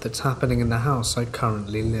stuff that's happening in the house I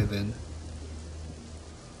currently live in.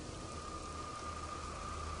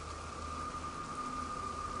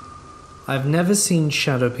 I've never seen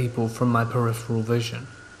shadow people from my peripheral vision.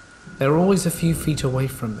 They're always a few feet away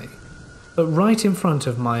from me, but right in front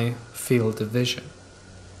of my field of vision.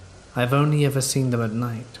 I've only ever seen them at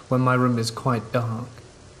night, when my room is quite dark.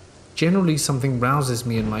 Generally something rouses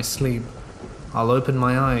me in my sleep. I'll open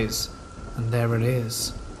my eyes, and there it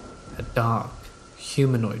is. A dark,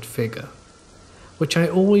 humanoid figure, which I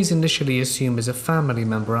always initially assume is a family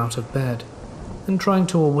member out of bed, and trying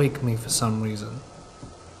to awake me for some reason.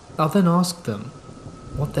 I'll then ask them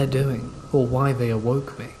what they're doing, or why they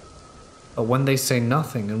awoke me. But when they say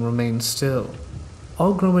nothing and remain still,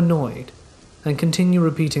 I'll grow annoyed, and continue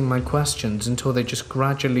repeating my questions until they just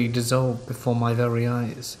gradually dissolve before my very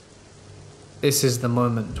eyes. This is the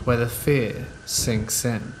moment where the fear sinks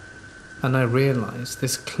in, and I realize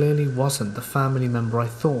this clearly wasn't the family member I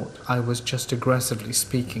thought I was just aggressively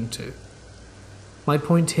speaking to. My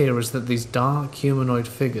point here is that these dark humanoid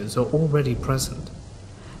figures are already present,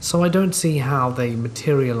 so I don't see how they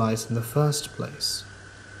materialized in the first place.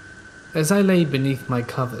 As I lay beneath my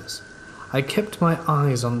covers, I kept my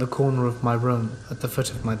eyes on the corner of my room at the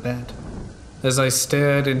foot of my bed. As I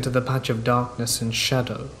stared into the patch of darkness and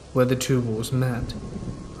shadow where the two walls met,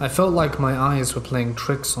 I felt like my eyes were playing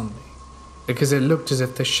tricks on me, because it looked as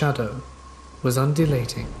if the shadow was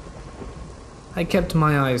undulating. I kept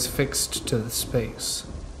my eyes fixed to the space,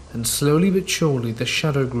 and slowly but surely the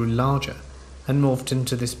shadow grew larger and morphed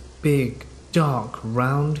into this big, dark,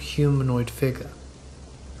 round humanoid figure.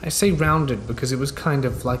 I say rounded because it was kind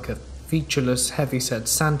of like a featureless, heavy-set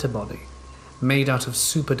Santa body, made out of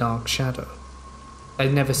super dark shadow.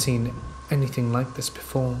 I'd never seen anything like this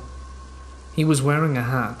before. He was wearing a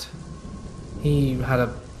hat. He had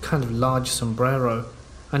a kind of large sombrero,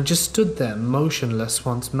 and just stood there motionless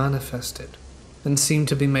once manifested, and seemed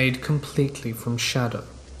to be made completely from shadow,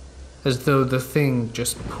 as though the thing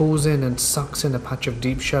just pulls in and sucks in a patch of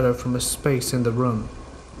deep shadow from a space in the room,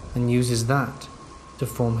 and uses that to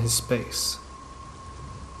form his space.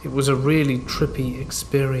 It was a really trippy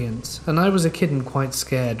experience, and I was a kid and quite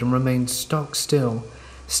scared and remained stock still,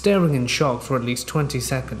 staring in shock for at least 20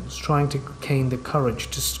 seconds, trying to gain the courage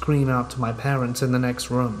to scream out to my parents in the next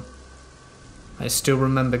room. I still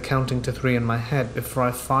remember counting to 3 in my head before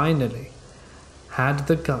I finally had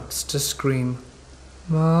the guts to scream,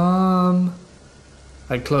 "Mom!"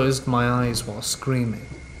 I closed my eyes while screaming,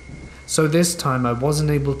 so this time I wasn't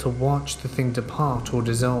able to watch the thing depart or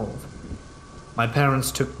dissolve. My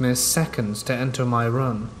parents took mere seconds to enter my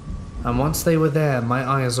room, and once they were there, my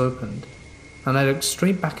eyes opened, and I looked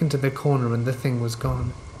straight back into the corner and the thing was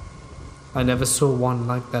gone. I never saw one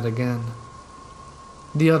like that again.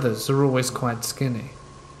 The others are always quite skinny.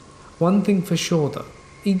 One thing for sure though,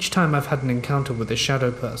 each time I've had an encounter with a shadow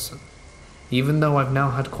person, even though I've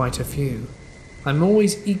now had quite a few, I'm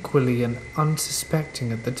always equally and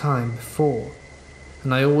unsuspecting at the time before,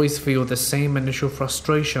 and I always feel the same initial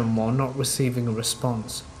frustration while not receiving a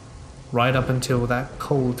response. right up until that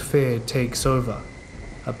cold fear takes over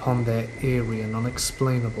upon their eerie and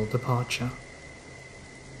unexplainable departure.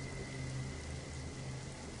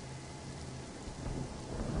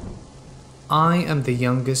 I am the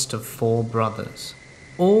youngest of 4 brothers,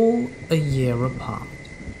 all a year apart.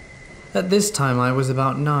 At this time I was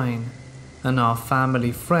about 9, and our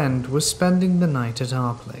family friend was spending the night at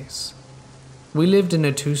our place. We lived in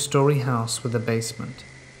a 2-story house with a basement.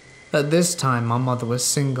 At this time our mother was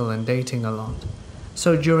single and dating a lot,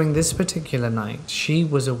 so during this particular night she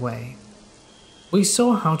was away. We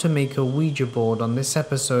saw how to make a Ouija board on this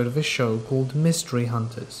episode of a show called Mystery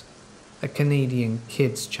Hunters, a Canadian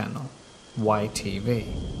kids channel, YTV.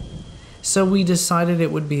 So we decided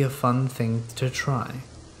it would be a fun thing to try,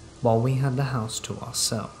 while we had the house to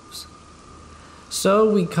ourselves. So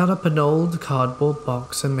we cut up an old cardboard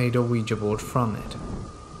box and made a Ouija board from it.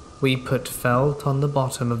 We put felt on the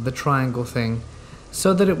bottom of the triangle thing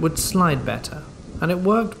so that it would slide better, and it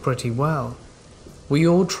worked pretty well. We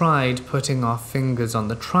all tried putting our fingers on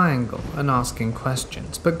the triangle and asking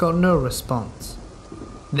questions, but got no response.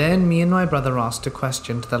 Then me and my brother asked a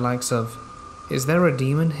question to the likes of, "Is there a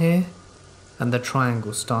demon here?" And the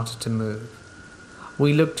triangle started to move.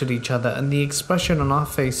 We looked at each other and the expression on our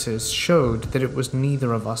faces showed that it was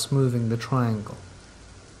neither of us moving the triangle.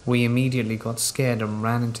 We immediately got scared and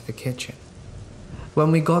ran into the kitchen.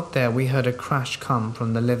 When we got there, we heard a crash come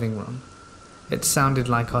from the living room. It sounded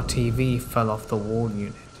like our TV fell off the wall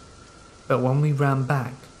unit. But when we ran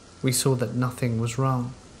back, we saw that nothing was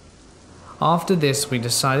wrong. After this, we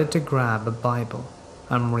decided to grab a Bible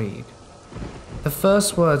and read. The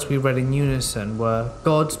first words we read in unison were,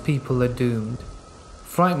 "God's people are doomed."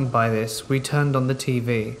 Frightened by this, we turned on the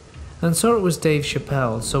TV and saw it was Dave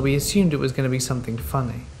Chappelle, so we assumed it was going to be something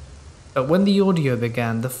funny. But when the audio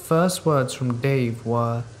began, the first words from Dave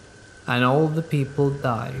were, "And all the people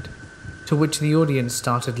died," to which the audience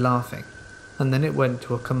started laughing, and then it went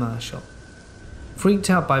to a commercial. Freaked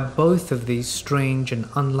out by both of these strange and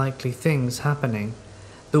unlikely things happening,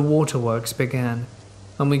 the waterworks began,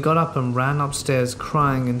 and we got up and ran upstairs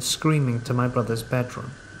crying and screaming to my brother's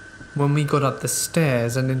bedroom. When we got up the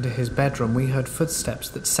stairs and into his bedroom, we heard footsteps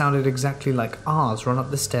that sounded exactly like ours run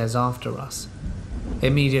up the stairs after us.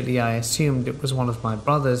 Immediately I assumed it was one of my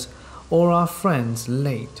brothers or our friends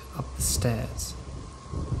late up the stairs.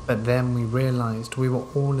 But then we realized we were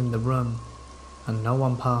all in the room and no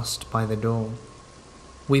one passed by the door.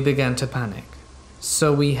 We began to panic,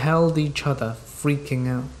 so we held each other, freaking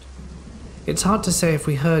out. It's hard to say if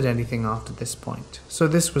we heard anything after this point, so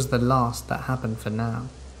this was the last that happened for now.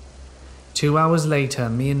 2 hours later,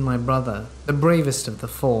 me and my brother, the bravest of the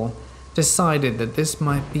 4, decided that this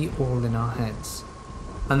might be all in our heads,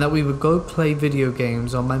 and that we would go play video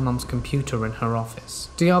games on my mum's computer in her office,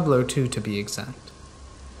 Diablo 2 to be exact.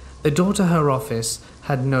 The door to her office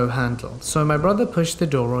had no handle, so my brother pushed the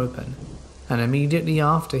door open, and immediately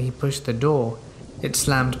after he pushed the door, it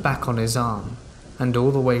slammed back on his arm, and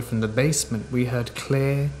all the way from the basement we heard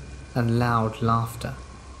clear and loud laughter.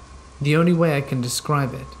 The only way I can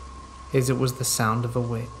describe it is it was the sound of a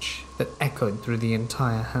witch that echoed through the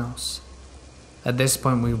entire house. At this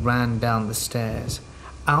point we ran down the stairs,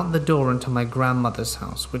 out the door into my grandmother's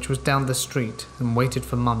house, which was down the street, and waited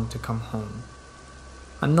for Mum to come home.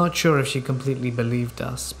 I'm not sure if she completely believed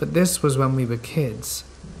us, but this was when we were kids.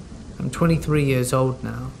 I'm 23 years old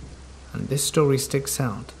now, and this story sticks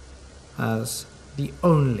out as the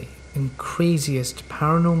only and craziest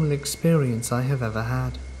paranormal experience I have ever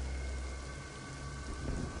had.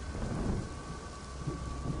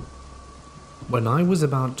 When I was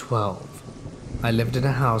about 12, I lived in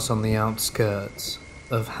a house on the outskirts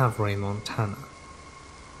of Havre, Montana.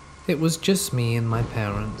 It was just me and my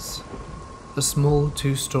parents, a small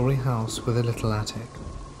 2-story house with a little attic.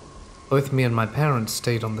 Both me and my parents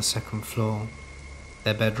stayed on the 2nd floor,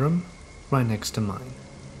 their bedroom right next to mine,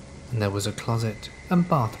 and there was a closet and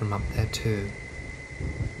bathroom up there too.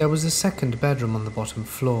 There was a 2nd bedroom on the bottom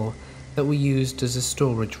floor that we used as a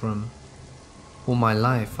storage room. All my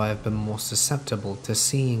life I have been more susceptible to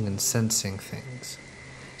seeing and sensing things,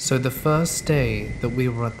 so the first day that we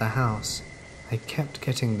were at the house, I kept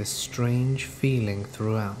getting this strange feeling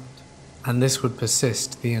throughout, and this would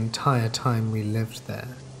persist the entire time we lived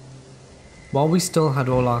there. While we still had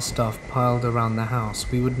all our stuff piled around the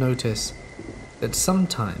house, we would notice that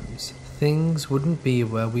sometimes things wouldn't be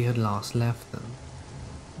where we had last left them.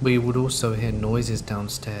 We would also hear noises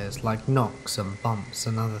downstairs like knocks and bumps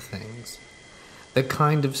and other things. The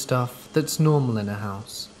kind of stuff that's normal in a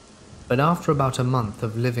house. But after about a month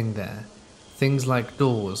of living there, things like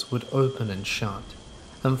doors would open and shut,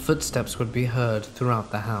 and footsteps would be heard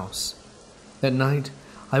throughout the house. At night,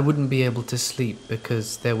 I wouldn't be able to sleep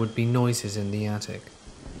because there would be noises in the attic.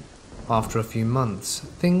 After a few months,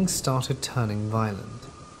 things started turning violent.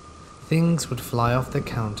 Things would fly off the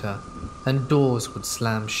counter, and doors would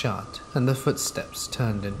slam shut, and the footsteps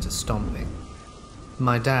turned into stomping.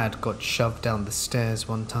 My dad got shoved down the stairs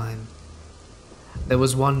one time. There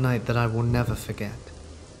was one night that I will never forget.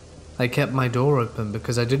 I kept my door open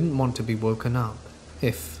because I didn't want to be woken up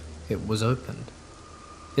if it was opened.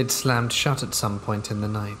 It slammed shut at some point in the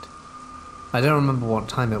night. I don't remember what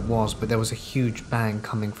time it was, but there was a huge bang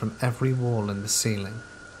coming from every wall in the ceiling.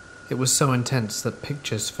 It was so intense that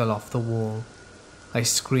pictures fell off the wall. I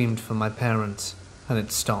screamed for my parents, and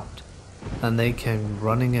it stopped, and they came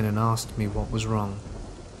running in and asked me what was wrong.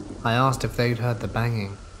 I asked if they'd heard the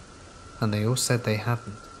banging, and they all said they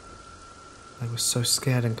hadn't. I was so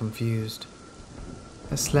scared and confused.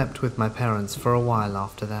 I slept with my parents for a while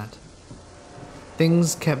after that.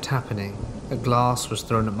 Things kept happening. A glass was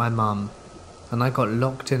thrown at my mum, and I got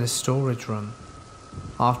locked in a storage room.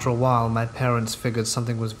 After a while, my parents figured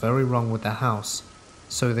something was very wrong with the house,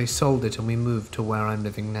 so they sold it and we moved to where I'm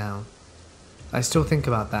living now. I still think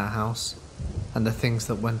about that house, and the things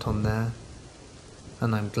that went on there,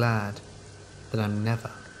 and I'm glad that I'm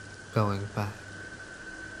never going back.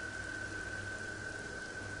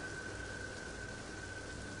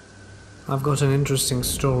 I've got an interesting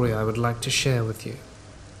story I would like to share with you.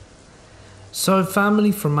 So,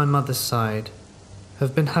 family from my mother's side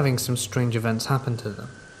have been having some strange events happen to them.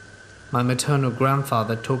 My maternal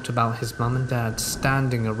grandfather talked about his mum and dad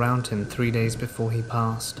standing around him 3 days before he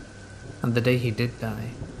passed, and the day he did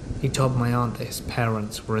die, he told my aunt that his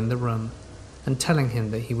parents were in the room and telling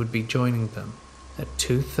him that he would be joining them at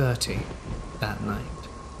 2:30 that night.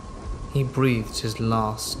 He breathed his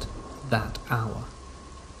last that hour.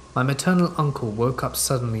 My maternal uncle woke up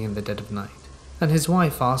suddenly in the dead of night, and his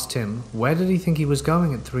wife asked him where did he think he was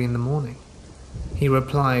going at 3 in the morning. He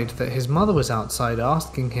replied that his mother was outside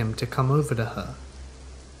asking him to come over to her.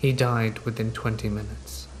 He died within 20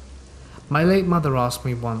 minutes. My late mother asked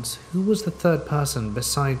me once who was the third person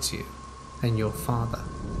besides you and your father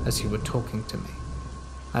as you were talking to me.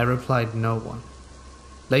 I replied no one.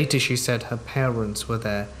 Later she said her parents were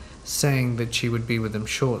there saying that she would be with them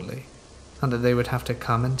shortly, and that they would have to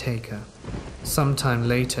come and take her. Sometime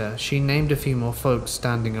later, she named a few more folks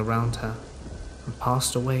standing around her, and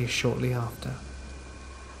passed away shortly after.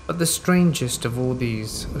 But the strangest of all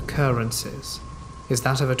these occurrences is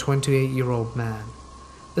that of a 28-year-old man,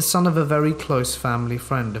 the son of a very close family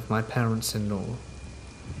friend of my parents-in-law.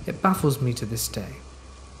 It baffles me to this day.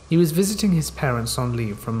 He was visiting his parents on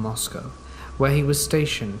leave from Moscow, where he was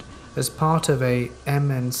stationed as part of a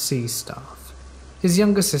MNC staff. His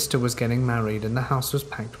younger sister was getting married and the house was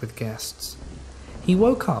packed with guests. He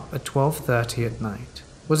woke up at 12:30 at night,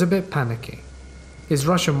 was a bit panicky. His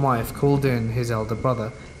Russian wife called in his elder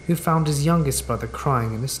brother, who found his youngest brother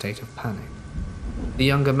crying in a state of panic. The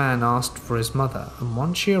younger man asked for his mother, and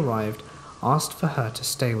once she arrived, asked for her to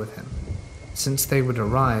stay with him, since they would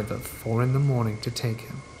arrive at 4 in the morning to take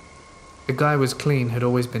him. The guy was clean, had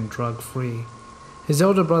always been drug-free. His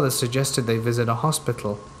elder brother suggested they visit a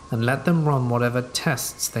hospital and let them run whatever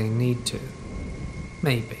tests they need to.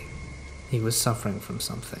 Maybe he was suffering from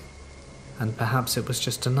something, and perhaps it was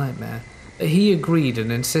just a nightmare. He agreed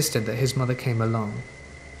and insisted that his mother came along.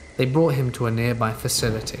 They brought him to a nearby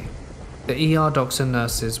facility. The ER docs and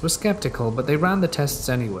nurses were skeptical, but they ran the tests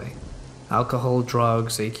anyway. Alcohol,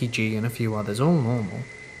 drugs, EKG, and a few others, all normal.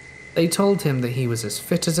 They told him that he was as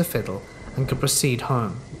fit as a fiddle and could proceed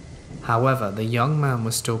home. However, the young man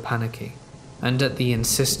was still panicky, and at the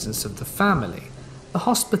insistence of the family, the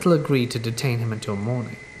hospital agreed to detain him until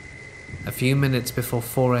morning. A few minutes before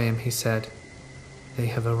 4 a.m. he said, "They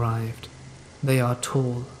have arrived. They are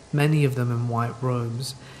tall, many of them in white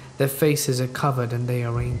robes. Their faces are covered and they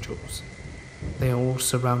are angels. They are all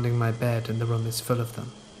surrounding my bed and the room is full of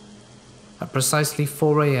them." At precisely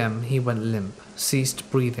 4 a.m. he went limp, ceased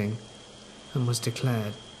breathing, and was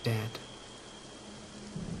declared dead.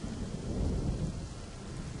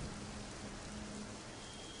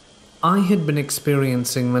 I had been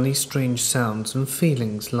experiencing many strange sounds and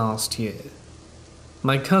feelings last year.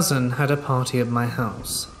 My cousin had a party at my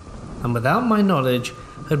house, and without my knowledge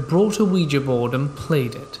had brought a Ouija board and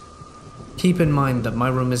played it. Keep in mind that my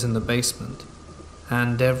room is in the basement,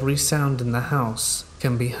 and every sound in the house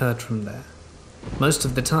can be heard from there. Most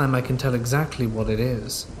of the time I can tell exactly what it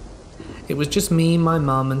is. It was just me, my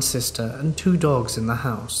mum and sister, and 2 dogs in the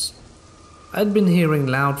house. I'd been hearing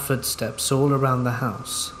loud footsteps all around the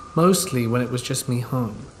house, mostly when it was just me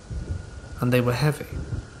home, and they were heavy,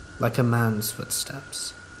 like a man's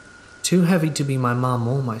footsteps. Too heavy to be my mum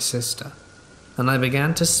or my sister. and I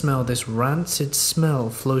began to smell this rancid smell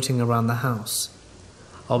floating around the house.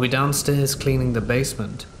 I'll be downstairs cleaning the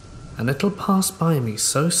basement, and it'll pass by me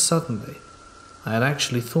so suddenly, I had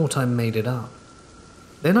actually thought I made it up.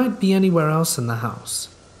 Then I'd be anywhere else in the house,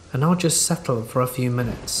 and I'll just settle for a few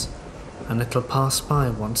minutes, and it'll pass by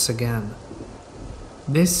once again.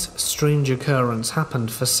 This strange occurrence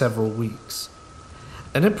happened for several weeks.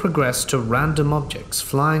 Then it progressed to random objects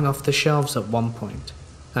flying off the shelves at one point,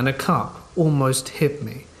 and a cup almost hit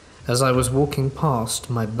me as I was walking past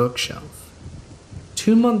my bookshelf.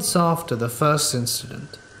 2 months after the first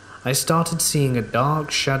incident, I started seeing a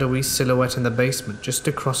dark, shadowy silhouette in the basement just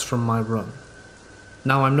across from my room.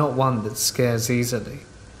 Now, I'm not one that scares easily,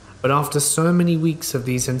 but after so many weeks of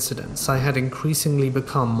these incidents, I had increasingly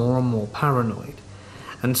become more and more paranoid,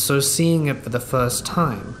 and so seeing it for the first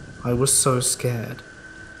time, I was so scared.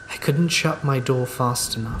 I couldn't shut my door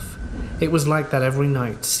fast enough. It was like that every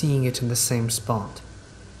night, seeing it in the same spot.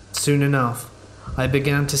 Soon enough, I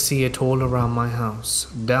began to see it all around my house,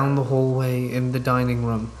 down the hallway, in the dining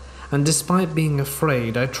room, and despite being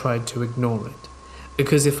afraid, I tried to ignore it,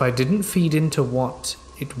 because if I didn't feed into what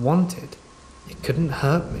it wanted, it couldn't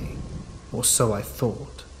hurt me, or so I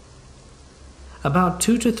thought. About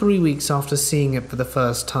 2 to 3 weeks after seeing it for the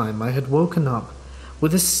first time, I had woken up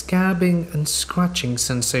with a scabbing and scratching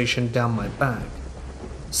sensation down my back,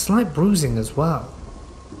 slight bruising as well.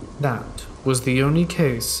 That was the only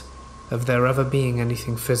case of there ever being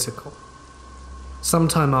anything physical.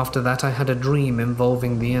 Sometime after that, I had a dream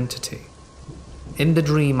involving the entity. In the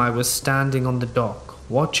dream, I was standing on the dock,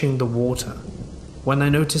 watching the water, when I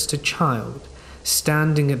noticed a child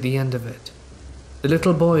standing at the end of it. The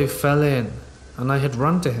little boy fell in, and I had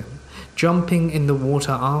run to him, jumping in the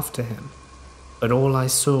water after him. But all I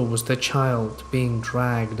saw was the child being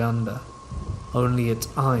dragged under. Only its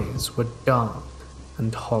eyes were dark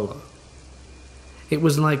and hollow. It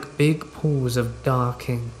was like big pools of dark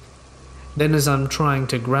ink. Then as I'm trying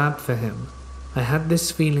to grab for him, I had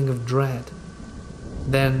this feeling of dread.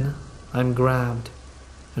 Then I'm grabbed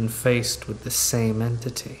and faced with the same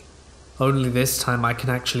entity. Only this time I can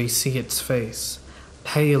actually see its face,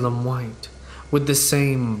 pale and white, with the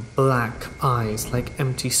same black eyes like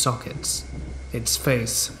empty sockets, its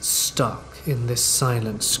face stuck in this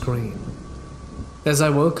silent scream. As I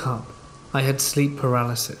woke up, I had sleep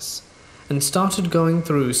paralysis, and started going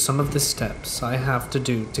through some of the steps I have to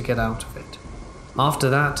do to get out of it. After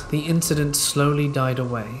that, the incident slowly died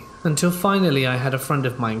away, until finally I had a friend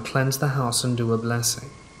of mine cleanse the house and do a blessing.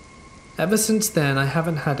 Ever since then, I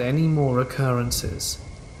haven't had any more occurrences.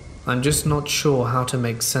 I'm just not sure how to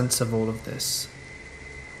make sense of all of this.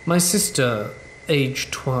 My sister,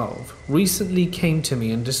 age 12, recently came to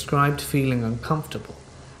me and described feeling uncomfortable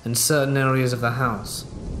in certain areas of the house,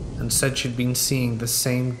 and said she'd been seeing the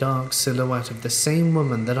same dark silhouette of the same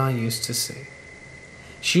woman that I used to see.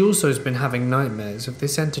 She also has been having nightmares of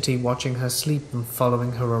this entity watching her sleep and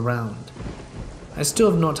following her around. I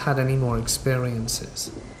still have not had any more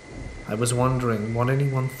experiences. I was wondering what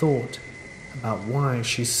anyone thought about why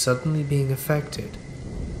she's suddenly being affected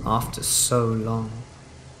after so long.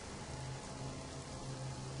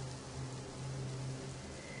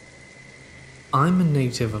 I'm a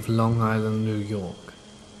native of Long Island, New York,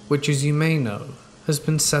 which, as you may know, has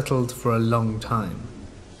been settled for a long time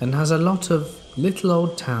and has a lot of little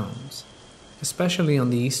old towns, especially on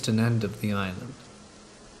the eastern end of the island.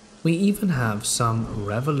 We even have some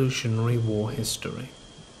Revolutionary War history.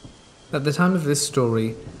 At the time of this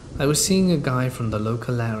story, I was seeing a guy from the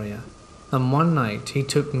local area, and one night he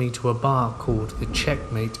took me to a bar called the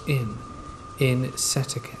Checkmate Inn in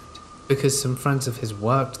Setterket, because some friends of his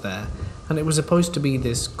worked there, and it was supposed to be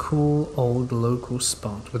this cool old local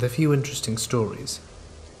spot with a few interesting stories.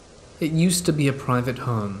 It used to be a private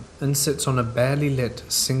home and sits on a barely lit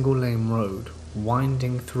single-lane road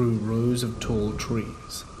winding through rows of tall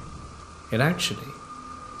trees. It actually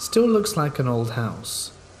still looks like an old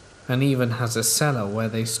house, and even has a cellar where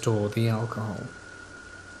they store the alcohol.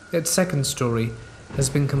 Its second story has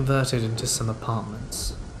been converted into some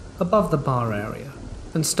apartments above the bar area,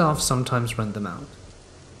 and staff sometimes rent them out.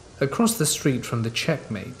 Across the street from the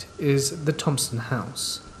Checkmate is the Thompson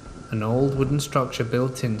House, an old wooden structure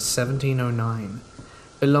built in 1709,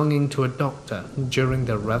 belonging to a doctor during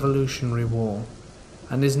the Revolutionary War,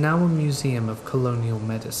 and is now a museum of colonial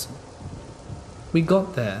medicine. We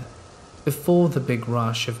got there before the big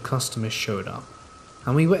rush of customers showed up,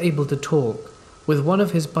 and we were able to talk with one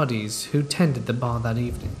of his buddies who tended the bar that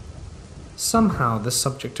evening. Somehow the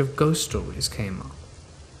subject of ghost stories came up.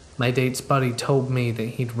 My date's buddy told me that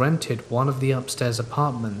he'd rented one of the upstairs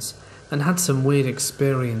apartments and had some weird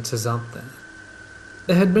experiences up there.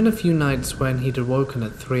 There had been a few nights when he'd awoken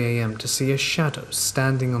at 3 a.m. to see a shadow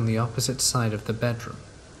standing on the opposite side of the bedroom,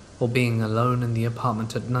 or being alone in the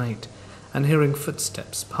apartment at night and hearing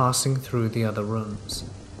footsteps passing through the other rooms,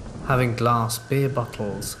 having glass beer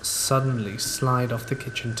bottles suddenly slide off the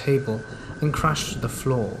kitchen table and crash to the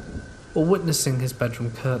floor, or witnessing his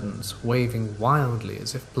bedroom curtains waving wildly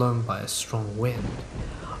as if blown by a strong wind,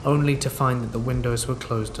 only to find that the windows were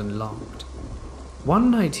closed and locked.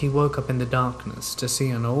 One night he woke up in the darkness to see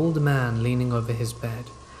an old man leaning over his bed,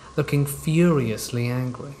 looking furiously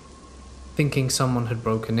angry. Thinking someone had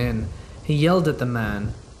broken in, he yelled at the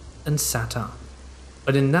man and sat up.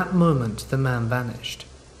 But in that moment, the man vanished.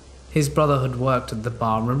 His brother had worked at the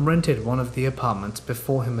bar and rented one of the apartments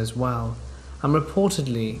before him as well, and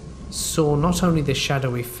reportedly saw not only the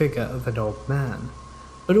shadowy figure of an old man,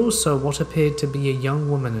 but also what appeared to be a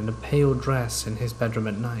young woman in a pale dress in his bedroom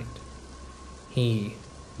at night. He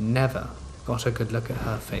never got a good look at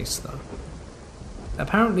her face though.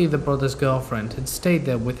 Apparently the brother's girlfriend had stayed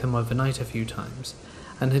there with him overnight a few times,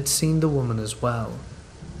 and had seen the woman as well.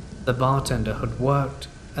 The bartender had worked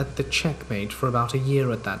at the Checkmate for about a year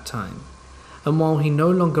at that time, and while he no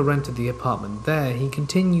longer rented the apartment there, he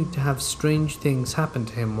continued to have strange things happen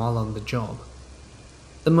to him while on the job.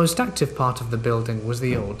 The most active part of the building was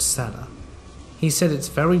the old cellar. He said it's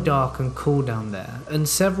very dark and cool down there, and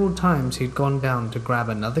several times he'd gone down to grab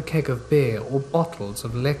another keg of beer or bottles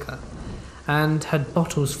of liquor, and had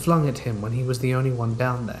bottles flung at him when he was the only one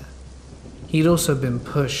down there. He'd also been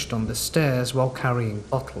pushed on the stairs while carrying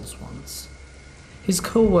bottles once. His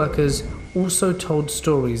co-workers also told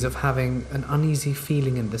stories of having an uneasy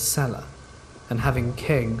feeling in the cellar, and having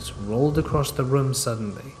kegs rolled across the room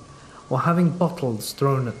suddenly, or having bottles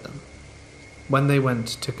thrown at them. When they went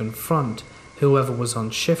to confront whoever was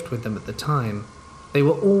on shift with them at the time, they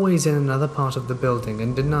were always in another part of the building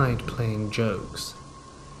and denied playing jokes.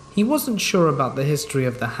 He wasn't sure about the history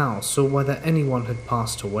of the house or whether anyone had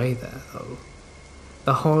passed away there, though.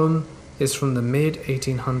 The home is from the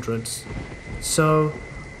mid-1800s, so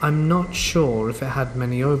I'm not sure if it had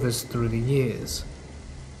many owners through the years.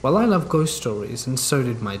 Well, I love ghost stories, and so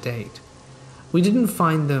did my date. We didn't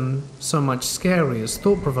find them so much scary as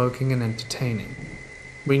thought-provoking and entertaining.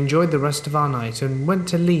 We enjoyed the rest of our night and went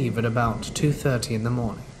to leave at about 2:30 in the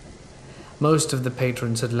morning. Most of the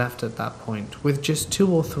patrons had left at that point, with just 2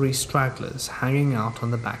 or 3 stragglers hanging out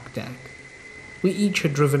on the back deck. We each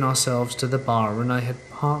had driven ourselves to the bar, and I had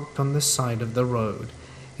parked on the side of the road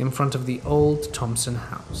in front of the old Thompson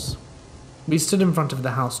house. We stood in front of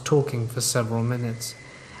the house talking for several minutes,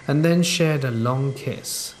 and then shared a long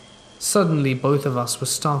kiss. Suddenly both of us were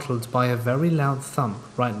startled by a very loud thump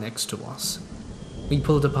right next to us. We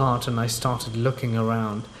pulled apart and I started looking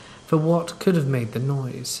around for what could have made the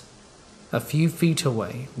noise. A few feet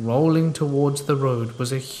away, rolling towards the road,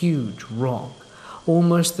 was a huge rock,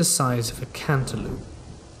 almost the size of a cantaloupe.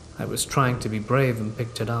 I was trying to be brave and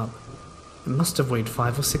picked it up. It must have weighed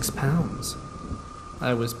 5 or 6 pounds.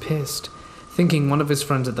 I was pissed, thinking one of his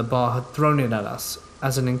friends at the bar had thrown it at us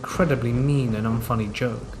as an incredibly mean and unfunny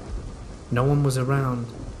joke. No one was around,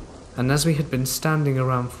 and as we had been standing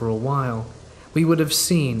around for a while, we would have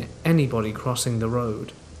seen anybody crossing the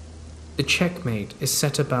road. The Checkmate is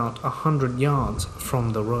set about 100 yards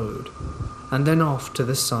from the road, and then off to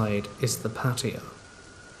the side is the patio.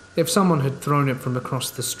 If someone had thrown it from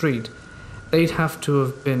across the street, they'd have to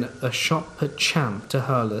have been a shot-put champ to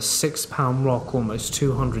hurl a 6-pound rock almost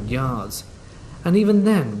 200 yards. And even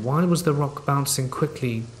then, why was the rock bouncing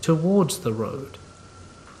quickly towards the road?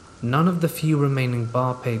 None of the few remaining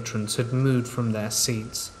bar patrons had moved from their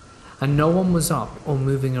seats, and no one was up or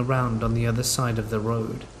moving around on the other side of the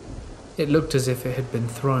road. It looked as if it had been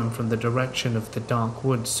thrown from the direction of the dark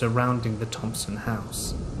woods surrounding the Thompson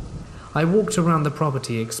house. I walked around the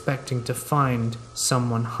property expecting to find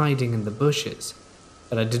someone hiding in the bushes,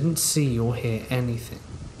 but I didn't see or hear anything.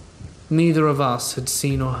 Neither of us had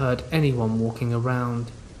seen or heard anyone walking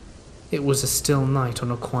around. It was a still night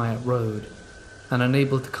on a quiet road, and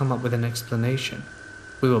unable to come up with an explanation,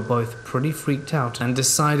 we were both pretty freaked out and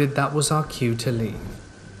decided that was our cue to leave.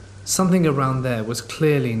 Something around there was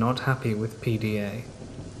clearly not happy with PDA.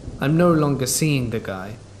 I'm no longer seeing the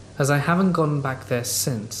guy, as I haven't gone back there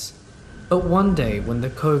since. But one day when the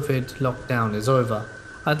COVID lockdown is over,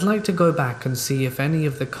 I'd like to go back and see if any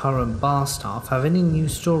of the current bar staff have any new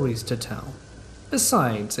stories to tell.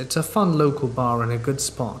 Besides, it's a fun local bar and a good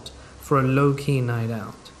spot for a low-key night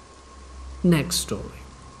out. Next story.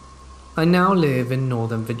 I now live in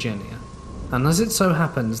Northern Virginia, and as it so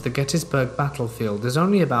happens, the Gettysburg battlefield is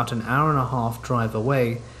only about an hour-and-a-half drive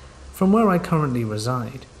away from where I currently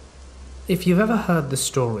reside. If you've ever heard the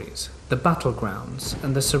stories, the battlegrounds,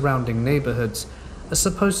 and the surrounding neighborhoods are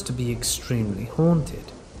supposed to be extremely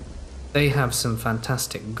haunted. They have some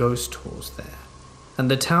fantastic ghost tours there,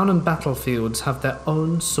 and the town and battlefields have their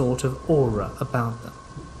own sort of aura about them.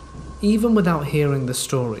 Even without hearing the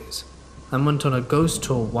stories, I went on a ghost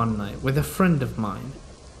tour one night with a friend of mine.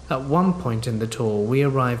 At one point in the tour, we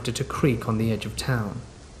arrived at a creek on the edge of town.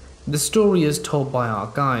 The story as told by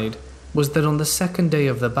our guide was that on the second day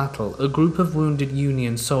of the battle, a group of wounded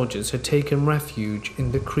Union soldiers had taken refuge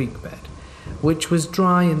in the creek bed, which was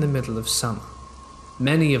dry in the middle of summer.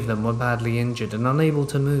 Many of them were badly injured and unable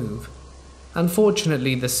to move.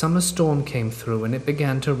 Unfortunately, the summer storm came through and it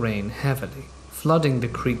began to rain heavily, flooding the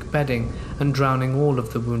creek bedding and drowning all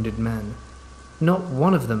of the wounded men. Not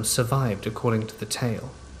one of them survived, according to the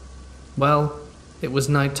tale. Well, it was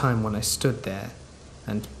nighttime when I stood there,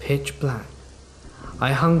 and pitch black.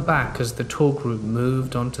 I hung back as the tour group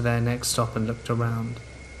moved on to their next stop and looked around.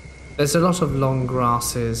 There's a lot of long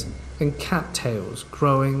grasses and cattails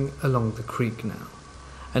growing along the creek now,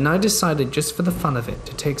 and I decided just for the fun of it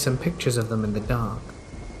to take some pictures of them in the dark.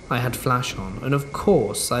 I had flash on, and of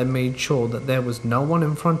course I made sure that there was no one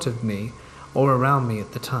in front of me or around me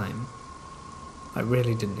at the time. I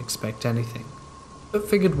really didn't expect anything, but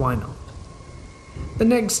figured why not. The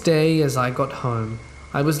next day, as I got home,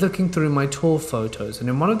 I was looking through my tour photos, and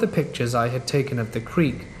in one of the pictures I had taken of the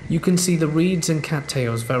creek, you can see the reeds and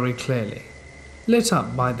cattails very clearly, lit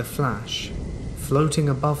up by the flash, floating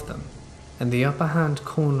above them, and the upper hand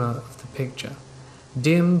corner of the picture,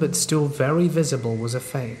 dim but still very visible, was a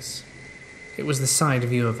face. It was the side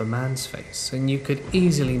view of a man's face, and you could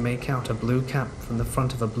easily make out a blue cap from the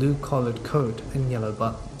front of a blue-collared coat and yellow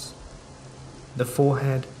buttons. The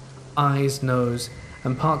forehead, eyes, nose,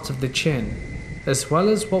 and parts of the chin, as well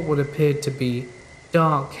as what would appear to be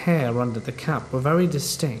dark hair under the cap, were very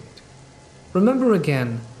distinct. Remember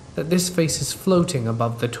again that this face is floating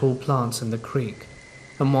above the tall plants in the creek,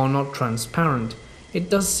 and while not transparent, it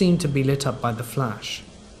does seem to be lit up by the flash.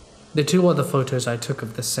 The two other photos I took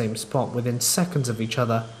of the same spot within seconds of each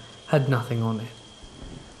other had nothing on it.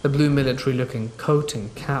 The blue military-looking coat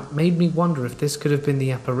and cap made me wonder if this could have been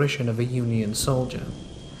the apparition of a Union soldier,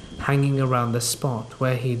 hanging around the spot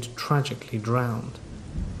where he'd tragically drowned.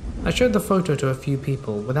 I showed the photo to a few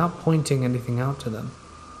people without pointing anything out to them,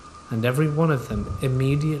 and every one of them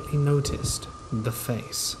immediately noticed the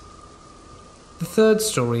face. The third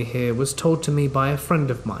story here was told to me by a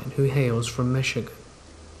friend of mine who hails from Michigan.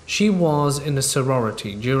 She was in a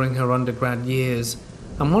sorority during her undergrad years,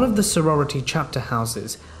 and one of the sorority chapter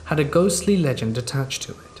houses had a ghostly legend attached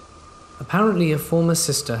to it. Apparently, a former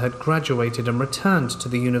sister had graduated and returned to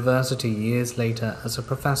the university years later as a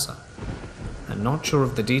professor. I'm not sure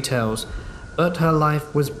of the details, but her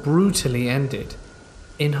life was brutally ended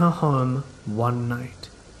in her home one night,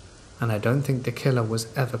 and I don't think the killer was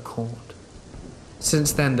ever caught.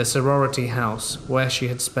 Since then, the sorority house, where she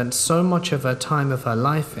had spent so much of her time of her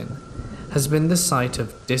life in, has been the site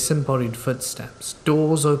of disembodied footsteps,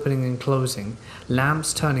 doors opening and closing,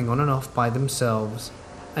 lamps turning on and off by themselves,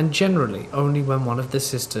 and generally only when one of the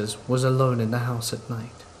sisters was alone in the house at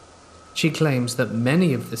night. She claims that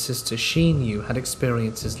many of the sisters she knew had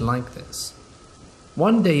experiences like this.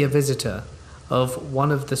 One day, a visitor of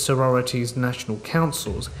one of the sorority's national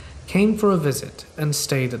councils came for a visit and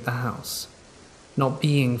stayed at the house. Not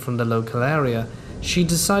being from the local area, she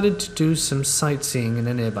decided to do some sightseeing in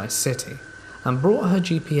a nearby city and brought her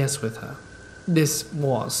GPS with her. This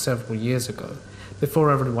was several years ago,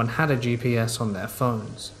 before everyone had a GPS on their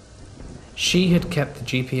phones. She had kept the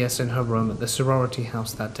GPS in her room at the sorority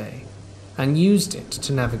house that day and used it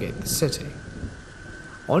to navigate the city.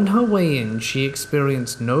 On her way in, she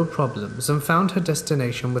experienced no problems and found her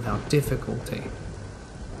destination without difficulty.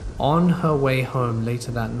 On her way home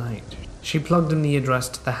later that night, she plugged in the address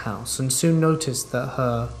to the house and soon noticed that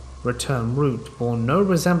her return route bore no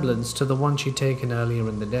resemblance to the one she'd taken earlier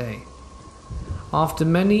in the day. After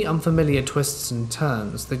many unfamiliar twists and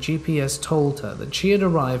turns, the GPS told her that she had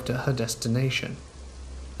arrived at her destination.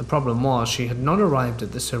 The problem was she had not arrived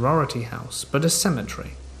at the sorority house, but a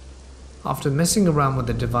cemetery. After messing around with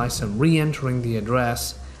the device and re-entering the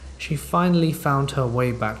address, she finally found her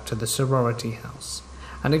way back to the sorority house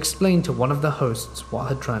and explained to one of the hosts what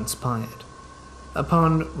had transpired.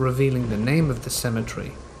 Upon revealing the name of the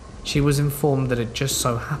cemetery, she was informed that it just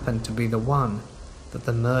so happened to be the one that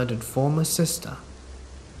the murdered former sister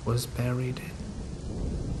was buried in.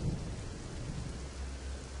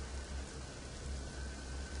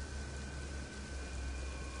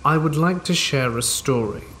 I would like to share a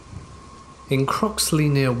story. In Croxley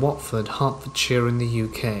near Watford, Hertfordshire in the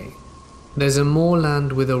UK, there's a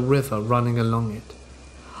moorland with a river running along it.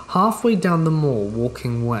 Halfway down the moor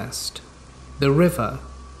walking west, the river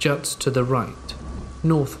juts to the right,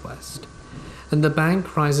 northwest, and the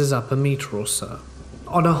bank rises up a meter or so.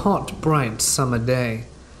 On a hot, bright summer day,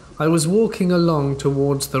 I was walking along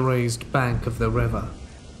towards the raised bank of the river.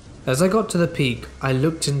 As I got to the peak, I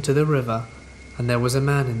looked into the river, and there was a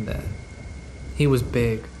man in there. He was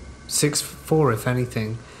big, 6'4" if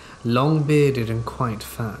anything, long-bearded and quite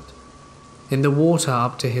fat, in the water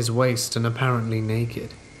up to his waist and apparently naked.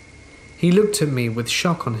 He looked at me with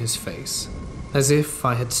shock on his face, as if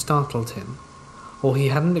I had startled him, or he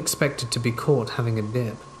hadn't expected to be caught having a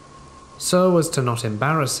dip. So as to not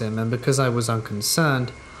embarrass him, and because I was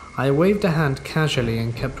unconcerned, I waved a hand casually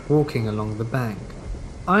and kept walking along the bank.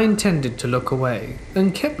 I intended to look away,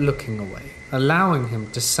 and kept looking away, allowing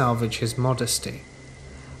him to salvage his modesty.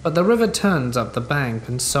 But the river turns up the bank,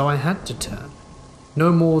 and so I had to turn,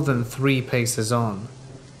 no more than 3 paces on,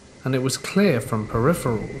 and it was clear from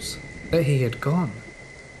peripherals that he had gone.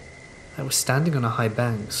 I was standing on a high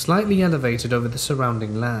bank, slightly elevated over the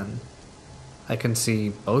surrounding land. I can see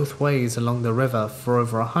both ways along the river for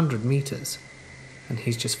over 100 meters, and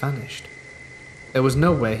he's just vanished. There was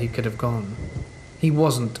nowhere he could have gone. He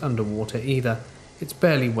wasn't underwater either. It's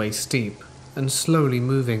barely waist deep, and slowly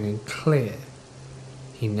moving and clear.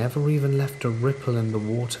 He never even left a ripple in the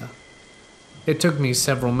water. It took me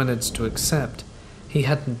several minutes to accept he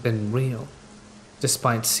hadn't been real,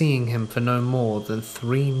 despite seeing him for no more than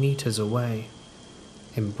 3 meters away,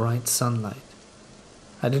 in bright sunlight.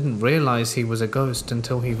 I didn't realize he was a ghost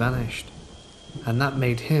until he vanished, and that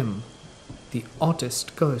made him the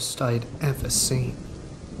oddest ghost I'd ever seen.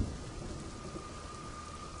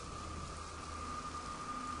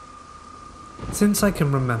 Since I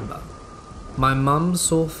can remember, my mum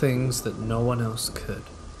saw things that no one else could,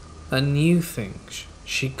 and knew things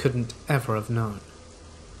she couldn't ever have known.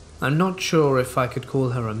 I'm not sure if I could call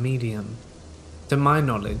her a medium. To my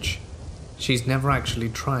knowledge, she's never actually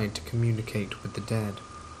tried to communicate with the dead.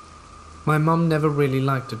 My mum never really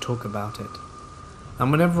liked to talk about it,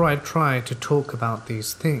 and whenever I tried to talk about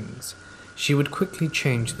these things, she would quickly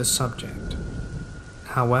change the subject.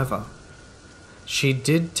 However, she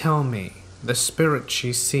did tell me the spirits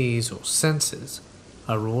she sees or senses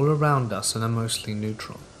are all around us and are mostly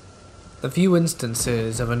neutral. The few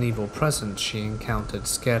instances of an evil presence she encountered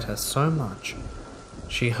scared her so much,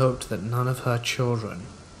 she hoped that none of her children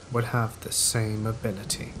would have the same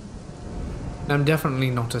ability. I'm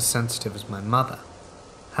definitely not as sensitive as my mother.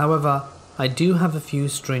 However, I do have a few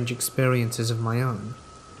strange experiences of my own.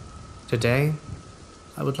 Today,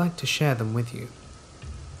 I would like to share them with you.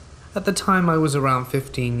 At the time I was around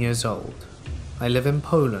 15 years old. I live in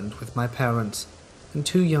Poland with my parents and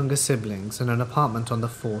 2 younger siblings in an apartment on the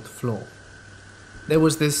 4th floor. There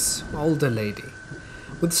was this older lady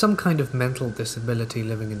with some kind of mental disability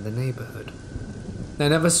living in the neighborhood. I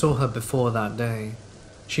never saw her before that day.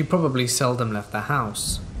 She probably seldom left the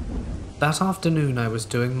house. That afternoon I was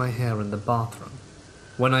doing my hair in the bathroom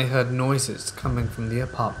when I heard noises coming from the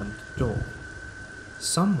apartment door.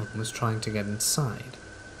 Someone was trying to get inside,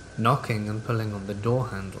 knocking and pulling on the door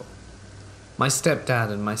handle. My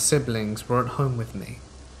stepdad and my siblings were at home with me,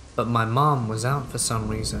 but my mom was out for some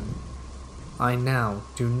reason. I now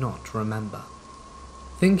do not remember.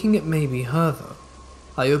 Thinking it may be her though,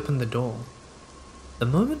 I opened the door. The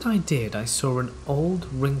moment I did, I saw an old,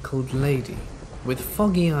 wrinkled lady with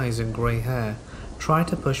foggy eyes and grey hair try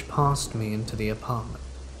to push past me into the apartment.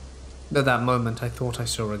 At that moment, I thought I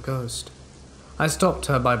saw a ghost. I stopped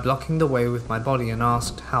her by blocking the way with my body and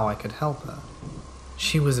asked how I could help her.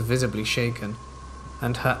 She was visibly shaken,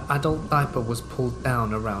 and her adult diaper was pulled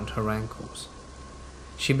down around her ankles.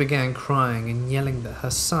 She began crying and yelling that her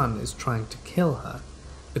son is trying to kill her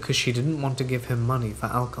because she didn't want to give him money for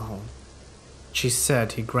alcohol. She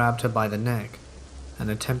said he grabbed her by the neck and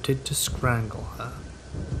attempted to strangle her.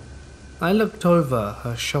 I looked over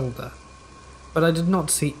her shoulder, but I did not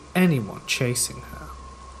see anyone chasing her.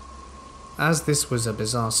 As this was a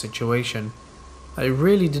bizarre situation, I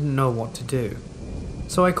really didn't know what to do,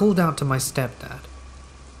 so I called out to my stepdad.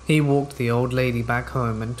 He walked the old lady back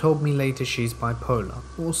home and told me later she's bipolar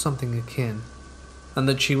or something akin, and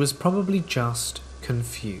that she was probably just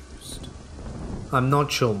confused. I'm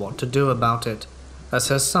not sure what to do about it, as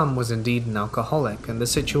her son was indeed an alcoholic and the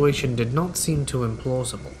situation did not seem too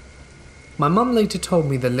implausible. My mum later told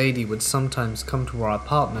me the lady would sometimes come to our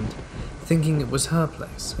apartment thinking it was her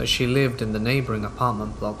place, as she lived in the neighbouring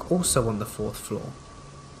apartment block also on the 4th floor,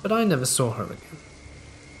 but I never saw her again.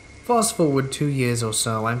 Fast forward 2 years or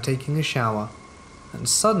so, I'm taking a shower, and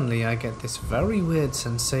suddenly I get this very weird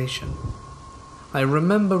sensation. I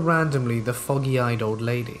remember randomly the foggy-eyed old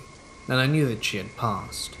lady, and I knew that she had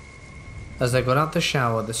passed. As I got out the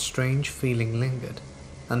shower, the strange feeling lingered,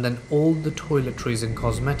 and then all the toiletries and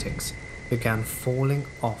cosmetics began falling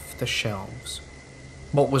off the shelves.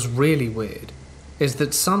 What was really weird is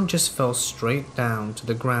that some just fell straight down to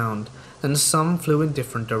the ground and some flew in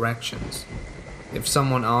different directions. If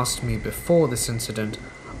someone asked me before this incident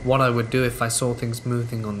what I would do if I saw things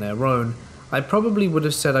moving on their own, I probably would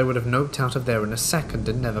have said I would have noped out of there in a second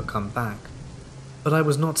and never come back. But I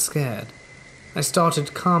was not scared. I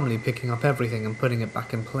started calmly picking up everything and putting it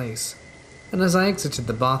back in place. And as I exited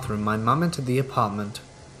the bathroom, my mum entered the apartment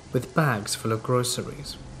with bags full of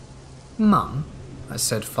groceries. "Mum," I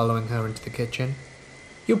said, following her into the kitchen,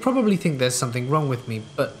 "you'll probably think there's something wrong with me,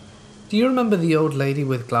 but do you remember the old lady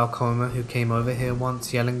with glaucoma who came over here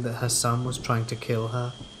once yelling that her son was trying to kill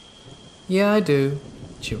her?" "Yeah, I do,"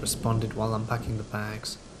 she responded while unpacking the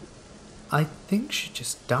bags. "I think she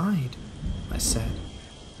just died," I said.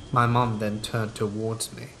 My mum then turned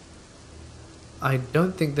towards me. "I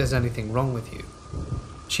don't think there's anything wrong with you."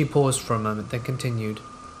 She paused for a moment, then continued,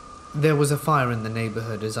 "There was a fire in the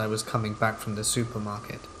neighborhood as I was coming back from the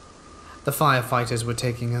supermarket. The firefighters were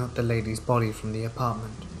taking out the lady's body from the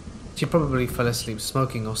apartment. She probably fell asleep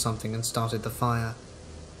smoking or something and started the fire.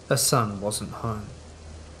 Her son wasn't home."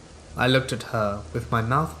 I looked at her with my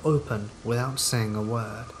mouth open without saying a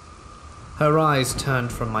word. Her eyes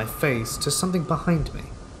turned from my face to something behind me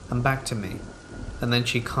and back to me, and then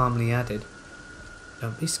she calmly added,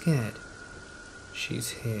 "Don't be scared. She's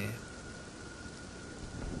here."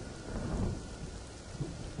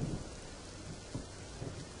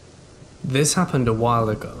 This happened a while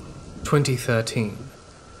ago, 2013.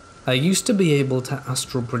 I used to be able to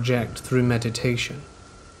astral project through meditation.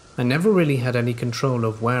 I never really had any control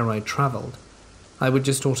of where I traveled. I would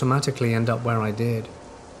just automatically end up where I did.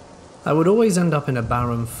 I would always end up in a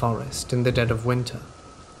barren forest in the dead of winter,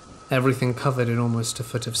 everything covered in almost a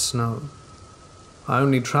foot of snow. I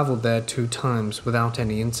only traveled there 2 times without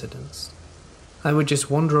any incidents. I would just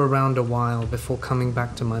wander around a while before coming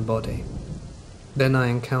back to my body. Then I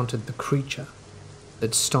encountered the creature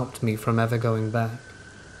that stopped me from ever going back.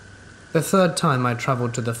 The 3rd time I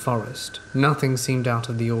traveled to the forest, nothing seemed out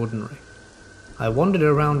of the ordinary. I wandered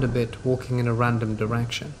around a bit, walking in a random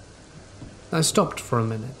direction. I stopped for a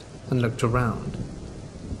minute and looked around.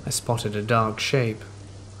 I spotted a dark shape,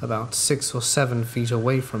 about 6 or 7 feet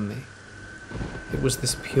away from me. It was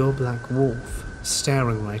this pure black wolf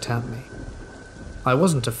staring right at me. I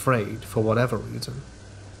wasn't afraid for whatever reason,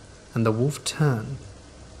 and the wolf turned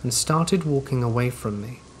and started walking away from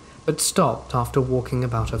me, but stopped after walking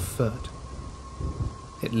about a foot.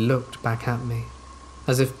 It looked back at me,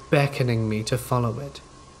 as if beckoning me to follow it,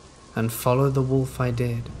 and follow the wolf I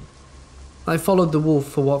did. I followed the wolf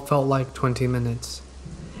for what felt like 20 minutes.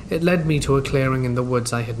 It led me to a clearing in the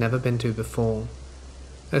woods I had never been to before.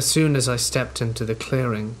 As soon as I stepped into the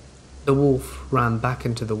clearing, the wolf ran back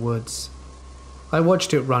into the woods. I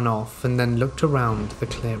watched it run off and then looked around the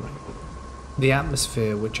clearing. The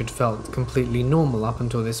atmosphere, which had felt completely normal up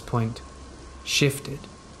until this point, shifted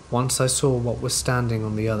once I saw what was standing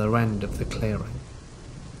on the other end of the clearing.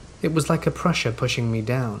 It was like a pressure pushing me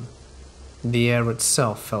down. The air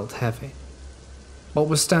itself felt heavy. What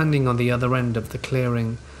was standing on the other end of the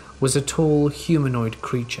clearing was a tall humanoid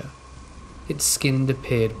creature. Its skin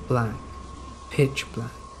appeared black, pitch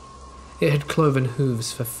black. It had cloven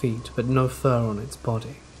hooves for feet, but no fur on its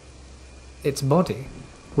body. Its body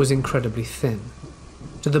was incredibly thin,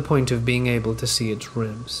 to the point of being able to see its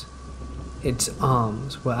ribs. Its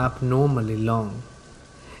arms were abnormally long.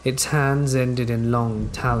 Its hands ended in long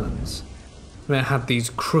talons. It had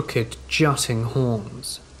these crooked, jutting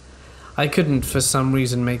horns. I couldn't for some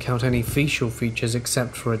reason make out any facial features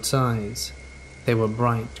except for its eyes. They were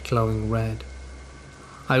bright, glowing red.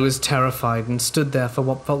 I was terrified and stood there for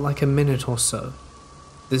what felt like a minute or so.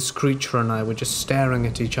 This creature and I were just staring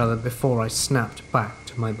at each other before I snapped back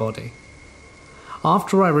to my body.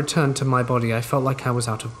 After I returned to my body, I felt like I was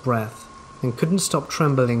out of breath and couldn't stop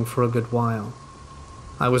trembling for a good while.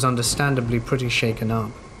 I was understandably pretty shaken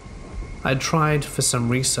up. I tried for some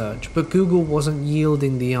research, but Google wasn't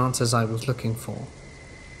yielding the answers I was looking for.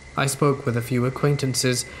 I spoke with a few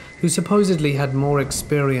acquaintances who supposedly had more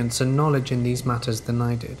experience and knowledge in these matters than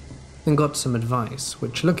I did, and got some advice,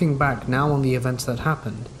 which, looking back now on the events that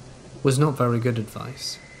happened, was not very good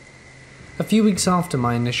advice. A few weeks after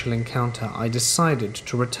my initial encounter, I decided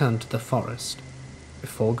to return to the forest.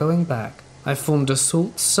 Before going back, I formed a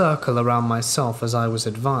salt circle around myself as I was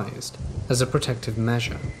advised, as a protective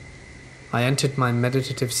measure. I entered my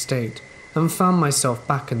meditative state and found myself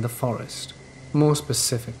back in the forest, more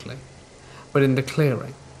specifically, but in the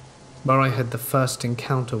clearing, where I had the first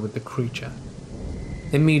encounter with the creature.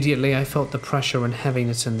 Immediately I felt the pressure and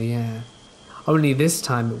heaviness in the air. Only this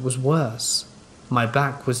time it was worse. My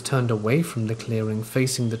back was turned away from the clearing,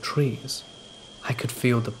 facing the trees. I could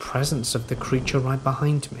feel the presence of the creature right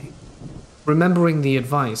behind me. Remembering the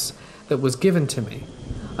advice that was given to me,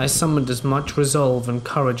 I summoned as much resolve and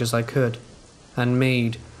courage as I could, and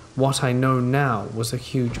made what I know now was a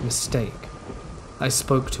huge mistake. I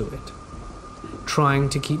spoke to it, trying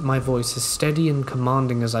to keep my voice as steady and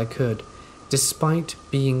commanding as I could. Despite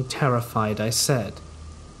being terrified, I said,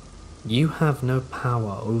 "You have no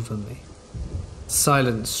power over me."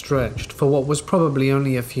 Silence stretched for what was probably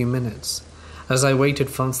only a few minutes, as I waited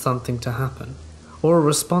for something to happen, or a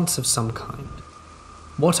response of some kind.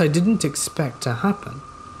 What I didn't expect to happen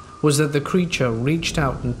was that the creature reached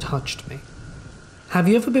out and touched me. Have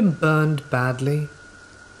you ever been burned badly?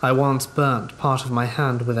 I once burnt part of my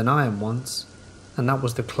hand with an iron once, and that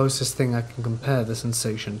was the closest thing I can compare the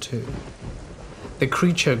sensation to. The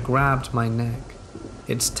creature grabbed my neck,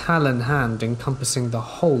 its talon hand encompassing the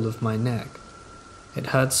whole of my neck. It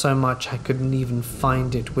hurt so much I couldn't even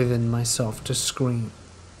find it within myself to scream.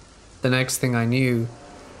 The next thing I knew,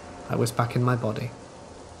 I was back in my body,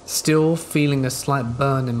 still feeling a slight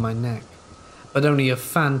burn in my neck, but only a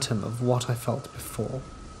phantom of what I felt before.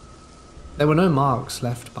 There were no marks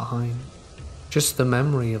left behind, just the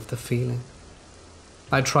memory of the feeling.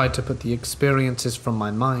 I tried to put the experiences from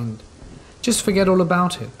my mind, just forget all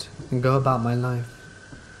about it and go about my life.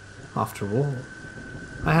 After all,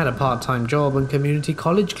 I had a part-time job and community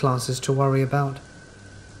college classes to worry about.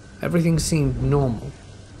 Everything seemed normal,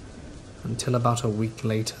 until about a week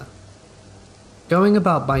later. Going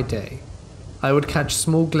about by day, I would catch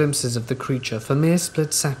small glimpses of the creature for mere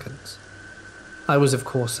split seconds. I was of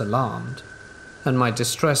course alarmed, and my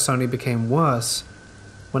distress only became worse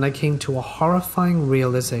when I came to a horrifying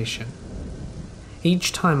realization.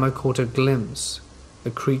 Each time I caught a glimpse,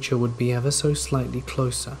 the creature would be ever so slightly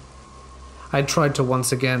closer. I tried to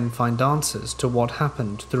once again find answers to what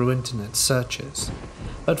happened through internet searches,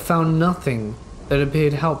 but found nothing that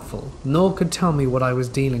appeared helpful, nor could tell me what I was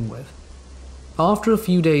dealing with. After a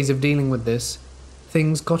few days of dealing with this,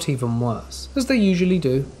 things got even worse, as they usually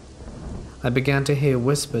do. I began to hear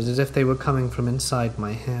whispers as if they were coming from inside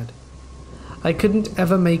my head. I couldn't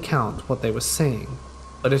ever make out what they were saying,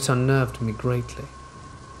 but it unnerved me greatly.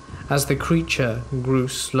 As the creature grew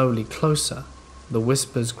slowly closer, the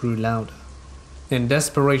whispers grew louder. In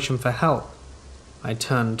desperation for help, I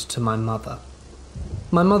turned to my mother.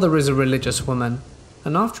 My mother is a religious woman,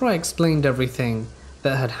 and after I explained everything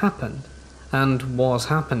that had happened and was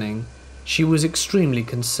happening, she was extremely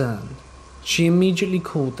concerned. She immediately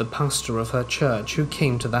called the pastor of her church, who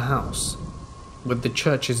came to the house, with the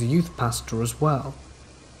church's youth pastor as well.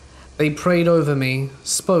 They prayed over me,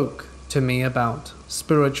 spoke to me about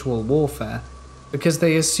spiritual warfare, because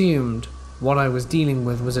they assumed what I was dealing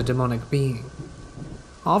with was a demonic being.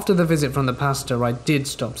 After the visit from the pastor, I did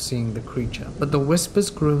stop seeing the creature, but the whispers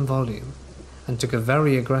grew in volume and took a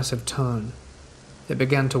very aggressive tone. It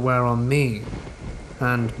began to wear on me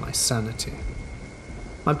and my sanity.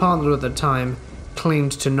 My partner at the time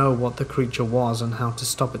claimed to know what the creature was and how to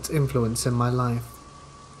stop its influence in my life.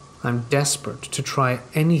 I'm desperate to try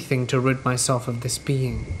anything to rid myself of this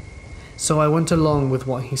being, so I went along with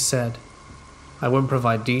what he said. I won't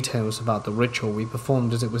provide details about the ritual we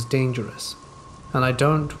performed as it was dangerous, and I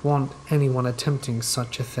don't want anyone attempting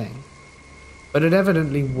such a thing. But it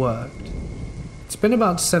evidently worked. It's been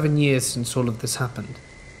about 7 years since all of this happened,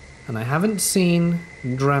 and I haven't seen,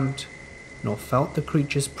 dreamt, nor felt the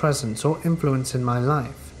creature's presence or influence in my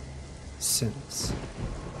life since.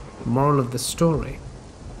 Moral of the story: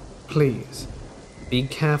 please be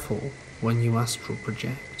careful when you astral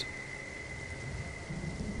project.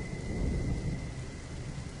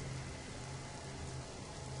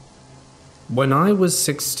 When I was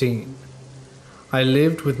 16, I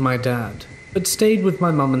lived with my dad, but stayed with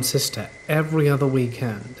my mum and sister every other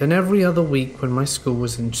weekend and every other week when my school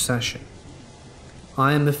was in session.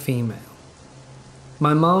 I am a female.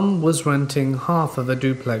 My mum was renting half of a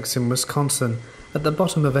duplex in Wisconsin at the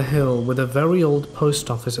bottom of a hill with a very old post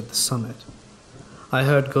office at the summit. I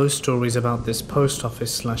heard ghost stories about this post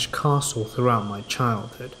office/castle throughout my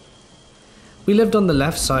childhood. We lived on the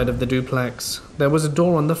left side of the duplex. There was a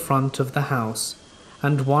door on the front of the house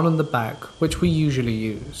and one on the back, which we usually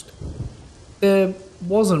used. There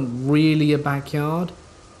wasn't really a backyard,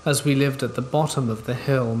 as we lived at the bottom of the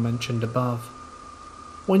hill mentioned above.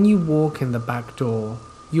 When you walk in the back door,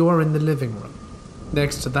 you are in the living room.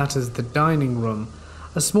 Next to that is the dining room,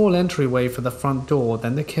 a small entryway for the front door,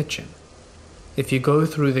 then the kitchen. If you go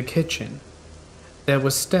through the kitchen, there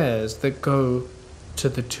were stairs that go to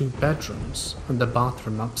the 2 bedrooms and the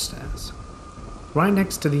bathroom upstairs. Right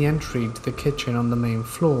next to the entry to the kitchen on the main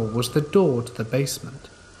floor was the door to the basement.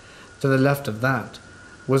 To the left of that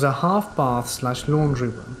was a half bath/laundry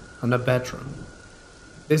room and a bedroom.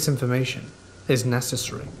 This information is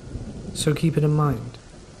necessary, so keep it in mind.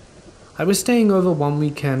 I was staying over one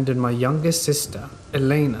weekend and my youngest sister,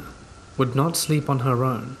 Elena, would not sleep on her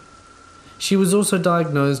own. She was also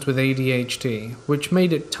diagnosed with ADHD, which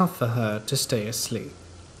made it tough for her to stay asleep.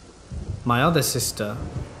 My other sister,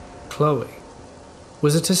 Chloe,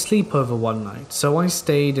 was at a sleepover one night, so I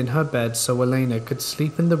stayed in her bed so Elena could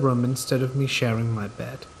sleep in the room instead of me sharing my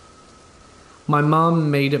bed. My mom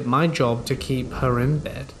made it my job to keep her in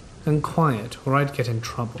bed and quiet or I'd get in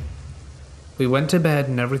trouble. We went to bed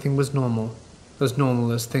and everything was normal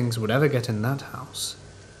as things would ever get in that house.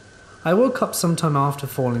 I woke up sometime after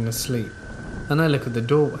falling asleep and I look at the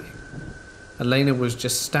doorway. Elena was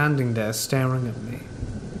just standing there staring at me.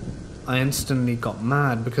 I instantly got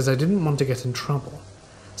mad because I didn't want to get in trouble,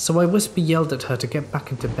 so I yelled at her to get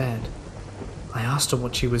back into bed. I asked her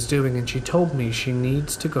what she was doing and she told me she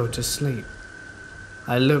needs to go to sleep.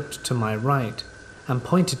 I looked to my right and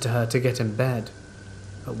pointed to her to get in bed,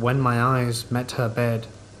 but when my eyes met her bed,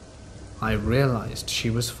 I realized she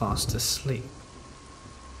was fast asleep.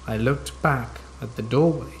 I looked back at the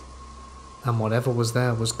doorway and whatever was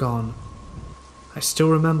there was gone. I still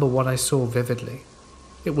remember what I saw vividly.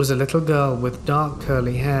 It was a little girl with dark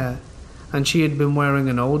curly hair, and she had been wearing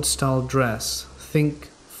an old-style dress, think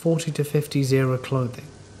 40 to 50s era clothing.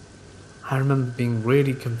 I remember being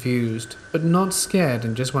really confused, but not scared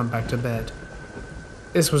and just went back to bed.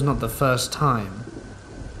 This was not the first time,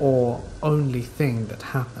 or only thing that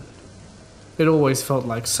happened. It always felt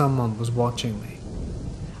like someone was watching me.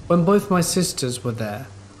 When both my sisters were there,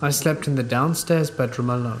 I slept in the downstairs bedroom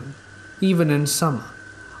alone, even in summer,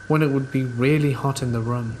 when it would be really hot in the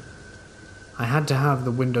room. I had to have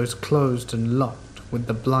the windows closed and locked with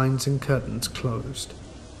the blinds and curtains closed.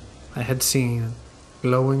 I had seen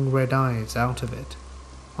glowing red eyes out of it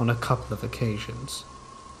on a couple of occasions.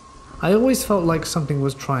 I always felt like something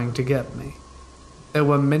was trying to get me. There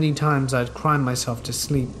were many times I'd cry myself to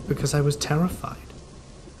sleep because I was terrified.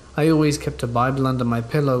 I always kept a Bible under my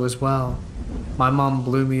pillow as well. My mom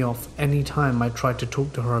blew me off any time I tried to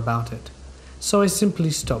talk to her about it, so I simply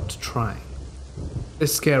stopped trying. The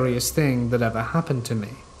scariest thing that ever happened to me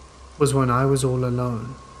was when I was all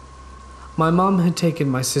alone. My mom had taken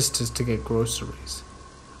my sisters to get groceries.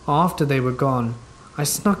 After they were gone, I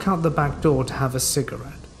snuck out the back door to have a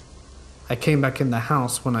cigarette. I came back in the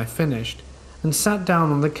house when I finished and sat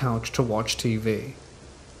down on the couch to watch TV.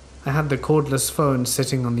 I had the cordless phone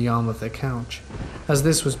sitting on the arm of the couch, as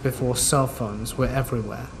this was before cell phones were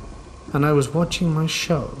everywhere, and I was watching my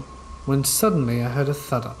show when suddenly I heard a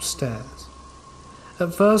thud upstairs.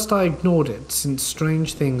 At first I ignored it since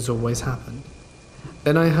strange things always happened.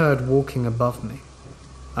 Then I heard walking above me.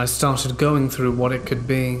 I started going through what it could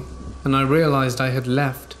be, and I realized I had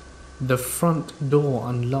left the front door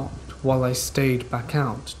unlocked while I stayed back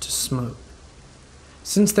out to smoke.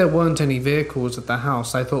 Since there weren't any vehicles at the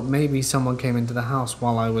house, I thought maybe someone came into the house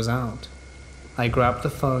while I was out. I grabbed the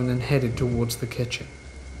phone and headed towards the kitchen.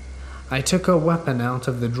 I took a weapon out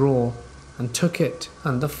of the drawer and took it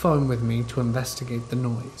and the phone with me to investigate the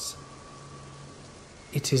noise.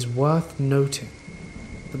 It is worth noting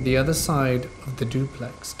that the other side of the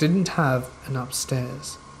duplex didn't have an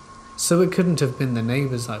upstairs, so it couldn't have been the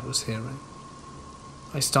neighbors I was hearing.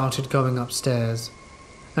 I started going upstairs,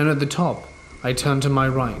 and at the top, I turned to my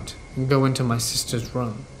right and go into my sister's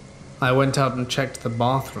room. I went out and checked the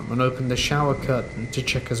bathroom and opened the shower curtain to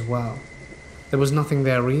check as well. There was nothing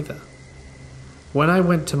there either. When I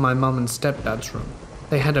went to my mum and stepdad's room,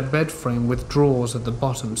 they had a bed frame with drawers at the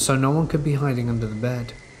bottom so no one could be hiding under the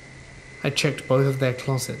bed. I checked both of their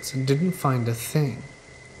closets and didn't find a thing.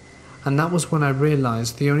 And that was when I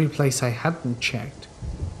realized the only place I hadn't checked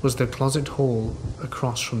was the closet hall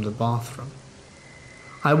across from the bathroom.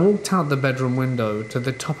 I walked out the bedroom window to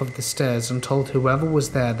the top of the stairs and told whoever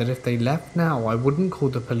was there that if they left now I wouldn't call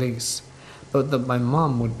the police, but that my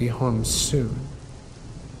mum would be home soon.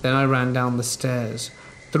 Then I ran down the stairs,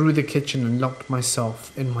 through the kitchen and locked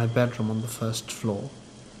myself in my bedroom on the first floor.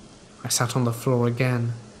 I sat on the floor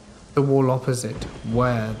again, the wall opposite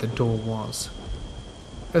where the door was.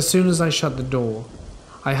 As soon as I shut the door,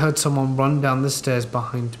 I heard someone run down the stairs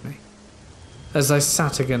behind me. As I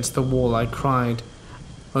sat against the wall, I cried,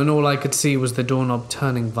 and all I could see was the doorknob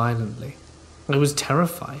turning violently. I was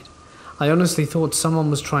terrified. I honestly thought someone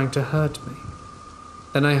was trying to hurt me.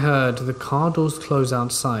 Then I heard the car doors close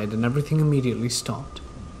outside and everything immediately stopped.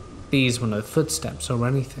 These were no footsteps or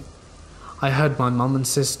anything. I heard my mum and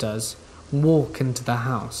sisters walk into the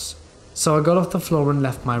house, so I got off the floor and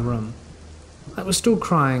left my room. I was still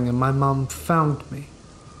crying and my mum found me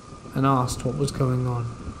and asked what was going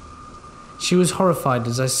on. She was horrified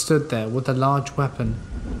as I stood there with a large weapon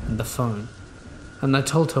and the phone, and I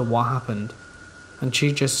told her what happened, and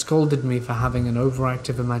she just scolded me for having an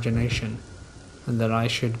overactive imagination and that I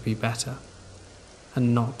should be better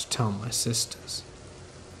and not tell my sisters.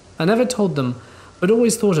 I never told them, but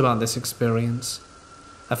always thought about this experience.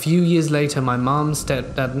 A few years later, my mom,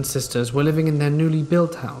 stepdad and sisters were living in their newly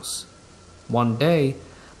built house. One day,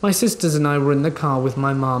 my sisters and I were in the car with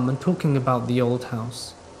my mom and talking about the old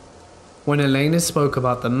house, when Elena spoke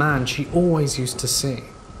about the man she always used to see.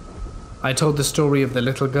 I told the story of the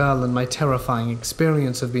little girl and my terrifying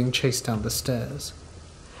experience of being chased down the stairs.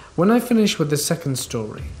 When I finished with the second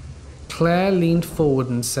story, Claire leaned forward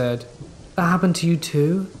and said, "That happened to you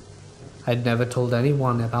too?" I'd never told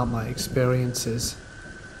anyone about my experiences.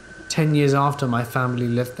 10 years after my family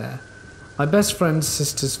lived there, my best friend's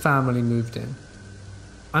sister's family moved in.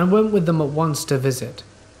 I went with them at once to visit,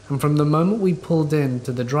 and from the moment we pulled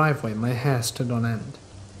into the driveway, my hair stood on end.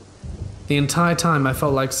 The entire time I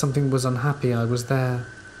felt like something was unhappy I was there.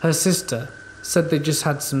 Her sister said they just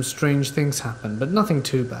had some strange things happen, but nothing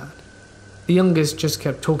too bad. The youngest just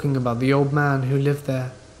kept talking about the old man who lived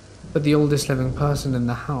there, but the oldest living person in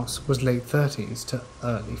the house was late 30s to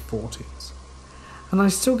early 40s. And I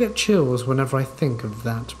still get chills whenever I think of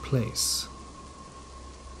that place.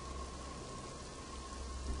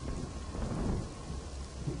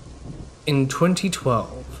 In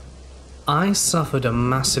 2012, I suffered a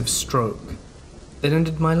massive stroke that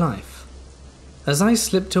ended my life. As I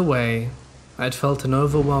slipped away, I'd felt an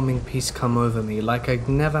overwhelming peace come over me like I'd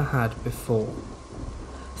never had before.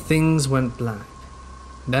 Things went black.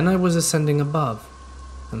 Then I was ascending above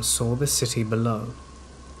and saw the city below.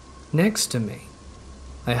 Next to me,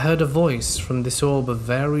 I heard a voice from this orb of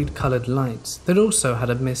varied colored lights that also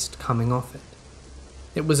had a mist coming off it.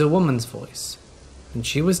 It was a woman's voice, and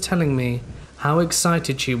she was telling me how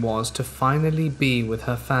excited she was to finally be with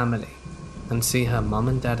her family and see her mum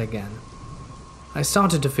and dad again. I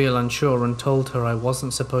started to feel unsure and told her I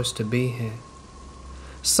wasn't supposed to be here.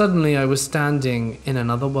 Suddenly I was standing in an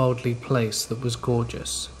otherworldly place that was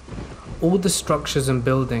gorgeous. All the structures and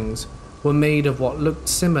buildings were made of what looked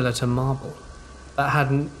similar to marble, but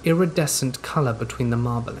had an iridescent color between the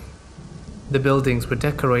marbling. The buildings were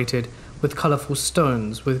decorated with colorful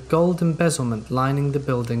stones with gold embezzlement lining the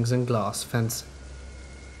buildings and glass fencing.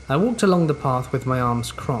 I walked along the path with my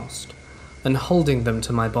arms crossed and holding them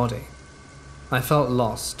to my body. I felt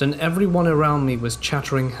lost, and everyone around me was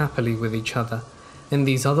chattering happily with each other in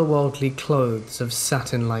these otherworldly clothes of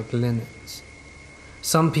satin-like linens.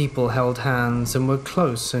 Some people held hands and were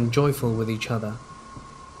close and joyful with each other.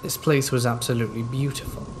 This place was absolutely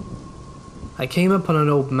beautiful. I came upon an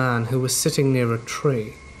old man who was sitting near a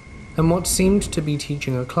tree and what seemed to be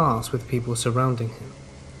teaching a class with people surrounding him.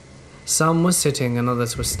 Some were sitting and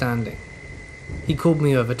others were standing. He called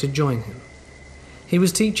me over to join him. He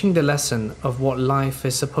was teaching the lesson of what life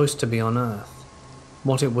is supposed to be on Earth,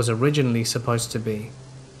 what it was originally supposed to be,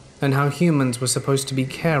 and how humans were supposed to be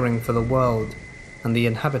caring for the world and the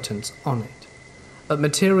inhabitants on it. But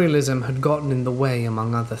materialism had gotten in the way,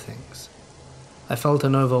 among other things. I felt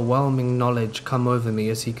an overwhelming knowledge come over me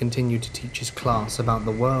as he continued to teach his class about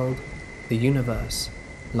the world, the universe,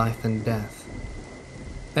 life and death.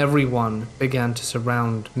 Everyone began to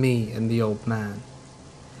surround me and the old man.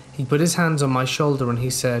 He put his hands on my shoulder and he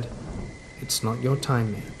said, "It's not your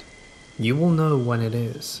time yet. You will know when it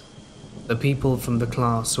is." The people from the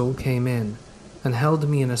class all came in and held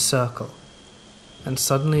me in a circle, and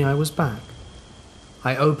suddenly I was back.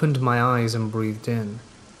 I opened my eyes and breathed in.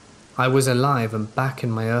 I was alive and back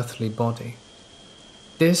in my earthly body.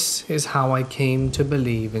 This is how I came to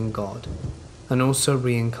believe in God, and also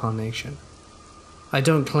reincarnation. I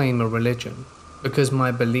don't claim a religion, because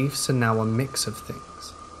my beliefs are now a mix of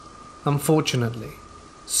things. Unfortunately,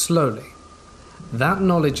 slowly, that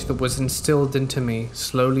knowledge that was instilled into me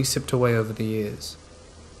slowly sipped away over the years.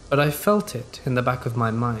 But I felt it in the back of my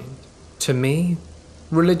mind. To me,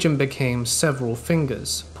 religion became several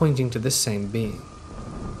fingers pointing to the same being.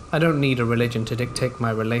 I don't need a religion to dictate my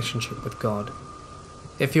relationship with God.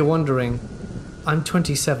 If you're wondering, I'm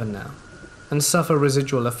 27 now, and suffer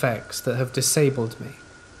residual effects that have disabled me,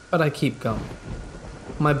 but I keep going.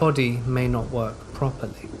 My body may not work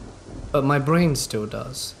properly, but my brain still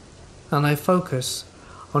does, and I focus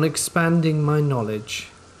on expanding my knowledge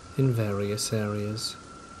in various areas.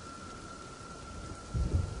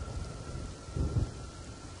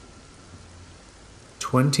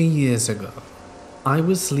 "20 years ago, I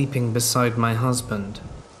was sleeping beside my husband,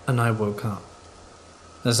 and I woke up.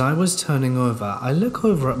 As I was turning over, I look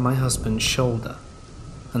over at my husband's shoulder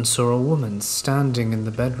and saw a woman standing in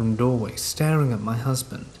the bedroom doorway staring at my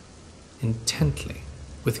husband intently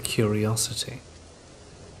with curiosity.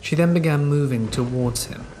 She then began moving towards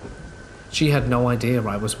him. She had no idea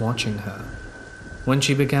I was watching her. When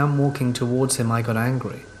she began walking towards him, I got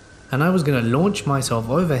angry, and I was going to launch myself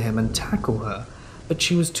over him and tackle her, but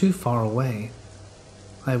she was too far away.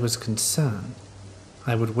 I was concerned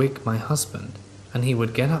I would wake my husband, and he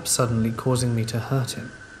would get up suddenly, causing me to hurt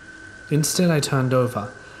him. Instead, I turned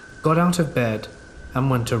over, got out of bed,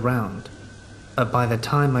 and went around. But by the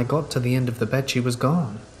time I got to the end of the bed, she was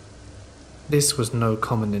gone. This was no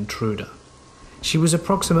common intruder. She was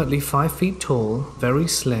approximately 5 feet tall, very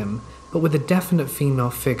slim, but with a definite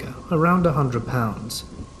female figure, around 100 pounds.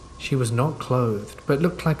 She was not clothed, but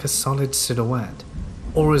looked like a solid silhouette,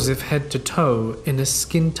 or as if head to toe in a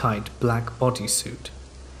skin-tight black bodysuit.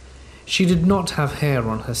 She did not have hair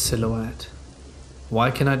on her silhouette.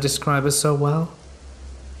 Why can I describe her so well?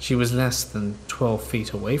 She was less than 12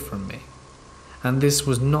 feet away from me, and this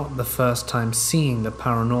was not the first time seeing the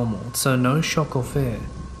paranormal, so no shock or fear.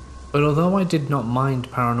 But although I did not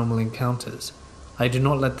mind paranormal encounters, I do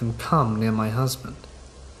not let them come near my husband.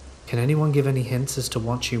 Can anyone give any hints as to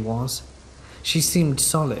what she was? She seemed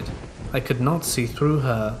solid. I could not see through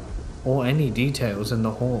her or any details in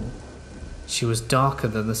the hall. She was darker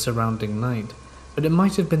than the surrounding night, but it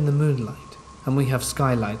might have been the moonlight, and we have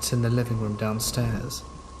skylights in the living room downstairs.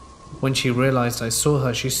 When she realized I saw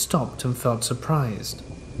her, she stopped and felt surprised.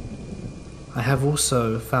 I have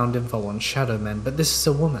also found info on shadow men, but this is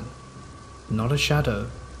a woman, not a shadow,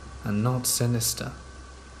 and not sinister.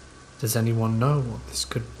 Does anyone know what this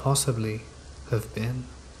could possibly have been?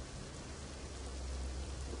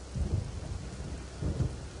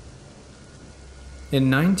 In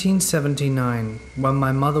 1979, when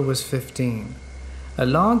my mother was 15, a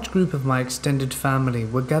large group of my extended family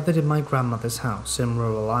were gathered in my grandmother's house in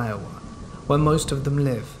rural Iowa, where most of them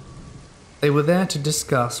live. They were there to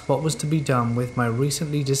discuss what was to be done with my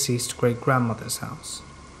recently deceased great-grandmother's house.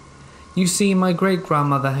 You see, my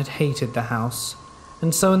great-grandmother had hated the house,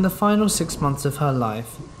 and so in the final 6 months of her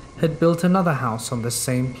life, had built another house on the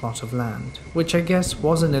same plot of land, which I guess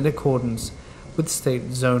wasn't in accordance with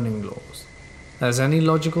state zoning laws. As any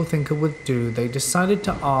logical thinker would do, they decided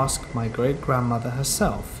to ask my great-grandmother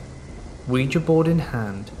herself. Ouija board in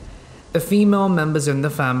hand, the female members in the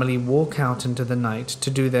family walk out into the night to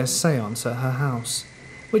do their seance at her house,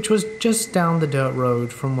 which was just down the dirt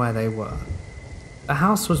road from where they were. The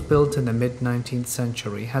house was built in the mid-19th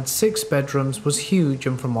century, had 6 bedrooms, was huge,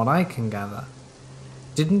 and from what I can gather,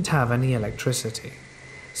 didn't have any electricity,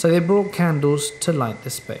 so they brought candles to light the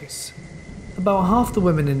space. About half the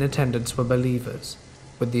women in attendance were believers,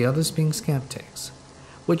 with the others being skeptics,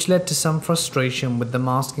 which led to some frustration with them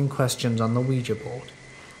asking questions on the Ouija board.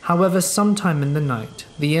 However, sometime in the night,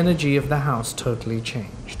 the energy of the house totally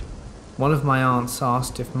changed. One of my aunts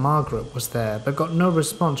asked if Margaret was there, but got no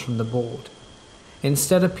response from the board.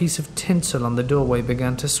 Instead, a piece of tinsel on the doorway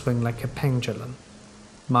began to swing like a pendulum.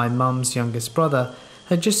 My mum's youngest brother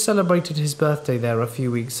had just celebrated his birthday there a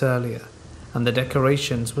few weeks earlier, and the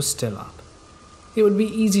decorations were still up. It would be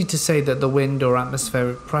easy to say that the wind or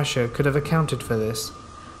atmospheric pressure could have accounted for this.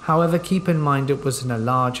 However, keep in mind it was in a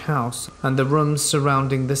large house, and the rooms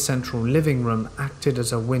surrounding the central living room acted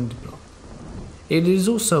as a wind block. It is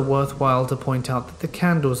also worthwhile to point out that the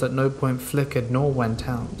candles at no point flickered nor went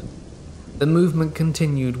out. The movement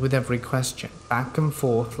continued with every question, back and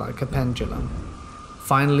forth like a pendulum.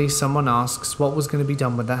 Finally, someone asks what was going to be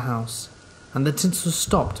done with the house, and the tinsel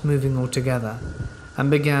stopped moving altogether and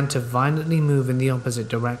began to violently move in the opposite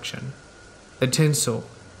direction. The tinsel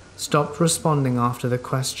stopped responding after the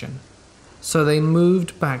question, so they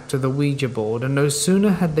moved back to the Ouija board, and no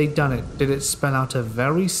sooner had they done it did it spell out a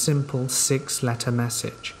very simple 6-letter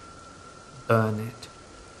message: burn it.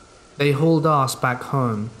 They hauled ass back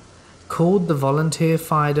home, called the volunteer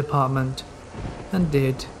fire department, and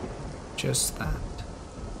did just that.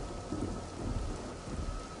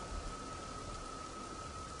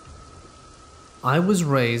 I was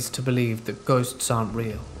raised to believe that ghosts aren't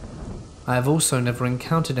real. I have also never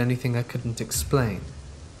encountered anything I couldn't explain.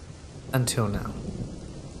 Until now.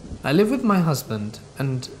 I live with my husband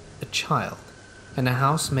and a child in a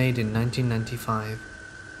house made in 1995.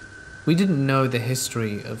 We didn't know the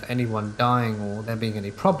history of anyone dying or there being any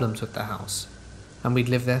problems with the house, and we'd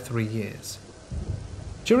lived there 3 years.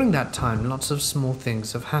 During that time, lots of small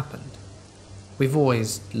things have happened. We've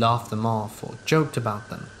always laughed them off or joked about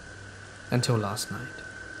them, until last night.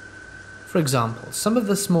 For example, some of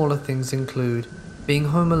the smaller things include being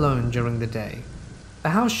home alone during the day,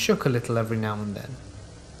 the house shook a little every now and then.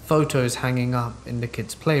 Photos hanging up in the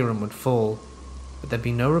kids' playroom would fall, but there'd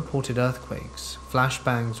be no reported earthquakes,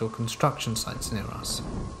 flashbangs, or construction sites near us.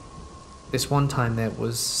 This one time it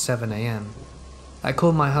was 7 a.m. I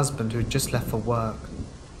called my husband, who had just left for work.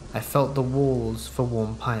 I felt the walls for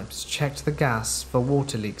warm pipes, checked the gas for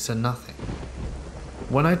water leaks, and nothing.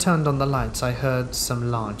 When I turned on the lights, I heard some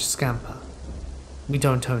large scamper. We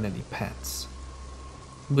don't own any pets.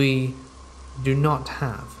 We do not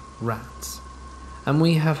have rats, and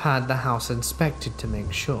we have had the house inspected to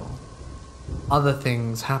make sure. Other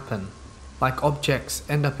things happen, like objects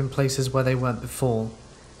end up in places where they weren't before,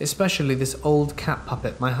 especially this old cat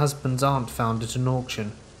puppet my husband's aunt found at an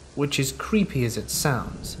auction, which is creepy as it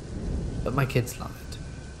sounds, but my kids love it.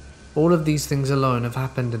 All of these things alone have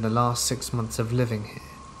happened in the last 6 months of living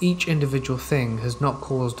here. Each individual thing has not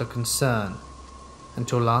caused a concern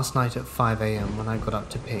until last night at 5 a.m. when I got up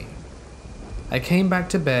to pee. I came back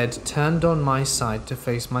to bed, turned on my side to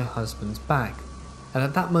face my husband's back, and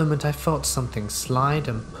at that moment I felt something slide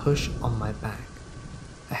and push on my back.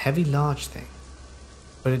 A heavy, large thing,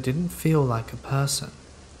 but it didn't feel like a person.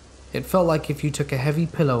 It felt like if you took a heavy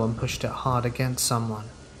pillow and pushed it hard against someone.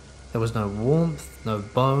 There was no warmth, no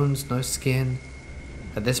bones, no skin.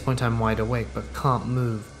 At this point I'm wide awake but can't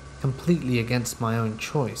move, completely against my own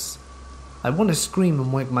choice. I want to scream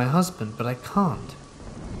and wake my husband, but I can't.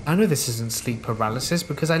 I know this isn't sleep paralysis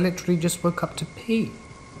because I literally just woke up to pee.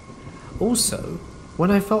 Also, when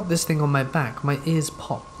I felt this thing on my back, my ears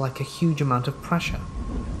popped like a huge amount of pressure.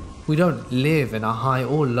 We don't live in a high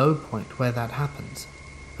or low point where that happens,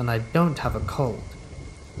 and I don't have a cold.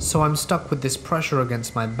 So I'm stuck with this pressure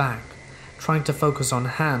against my back, trying to focus on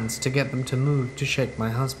hands to get them to move to shake my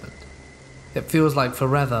husband. It feels like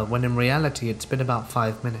forever when in reality it's been about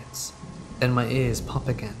 5 minutes. Then my ears pop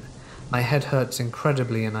again. My head hurts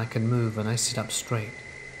incredibly and I can move and I sit up straight.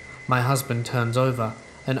 My husband turns over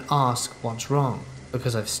and asks what's wrong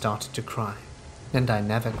because I've started to cry. And I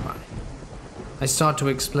never cry. I start to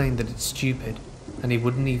explain that it's stupid and he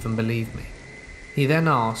wouldn't even believe me. He then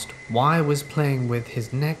asked why I was playing with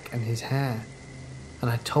his neck and his hair, and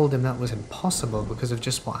I told him that was impossible because of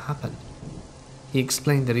just what happened. He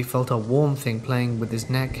explained that he felt a warm thing playing with his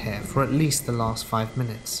neck hair for at least the last 5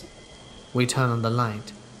 minutes. We turn on the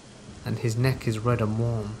light, and his neck is red and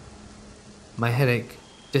warm. My headache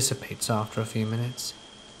dissipates after a few minutes.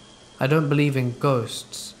 I don't believe in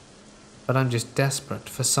ghosts, but I'm just desperate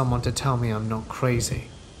for someone to tell me I'm not crazy,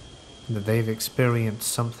 and that they've experienced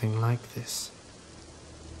something like this.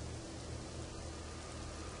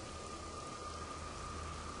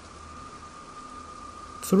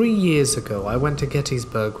 Three years ago, I went to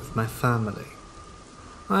Gettysburg with my family.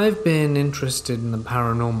 I've been interested in the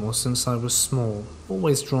paranormal since I was small,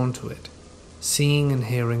 always drawn to it, seeing and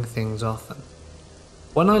hearing things often.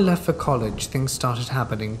 When I left for college, things started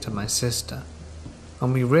happening to my sister,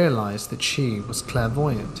 and we realized that she was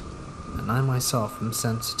clairvoyant, and I myself am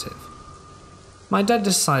sensitive. My dad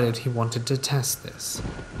decided he wanted to test this,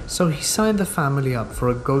 so he signed the family up for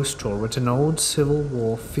a ghost tour at an old Civil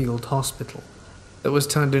War field hospital that was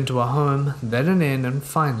turned into a home, then an inn, and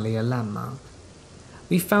finally a landmark.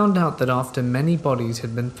 We found out that after many bodies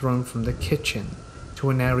had been thrown from the kitchen to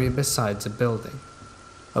an area besides a building,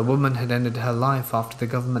 a woman had ended her life after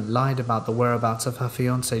the government lied about the whereabouts of her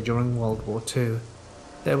fiancé during World War II.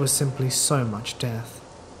 There was simply so much death.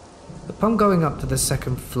 Upon going up to the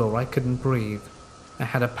second floor, I couldn't breathe. I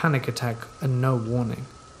had a panic attack and no warning.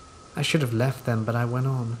 I should have left them, but I went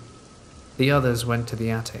on. The others went to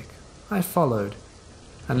the attic. I followed,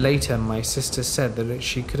 and later my sister said that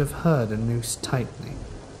she could have heard a noose tightening.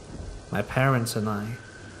 My parents and I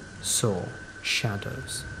saw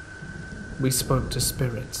shadows. We spoke to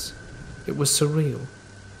spirits. It was surreal.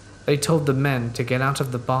 They told the men to get out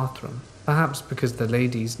of the bathroom, perhaps because the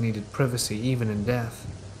ladies needed privacy even in death.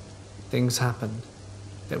 Things happened.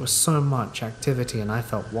 There was so much activity and I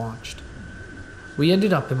felt watched. We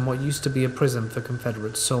ended up in what used to be a prison for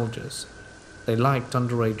Confederate soldiers. They liked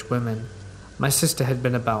underage women. My sister had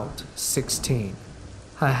been about 16.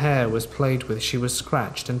 Her hair was played with, she was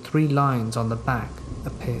scratched, and 3 lines on the back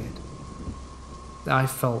appeared. I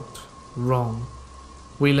felt wrong.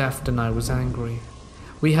 We left and I was angry.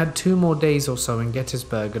 We had 2 more days or so in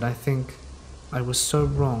Gettysburg, and I think I was so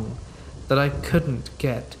wrong that I couldn't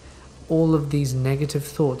get all of these negative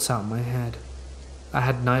thoughts out my head. I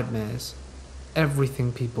had nightmares.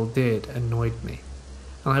 Everything people did annoyed me,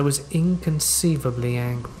 and I was inconceivably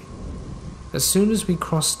angry. As soon as we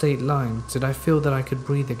crossed state lines, did I feel that I could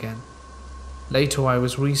breathe again. Later I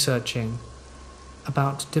was researching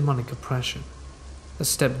about demonic oppression. a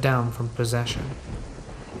step down from possession.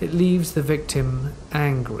 It leaves the victim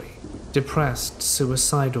angry, depressed,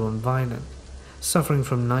 suicidal and violent, suffering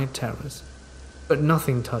from night terrors. But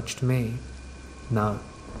nothing touched me. No.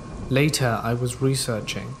 Later I was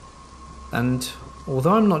researching, and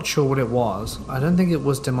although I'm not sure what it was, I don't think it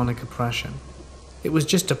was demonic oppression. It was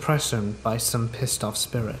just oppression by some pissed off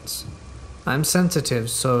spirits. I'm sensitive,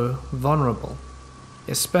 so vulnerable,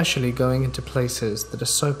 especially going into places that are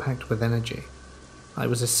so packed with energy. I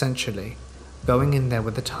was essentially going in there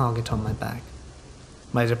with a target on my back.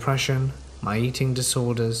 My depression, my eating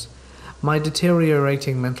disorders, my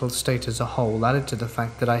deteriorating mental state as a whole added to the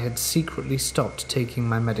fact that I had secretly stopped taking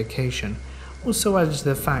my medication, also added to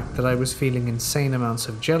the fact that I was feeling insane amounts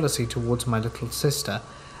of jealousy towards my little sister,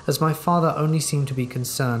 as my father only seemed to be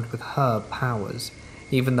concerned with her powers,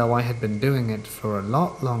 even though I had been doing it for a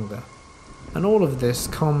lot longer. And all of this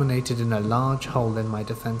culminated in a large hole in my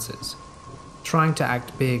defenses. Trying to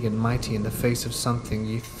act big and mighty in the face of something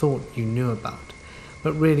you thought you knew about,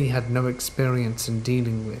 but really had no experience in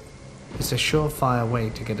dealing with, is a surefire way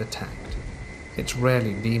to get attacked. It's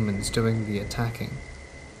rarely demons doing the attacking.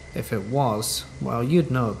 If it was, well,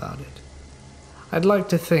 you'd know about it. I'd like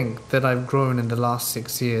to think that I've grown in the last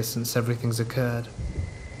 6 years since everything's occurred.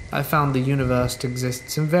 I found the universe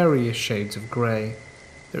exists in various shades of grey.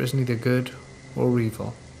 There is neither good or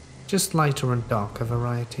evil, just lighter and darker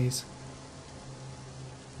varieties.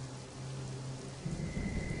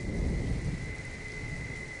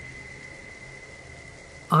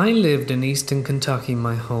 I lived in eastern Kentucky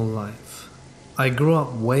my whole life. I grew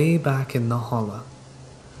up way back in the holler,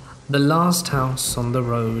 the last house on the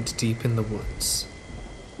road deep in the woods.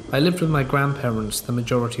 I lived with my grandparents the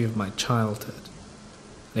majority of my childhood.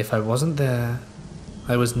 If I wasn't there,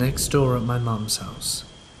 I was next door at my mum's house.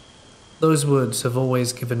 Those woods have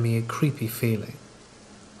always given me a creepy feeling.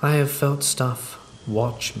 I have felt stuff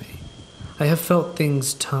watch me. I have felt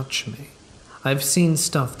things touch me. I've seen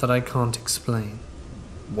stuff that I can't explain.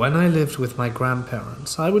 When I lived with my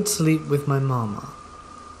grandparents, I would sleep with my mama.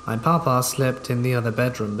 My papa slept in the other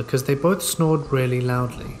bedroom because they both snored really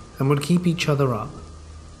loudly and would keep each other up.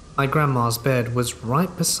 My grandma's bed was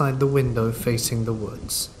right beside the window facing the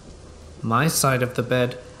woods. My side of the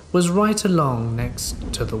bed was right along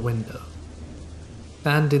next to the window.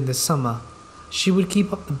 And in the summer, she would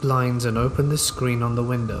keep up the blinds and open the screen on the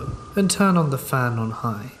window and turn on the fan on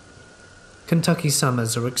high. Kentucky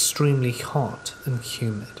summers are extremely hot and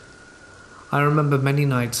humid. I remember many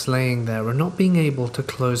nights laying there and not being able to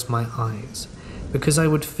close my eyes because I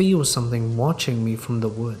would feel something watching me from the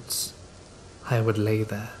woods. I would lay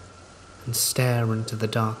there and stare into the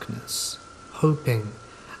darkness, hoping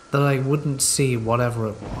that I wouldn't see whatever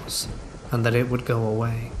it was and that it would go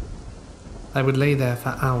away. I would lay there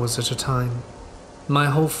for hours at a time. My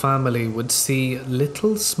whole family would see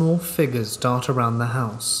little small figures dart around the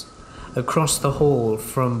house, across the hall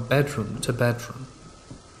from bedroom to bedroom.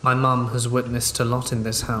 My mum has witnessed a lot in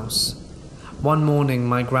this house. One morning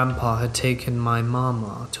my grandpa had taken my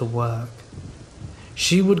mama to work.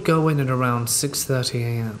 She would go in at around 6:30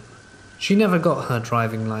 a.m. She never got her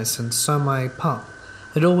driving license, so my pup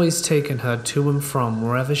had always taken her to and from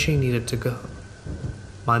wherever she needed to go.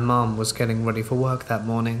 My mum was getting ready for work that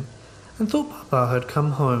morning and thought Papa had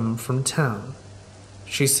come home from town.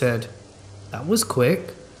 She said, "That was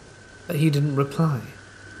quick," but he didn't reply.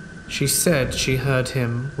 She said she heard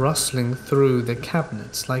him rustling through the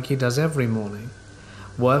cabinets like he does every morning,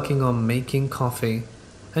 working on making coffee,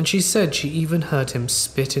 and she said she even heard him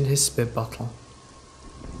spit in his spit bottle.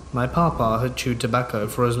 My papa had chewed tobacco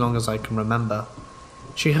for as long as I can remember.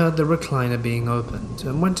 She heard the recliner being opened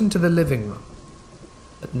and went into the living room,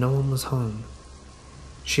 but no one was home.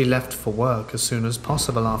 She left for work as soon as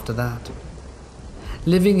possible after that.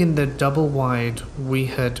 Living in the double-wide we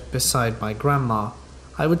had beside my grandma,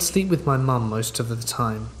 I would sleep with my mum most of the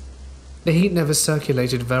time. The heat never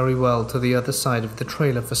circulated very well to the other side of the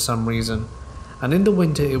trailer for some reason, and in the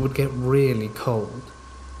winter it would get really cold.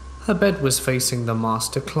 Her bed was facing the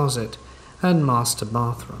master closet and master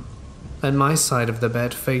bathroom, and my side of the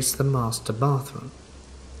bed faced the master bathroom.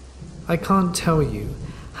 I can't tell you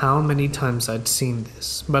how many times I'd seen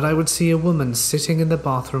this, but I would see a woman sitting in the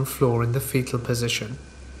bathroom floor in the fetal position.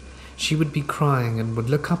 She would be crying and would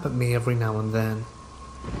look up at me every now and then.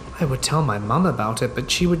 I would tell my mum about it,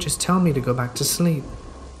 but she would just tell me to go back to sleep.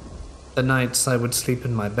 The nights I would sleep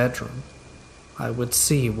in my bedroom, I would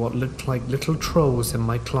see what looked like little trolls in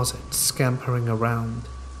my closet scampering around.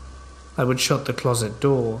 I would shut the closet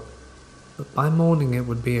door, but by morning it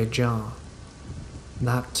would be ajar.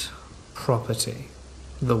 That property,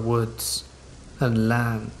 the woods, and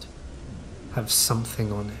land have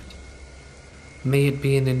something on it. May it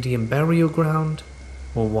be an Indian burial ground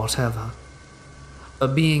or whatever.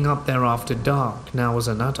 But being up there after dark now as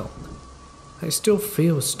an adult, I still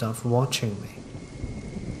feel stuff watching me.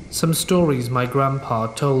 Some stories my grandpa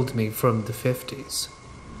told me from the 50s.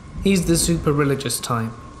 He's the super religious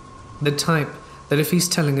type. The type that if he's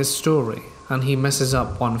telling a story and he messes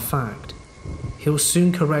up one fact, he'll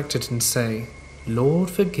soon correct it and say, "Lord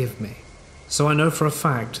forgive me." So I know for a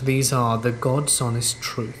fact these are the God's honest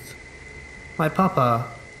truth. My papa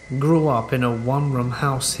grew up in a one-room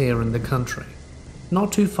house here in the country,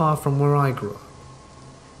 not too far from where I grew up.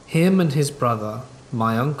 Him and his brother,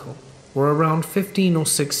 my uncle, were around 15 or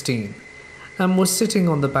 16 and were sitting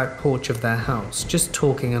on the back porch of their house just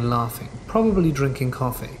talking and laughing, probably drinking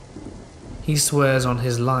coffee. He swears on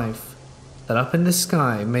his life that up in the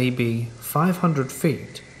sky, maybe 500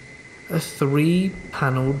 feet, a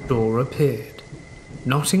 3-paneled door appeared,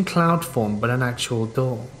 not in cloud form but an actual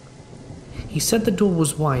door. He said the door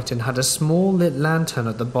was white and had a small lit lantern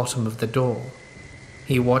at the bottom of the door.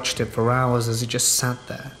 He watched it for hours as it just sat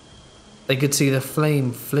there. They could see the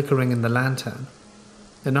flame flickering in the lantern,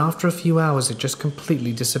 and after a few hours it just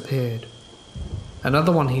completely disappeared.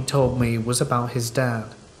 Another one he told me was about his dad,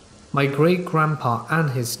 my great-grandpa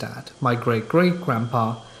and his dad, my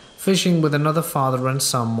great-great-grandpa, fishing with another father and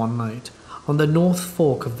son one night on the North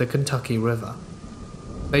Fork of the Kentucky River.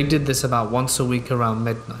 They did this about once a week around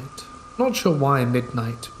midnight. Not sure why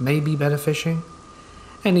midnight, maybe better fishing?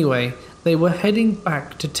 Anyway, they were heading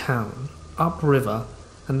back to town, upriver,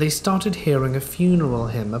 and they started hearing a funeral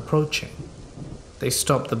hymn approaching. They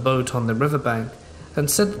stopped the boat on the riverbank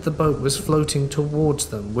and said that the boat was floating towards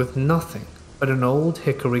them with nothing but an old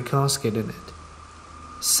hickory casket in it.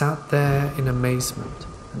 Sat there in amazement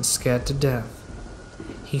and scared to death.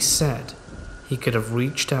 He said he could have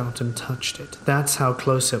reached out and touched it. That's how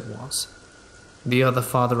close it was. The other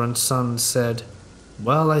father and son said,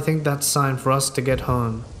 "Well, I think that's sign for us to get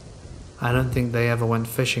home." I don't think they ever went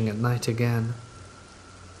fishing at night again.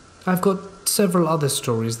 I've got several other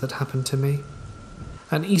stories that happened to me,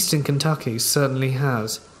 and Eastern Kentucky certainly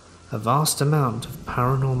has a vast amount of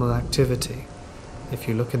paranormal activity if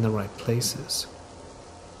you look in the right places.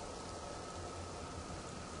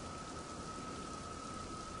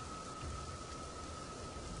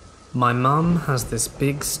 My mum has this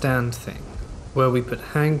big stand thing where we put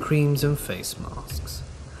hand creams and face masks,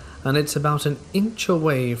 and it's about an inch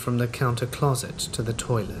away from the counter closet to the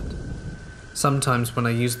toilet. Sometimes when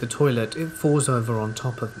I use the toilet, it falls over on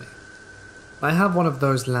top of me. I have one of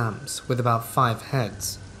those lamps with about 5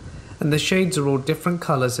 heads, and the shades are all different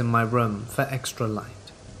colors in my room for extra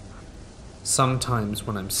light. Sometimes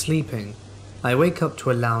when I'm sleeping, I wake up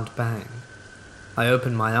to a loud bang. I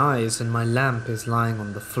open my eyes and my lamp is lying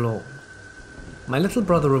on the floor. My little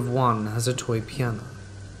brother of 1 has a toy piano,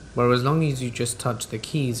 where as long as you just touch the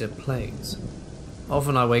keys it plays.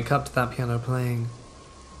 Often I wake up to that piano playing.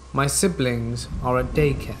 My siblings are at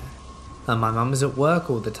daycare, and my mum is at work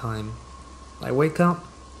all the time. I wake up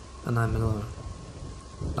and I'm alone.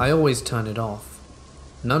 I always turn it off.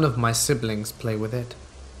 None of my siblings play with it,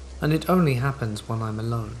 and it only happens when I'm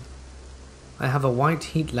alone. I have a white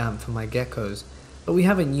heat lamp for my geckos, but we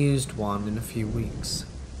haven't used one in a few weeks.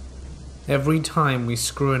 Every time we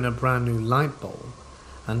screw in a brand new light bulb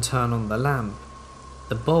and turn on the lamp,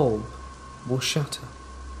 the bulb will shatter.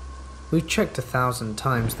 We've checked 1,000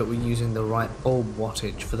 times that we're using the right bulb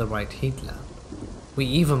wattage for the right heat lamp. We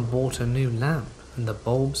even bought a new lamp and the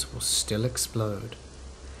bulbs will still explode.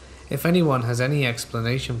 If anyone has any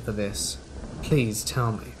explanation for this, please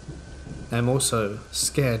tell me. I'm also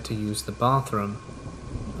scared to use the bathroom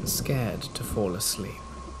and scared to fall asleep.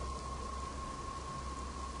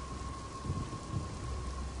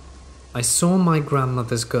 I saw my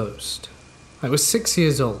grandmother's ghost. I was 6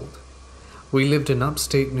 years old. We lived in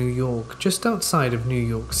upstate New York, just outside of New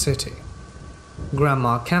York City.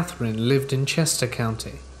 Grandma Catherine lived in Chester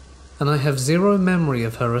County, and I have zero memory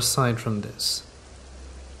of her aside from this.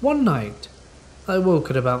 One night, I woke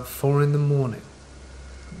at about 4 in the morning,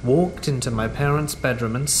 walked into my parents'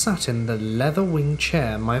 bedroom and sat in the leather-winged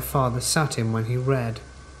chair my father sat in when he read.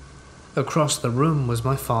 Across the room was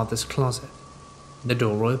my father's closet. The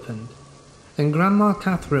door opened, and Grandma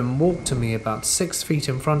Catherine walked to me about 6 feet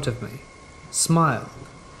in front of me, smiled,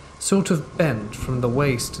 sort of bent from the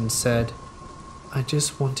waist and said, "I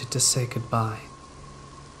just wanted to say goodbye."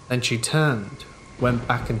 Then she turned, went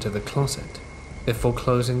back into the closet, before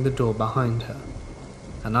closing the door behind her,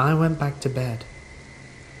 and I went back to bed.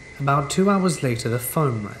 About 2 hours later the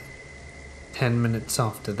phone rang. 10 minutes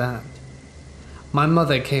after that, my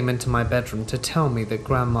mother came into my bedroom to tell me that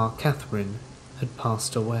Grandma Catherine had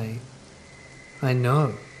passed away. "I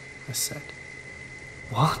know," I said.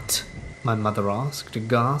 "What?" my mother asked,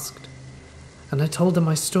 gasped, and I told her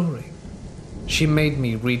my story. She made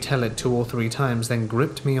me retell it 2 or 3 times, then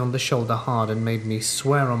gripped me on the shoulder hard and made me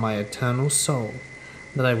swear on my eternal soul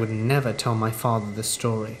that I would never tell my father the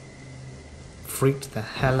story. Freaked the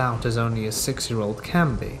hell out as only a 6-year-old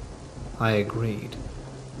can be, I agreed.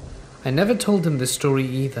 I never told him the story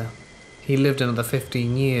either. He lived another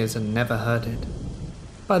 15 years and never heard it.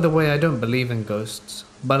 By the way, I don't believe in ghosts,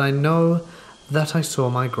 but I know that I saw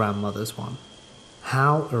my grandmother's one.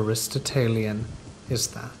 How Aristotelian is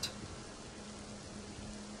that?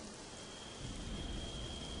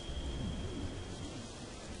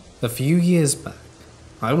 A few years back,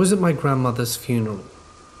 I was at my grandmother's funeral.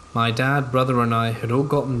 My dad, brother and I had all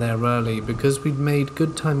gotten there early because we'd made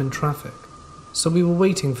good time in traffic, so we were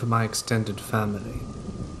waiting for my extended family.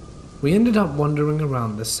 We ended up wandering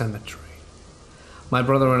around the cemetery. My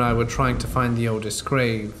brother and I were trying to find the oldest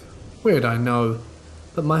grave. Weird, I know,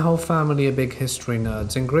 but my whole family are big history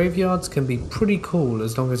nerds, and graveyards can be pretty cool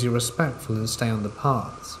as long as you're respectful and stay on the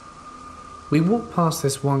paths. We walked past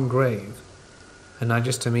this one grave, and I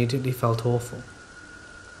just immediately felt awful.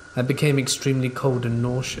 I became extremely cold and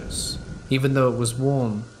nauseous, even though it was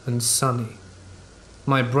warm and sunny.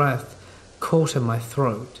 My breath caught in my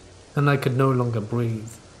throat, and I could no longer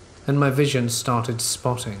breathe, and my vision started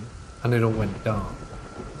spotting, and it all went dark.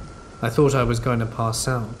 I thought I was going to pass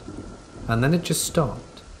out, and then it just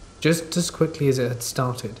stopped, just as quickly as it had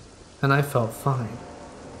started, and I felt fine.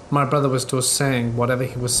 My brother was still saying whatever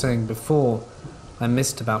he was saying before. I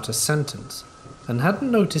missed about a sentence, and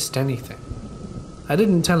hadn't noticed anything. I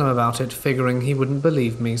didn't tell him about it, figuring he wouldn't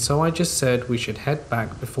believe me, so I just said we should head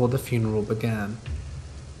back before the funeral began.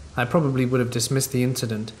 I probably would have dismissed the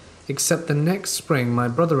incident, except the next spring my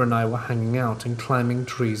brother and I were hanging out and climbing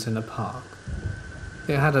trees in a park.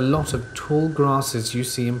 It had a lot of tall grasses you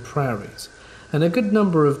see in prairies, and a good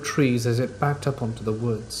number of trees as it backed up onto the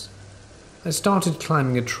woods. I started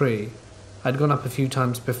climbing a tree. I'd gone up a few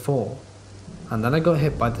times before, and then I got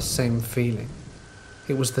hit by the same feeling.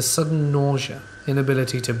 It was the sudden nausea,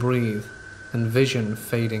 inability to breathe, and vision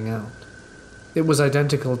fading out. It was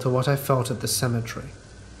identical to what I felt at the cemetery.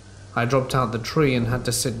 I dropped out the tree and had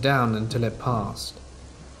to sit down until it passed.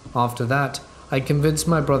 After that, I convinced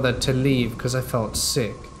my brother to leave because I felt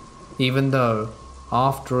sick, even though,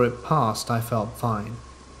 after it passed, I felt fine.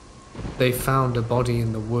 They found a body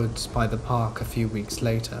in the woods by the park a few weeks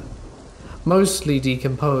later, mostly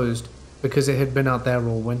decomposed because it had been out there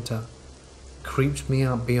all winter. Creeped me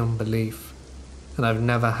out beyond belief, and I've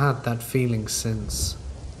never had that feeling since.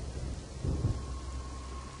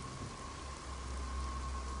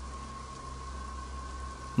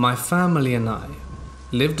 My family and I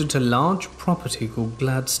lived at a large property called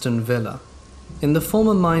Gladstone Villa in the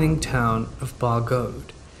former mining town of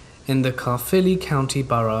Bargode in the Caerphilly County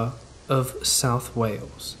Borough of South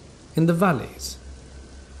Wales, in the valleys.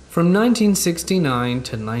 From 1969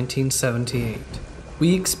 to 1978,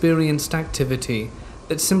 we experienced activity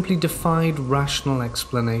that simply defied rational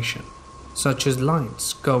explanation, such as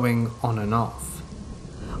lights going on and off.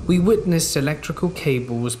 We witnessed electrical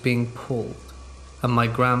cables being pulled, and my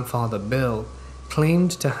grandfather Bill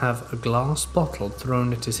claimed to have a glass bottle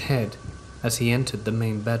thrown at his head as he entered the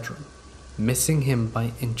main bedroom, missing him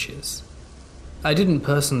by inches. I didn't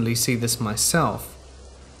personally see this myself,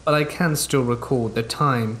 but I can still recall the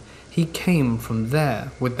time he came from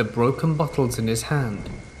there with the broken bottles in his hand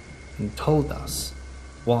and told us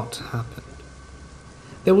what happened.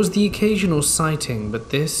 There was the occasional sighting,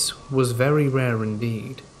 but this was very rare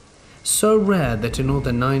indeed. So rare that in all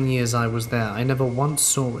the 9 years I was there, I never once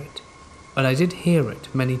saw it, but I did hear it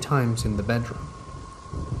many times in the bedroom.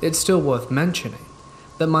 It's still worth mentioning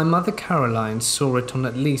that my mother Caroline saw it on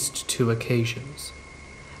at least 2 occasions.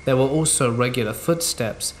 There were also regular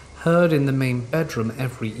footsteps heard in the main bedroom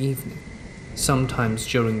every evening, sometimes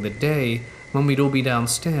during the day when we'd all be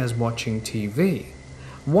downstairs watching TV.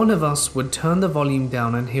 One of us would turn the volume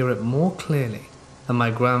down and hear it more clearly, and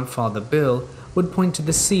my grandfather Bill would point to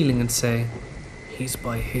the ceiling and say, "He's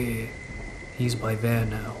by here, he's by there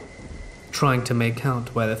now," trying to make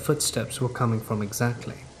out where the footsteps were coming from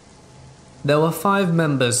exactly. There were 5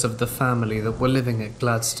 members of the family that were living at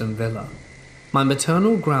Gladstone Villa. My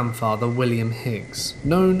maternal grandfather, William Higgs,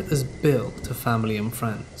 known as Bill to family and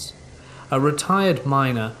friends, a retired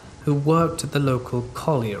miner who worked at the local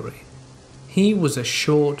colliery. He was a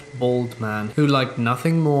short, bald man who liked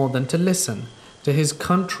nothing more than to listen to his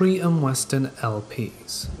country and western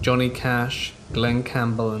LPs, Johnny Cash, Glenn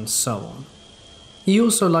Campbell, and so on. He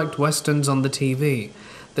also liked westerns on the TV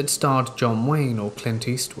that starred John Wayne or Clint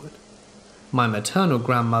Eastwood. My maternal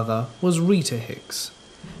grandmother was Rita Higgs,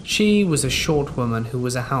 She was a short woman who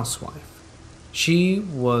was a housewife. She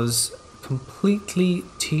was completely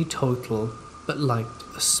teetotal but liked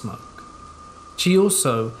a smoke. She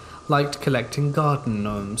also liked collecting garden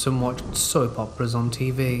gnomes and watched soap operas on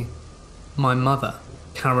TV. My mother,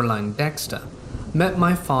 Caroline Dexter, met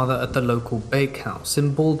my father at the local bakehouse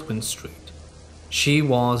in Baldwin Street. She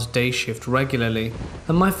was day shift regularly,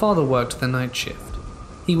 and my father worked the night shift.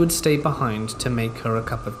 He would stay behind to make her a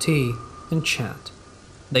cup of tea and chat.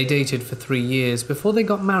 They dated for 3 years before they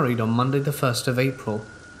got married on Monday the 1st of April,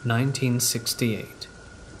 1968.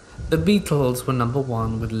 The Beatles were number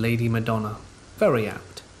 1 with Lady Madonna. Very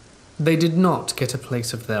apt. They did not get a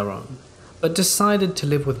place of their own, but decided to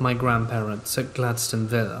live with my grandparents at Gladstone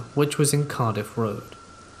Villa, which was in Cardiff Road.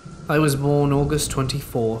 I was born August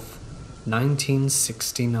 24th,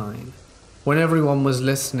 1969, when everyone was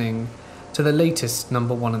listening to the latest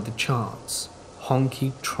number 1 in the charts,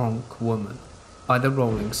 Honky Tonk Woman, by the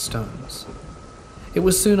Rolling Stones. It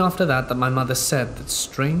was soon after that my mother said that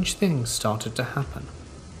strange things started to happen.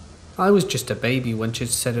 I was just a baby when she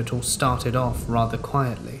said it all started off rather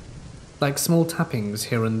quietly, like small tappings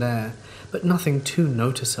here and there, but nothing too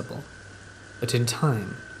noticeable. But in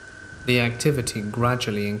time, the activity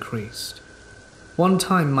gradually increased. One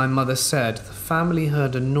time my mother said the family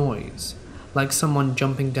heard a noise, like someone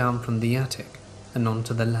jumping down from the attic and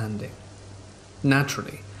onto the landing.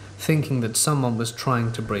 Naturally, thinking that someone was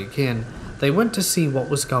trying to break in, they went to see what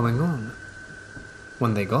was going on.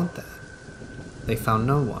 When they got there, they found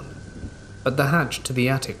no one, but the hatch to the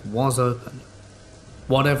attic was open.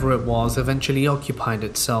 Whatever it was eventually occupied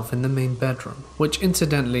itself in the main bedroom, which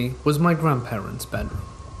incidentally was my grandparents' bedroom.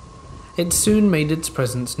 It soon made its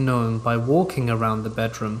presence known by walking around the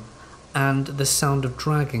bedroom, and the sound of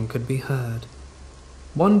dragging could be heard.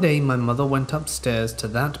 One day my mother went upstairs to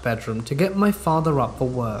that bedroom to get my father up for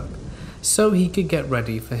work, so he could get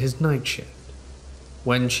ready for his night shift.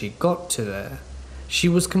 When she got to there, she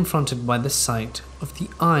was confronted by the sight of the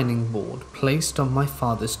ironing board placed on my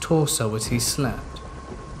father's torso as he slept.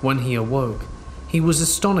 When he awoke, he was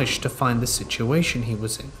astonished to find the situation he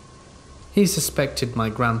was in. He suspected my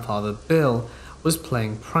grandfather Bill was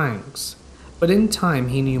playing pranks, but in time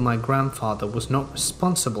he knew my grandfather was not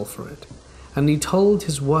responsible for it, and he told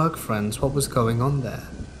his work friends what was going on there,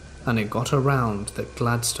 and it got around that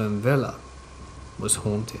Gladstone Villa was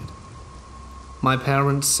haunted. My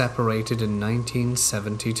parents separated in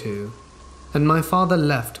 1972, and my father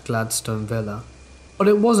left Gladstone Villa, but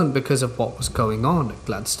it wasn't because of what was going on at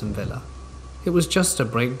Gladstone Villa. It was just a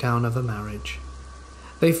breakdown of a marriage.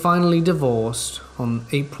 They finally divorced on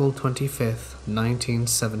April 25th,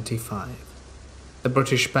 1975. The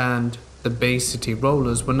British band the Bay City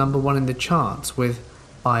Rollers were number 1 in the charts with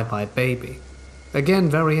Bye Bye Baby. Again,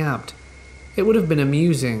 very apt. It would have been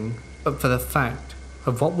amusing, but for the fact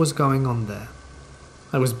of what was going on there.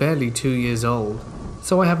 I was barely 2 years old,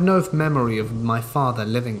 so I have no memory of my father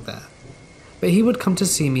living there. But he would come to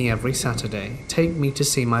see me every Saturday, take me to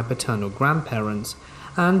see my paternal grandparents,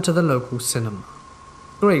 and to the local cinema.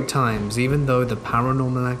 Great times, even though the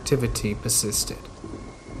paranormal activity persisted.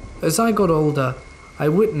 As I got older, I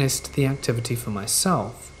witnessed the activity for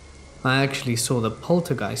myself. I actually saw the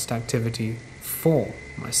poltergeist activity for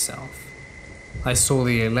myself. I saw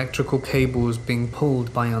the electrical cables being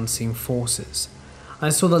pulled by unseen forces. I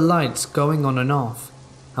saw the lights going on and off,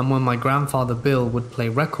 and when my grandfather Bill would play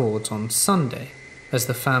records on Sunday, as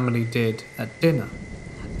the family did at dinner,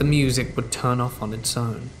 the music would turn off on its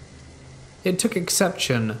own. It took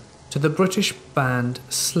exception to the British band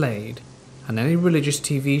Slade and any religious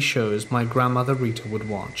TV shows my grandmother Rita would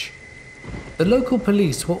watch. The local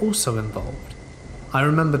police were also involved. I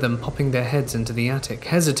remember them popping their heads into the attic,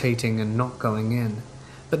 hesitating and not going in,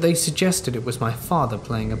 but they suggested it was my father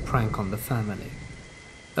playing a prank on the family.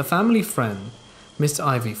 A family friend, Miss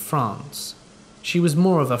Ivy France, she was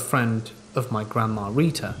more of a friend of my grandma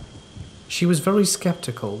Rita. She was very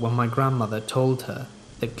skeptical when my grandmother told her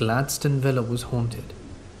that Gladstone Villa was haunted.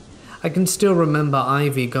 I can still remember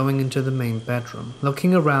Ivy going into the main bedroom,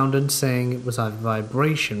 looking around and saying it was a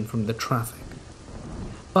vibration from the traffic.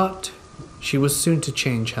 But she was soon to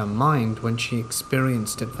change her mind when she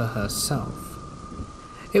experienced it for herself.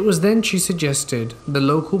 It was then she suggested the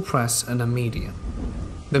local press and a medium.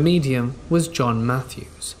 The medium was John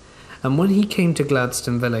Matthews, and when he came to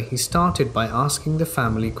Gladstone Villa he started by asking the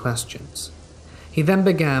family questions. He then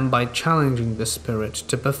began by challenging the spirit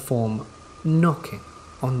to perform knocking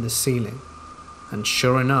on the ceiling, and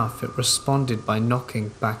sure enough it responded by knocking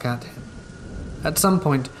back at him. At some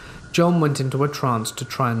point, John went into a trance to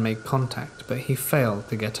try and make contact, but he failed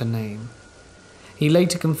to get a name. He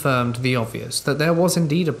later confirmed the obvious, that there was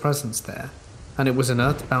indeed a presence there, and it was an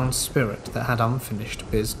earthbound spirit that had unfinished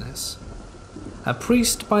business. A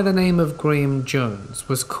priest by the name of Graham Jones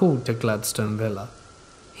was called to Gladstone Villa.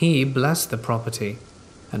 He blessed the property,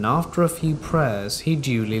 and after a few prayers he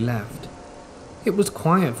duly left. It was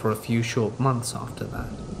quiet for a few short months after that.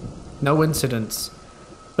 No incidents,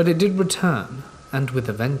 but it did return, and with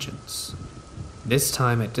a vengeance. This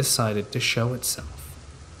time it decided to show itself.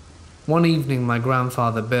 One evening my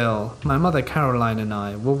grandfather Bill, my mother Caroline and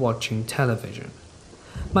I were watching television.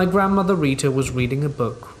 My grandmother Rita was reading a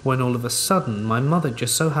book when all of a sudden my mother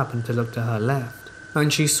just so happened to look to her left,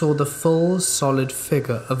 and she saw the full, solid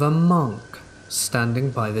figure of a monk standing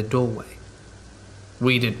by the doorway.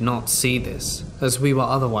 We did not see this, as we were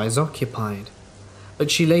otherwise occupied, but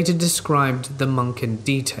she later described the monk in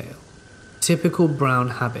detail. Typical brown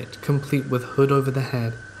habit, complete with hood over the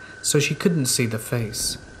head, so she couldn't see the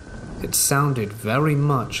face. It sounded very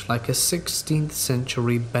much like a 16th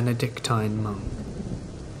century Benedictine monk.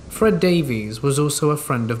 Fred Davies was also a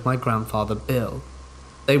friend of my grandfather Bill.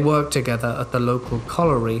 They worked together at the local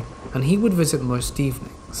colliery, and he would visit most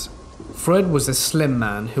evenings. Fred was a slim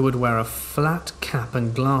man who would wear a flat cap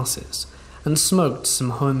and glasses, and smoked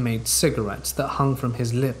some homemade cigarettes that hung from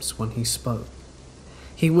his lips when he spoke.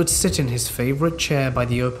 He would sit in his favorite chair by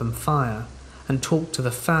the open fire and talk to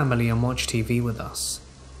the family and watch TV with us.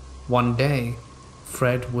 One day,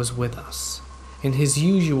 Fred was with us, in his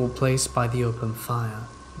usual place by the open fire.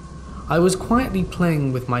 I was quietly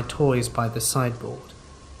playing with my toys by the sideboard.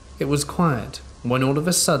 It was quiet when all of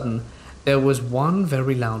a sudden there was one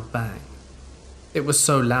very loud bang. It was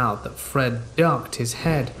so loud that Fred ducked his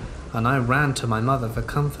head and I ran to my mother for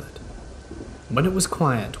comfort. When it was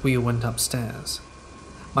quiet, we went upstairs.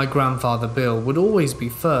 My grandfather Bill would always be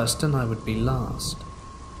first and I would be last.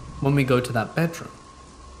 When we go to that bedroom,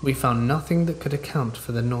 we found nothing that could account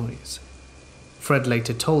for the noise. Fred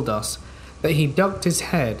later told us that he ducked his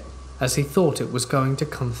head as he thought it was going to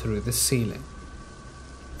come through the ceiling.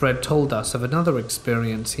 Fred told us of another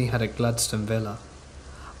experience he had at Gladstone Villa.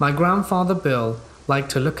 My grandfather Bill liked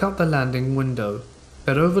to look out the landing window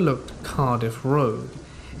that overlooked Cardiff Road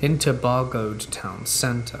into Bargoed town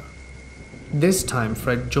centre. This time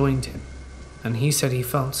Fred joined him, and he said he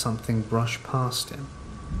felt something brush past him.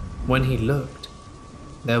 When he looked,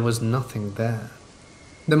 there was nothing there.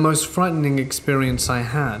 The most frightening experience I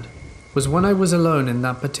had was when I was alone in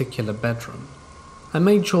that particular bedroom. I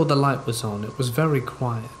made sure the light was on, it was very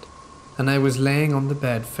quiet, and I was laying on the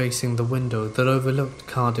bed facing the window that overlooked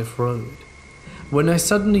Cardiff Road, when I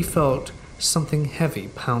suddenly felt something heavy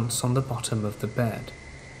pounce on the bottom of the bed.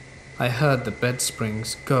 I heard the bed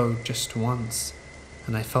springs go just once,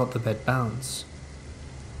 and I felt the bed bounce.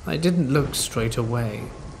 I didn't look straight away,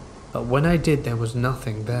 but when I did there was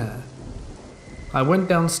nothing there. I went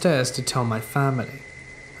downstairs to tell my family,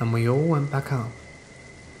 and we all went back up.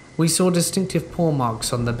 We saw distinctive paw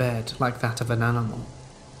marks on the bed like that of an animal.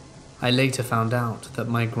 I later found out that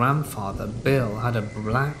my grandfather Bill had a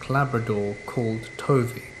black Labrador called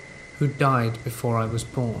Tovey, who died before I was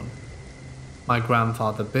born. My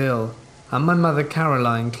grandfather Bill and my mother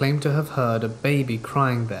Caroline claimed to have heard a baby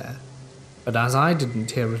crying there, but as I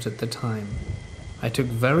didn't hear it at the time, I took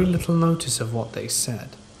very little notice of what they said.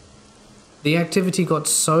 The activity got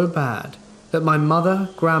so bad that my mother,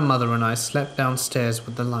 grandmother and I slept downstairs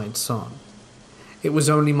with the lights on. It was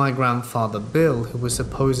only my grandfather Bill who was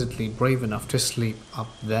supposedly brave enough to sleep up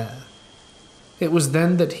there. It was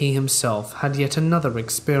then that he himself had yet another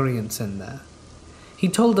experience in there. He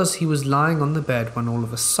told us he was lying on the bed when all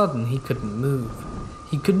of a sudden he couldn't move.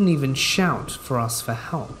 He couldn't even shout for us for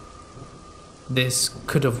help. This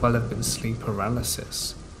could have well have been sleep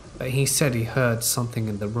paralysis, but he said he heard something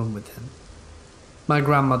in the room with him. My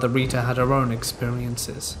grandmother Rita had her own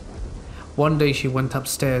experiences. One day she went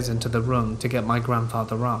upstairs into the room to get my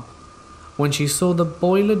grandfather up, when she saw the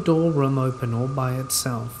boiler door room open all by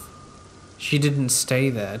itself. She didn't stay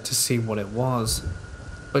there to see what it was,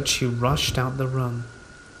 but she rushed out the room.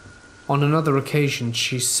 On another occasion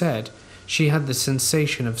she said she had the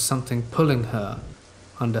sensation of something pulling her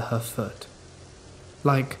under her foot,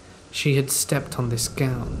 like she had stepped on this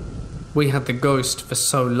gown. We had the ghost for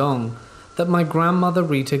so long that my grandmother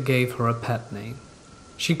Rita gave her a pet name.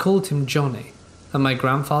 She called him Johnny, and my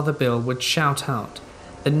grandfather Bill would shout out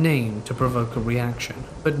the name to provoke a reaction,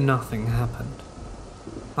 but nothing happened.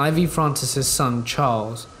 Ivy Francis's son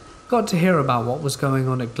Charles got to hear about what was going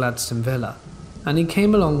on at Gladstone Villa, and he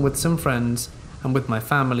came along with some friends, and with my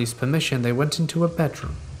family's permission they went into a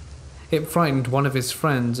bedroom. It frightened one of his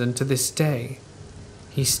friends, and to this day,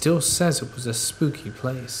 he still says it was a spooky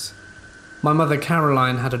place. My mother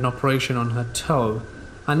Caroline had an operation on her toe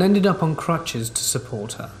and ended up on crutches to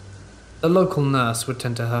support her. The local nurse would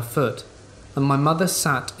tend to her foot, and my mother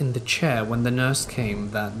sat in the chair when the nurse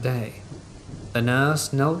came that day. The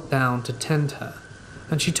nurse knelt down to tend her,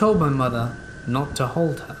 and she told my mother not to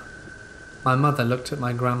hold her. My mother looked at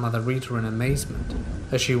my grandmother Rita in amazement,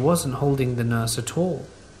 as she wasn't holding the nurse at all.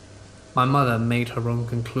 My mother made her own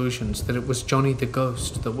conclusions that it was Johnny the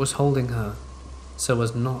ghost that was holding her, so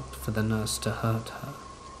as not for the nurse to hurt her.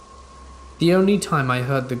 The only time I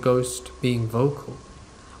heard the ghost being vocal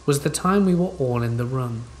was the time we were all in the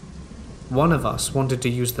room. One of us wanted to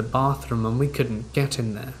use the bathroom and we couldn't get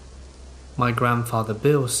in there. My grandfather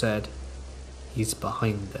Bill said, "He's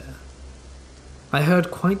behind there." I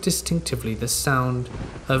heard quite distinctively the sound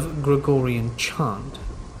of Gregorian chant,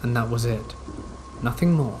 and that was it.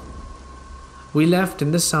 Nothing more. We left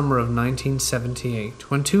in the summer of 1978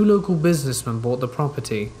 when two local businessmen bought the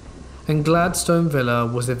property, and Gladstone Villa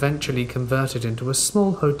was eventually converted into a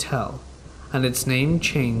small hotel, and its name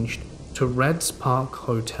changed to Reds Park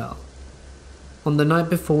Hotel. On the night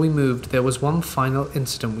before we moved, there was one final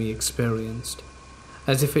incident we experienced,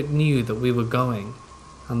 as if it knew that we were going,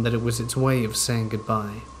 and that it was its way of saying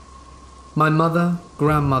goodbye. My mother,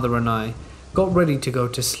 grandmother, and I got ready to go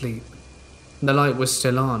to sleep. The light was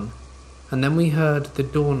still on, and then we heard the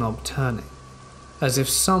doorknob turning, as if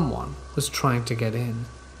someone was trying to get in.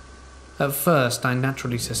 At first, I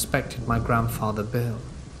naturally suspected my grandfather Bill,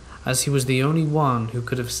 as he was the only one who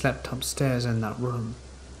could have slept upstairs in that room,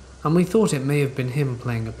 and we thought it may have been him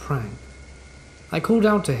playing a prank. I called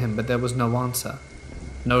out to him, but there was no answer,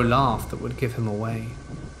 no laugh that would give him away.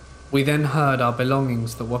 We then heard our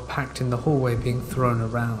belongings that were packed in the hallway being thrown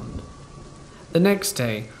around. The next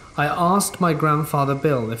day, I asked my grandfather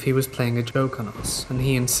Bill if he was playing a joke on us, and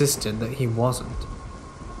he insisted that he wasn't.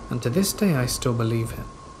 And to this day I still believe him.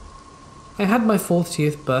 I had my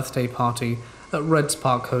 40th birthday party at Reds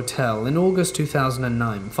Park Hotel in August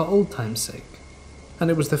 2009 for old time's sake, and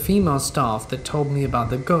it was the female staff that told me about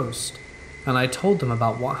the ghost, and I told them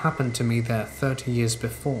about what happened to me there 30 years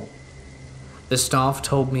before. The staff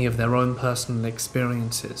told me of their own personal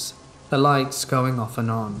experiences, the lights going off and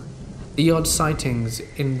on, the odd sightings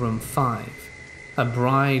in room 5, a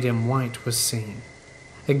bride in white was seen,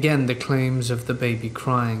 again the claims of the baby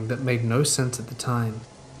crying that made no sense at the time.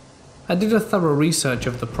 I did a thorough research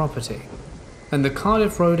of the property and the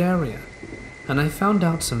Cardiff Road area, and I found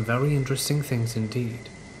out some very interesting things indeed.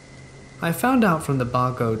 I found out from the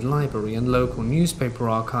Bargoed Library and local newspaper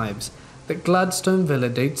archives that Gladstone Villa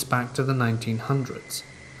dates back to the 1900s,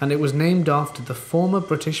 and it was named after the former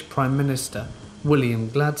British Prime Minister William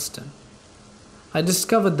Gladstone. I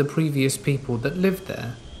discovered the previous people that lived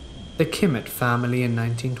there, the Kimmett family in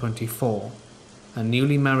 1924, a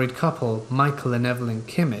newly married couple, Michael and Evelyn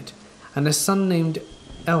Kimmett, and a son named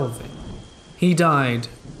Elvin. He died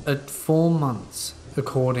at 4 months,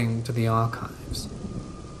 according to the archives.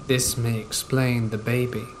 This may explain the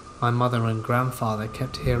baby my mother and grandfather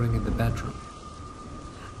kept hearing in the bedroom.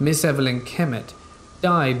 Miss Evelyn Kimmett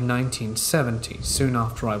died in 1970, soon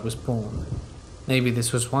after I was born. Maybe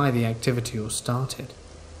this was why the activity all started.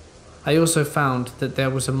 I also found that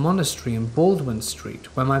there was a monastery in Baldwin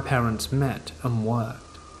Street where my parents met and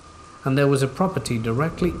worked, and there was a property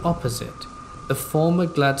directly opposite the former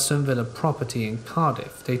Gladstone Villa property in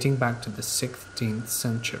Cardiff dating back to the 16th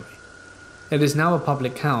century. It is now a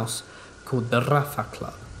public house called the Rafa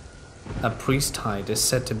Club. A priest hide is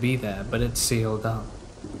said to be there, but it's sealed up.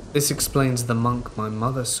 This explains the monk my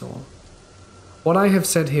mother saw. What I have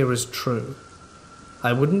said here is true.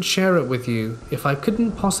 I wouldn't share it with you if I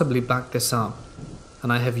couldn't possibly back this up,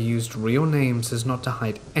 and I have used real names as not to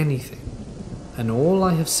hide anything, and all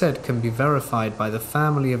I have said can be verified by the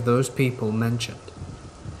family of those people mentioned.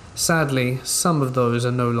 Sadly, some of those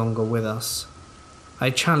are no longer with us. I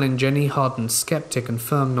challenge any hardened skeptic and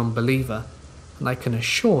firm non-believer, and I can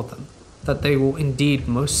assure them that they will indeed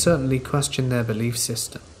most certainly question their belief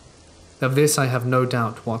system. Of this I have no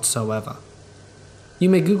doubt whatsoever. You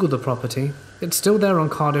may Google the property. It's still there on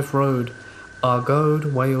Cardiff Road,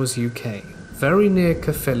 Bargoed, Wales, UK, very near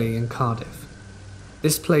Caerphilly in Cardiff.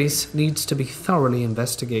 This place needs to be thoroughly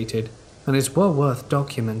investigated and is well worth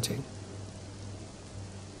documenting.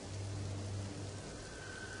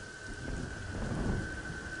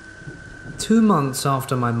 Two months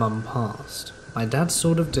after my mum passed, my dad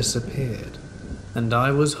sort of disappeared, and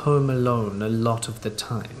I was home alone a lot of the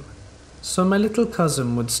time. So my little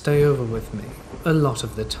cousin would stay over with me a lot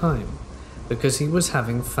of the time, because he was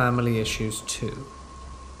having family issues too.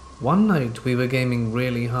 One night we were gaming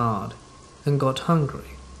really hard and got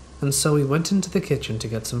hungry, and so we went into the kitchen to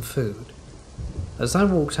get some food. As I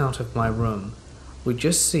walked out of my room, we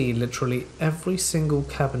just see literally every single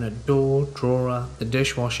cabinet door, drawer, the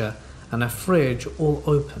dishwasher, and a fridge all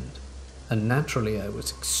opened, and naturally I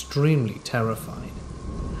was extremely terrified.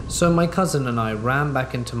 So my cousin and I ran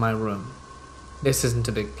back into my room. This isn't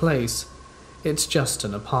a big place, it's just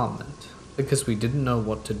an apartment, because we didn't know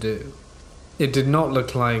what to do. It did not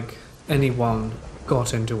look like anyone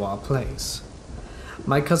got into our place.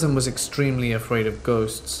 My cousin was extremely afraid of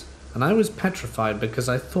ghosts, and I was petrified because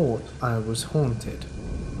I thought I was haunted,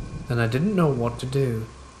 and I didn't know what to do.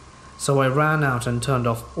 So I ran out and turned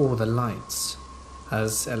off all the lights,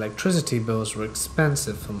 as electricity bills were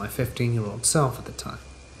expensive for my 15-year-old self at the time,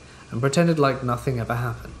 and pretended like nothing ever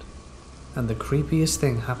happened. And the creepiest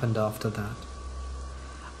thing happened after that.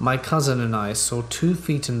 My cousin and I saw 2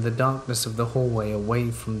 feet in the darkness of the hallway away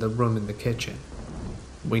from the room in the kitchen.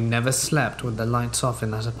 We never slept with the lights off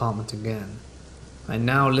in that apartment again. I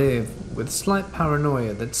now live with slight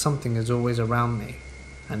paranoia that something is always around me,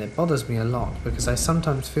 and it bothers me a lot because I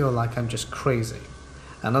sometimes feel like I'm just crazy,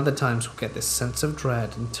 and other times will get this sense of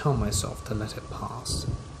dread and tell myself to let it pass.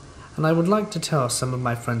 And I would like to tell some of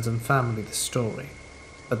my friends and family the story,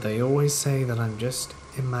 but they always say that I'm just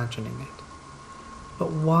imagining it.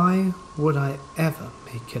 But why would I ever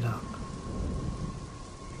make it up?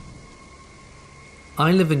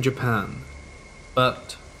 I live in Japan,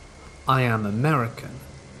 but I am American,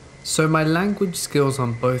 so my language skills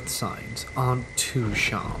on both sides aren't too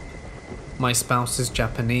sharp. My spouse is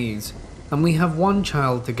Japanese, and we have 1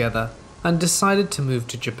 child together and decided to move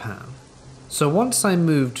to Japan. So once I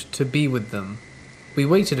moved to be with them, we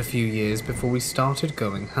waited a few years before we started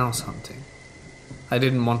going house hunting. I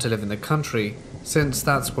didn't want to live in the country, since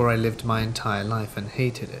that's where I lived my entire life and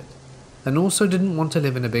hated it, and also didn't want to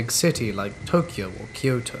live in a big city like Tokyo or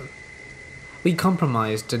Kyoto. We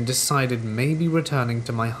compromised and decided maybe returning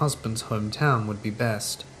to my husband's hometown would be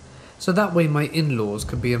best, so that way my in-laws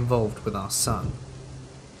could be involved with our son.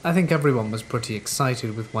 I think everyone was pretty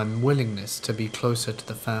excited with my willingness to be closer to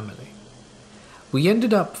the family. We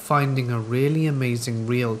ended up finding a really amazing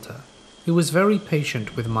realtor who was very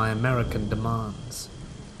patient with my American demands.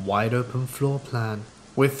 Wide open floor plan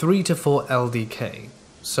with 3 to 4 LDK,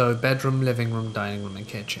 so bedroom, living room, dining room and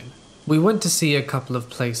kitchen. We went to see a couple of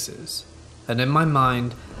places, and in my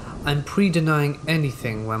mind, I'm pre-denying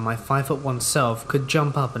anything where my 5'1" self could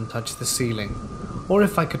jump up and touch the ceiling, or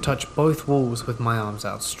if I could touch both walls with my arms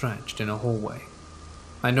outstretched in a hallway.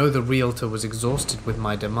 I know the realtor was exhausted with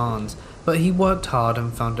my demands, but he worked hard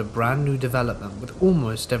and found a brand new development with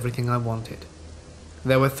almost everything I wanted.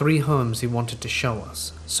 There were 3 homes he wanted to show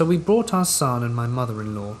us, so we brought our son and my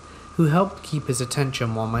mother-in-law, who helped keep his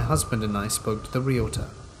attention while my husband and I spoke to the realtor.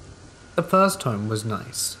 The first home was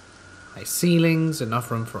nice. High ceilings,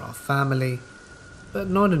 enough room for our family, but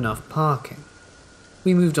not enough parking.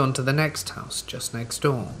 We moved on to the next house just next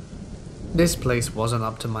door. This place wasn't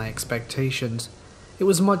up to my expectations. It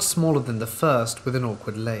was much smaller than the first with an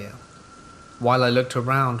awkward layout. While I looked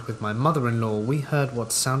around with my mother-in-law, we heard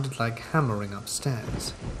what sounded like hammering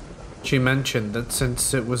upstairs. She mentioned that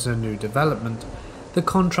since it was a new development, the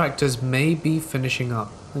contractors may be finishing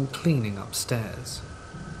up and cleaning upstairs.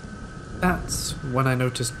 That's when I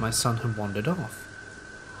noticed my son had wandered off.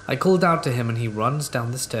 I called out to him and he runs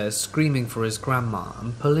down the stairs screaming for his grandma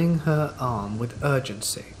and pulling her arm with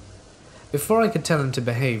urgency. Before I could tell him to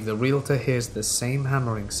behave, the realtor hears the same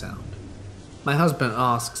hammering sound. My husband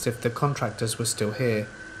asks if the contractors were still here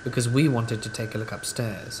because we wanted to take a look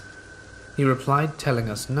upstairs. He replied telling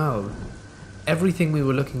us no. Everything we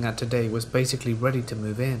were looking at today was basically ready to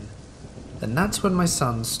move in. And that's when my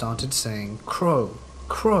son started saying, "Crow,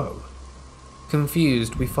 crow."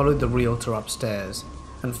 Confused, we followed the realtor upstairs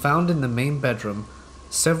and found in the main bedroom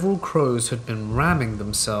several crows had been ramming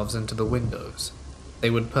themselves into the windows. They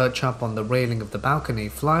would perch up on the railing of the balcony,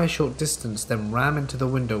 fly a short distance, then ram into the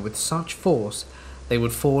window with such force they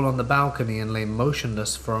would fall on the balcony and lay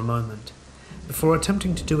motionless for a moment, before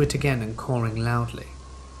attempting to do it again and cawing loudly.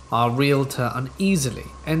 Our realtor uneasily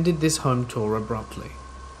ended this home tour abruptly.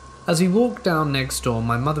 As we walked down next door,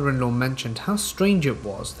 my mother-in-law mentioned how strange it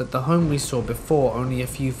was that the home we saw before only a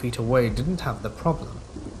few feet away didn't have the problem.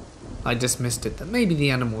 I dismissed it that maybe the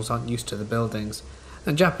animals aren't used to the buildings,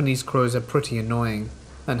 and Japanese crows are pretty annoying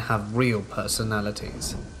and have real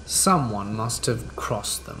personalities. Someone must have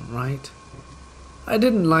crossed them, right? I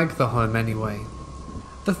didn't like the home anyway.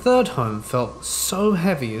 The third home felt so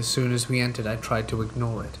heavy as soon as we entered I tried to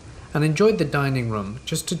ignore it, and enjoyed the dining room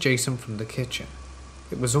just adjacent from the kitchen.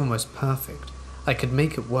 It was almost perfect. I could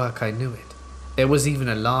make it work, I knew it. There was even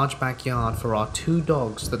a large backyard for our 2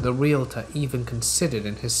 dogs that the realtor even considered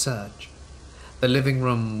in his search. The living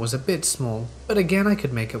room was a bit small, but again I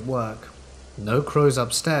could make it work. No crows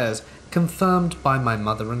upstairs, confirmed by my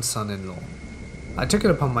mother and son-in-law. I took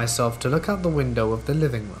it upon myself to look out the window of the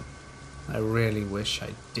living room. I really wish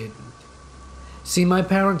I didn't. See, my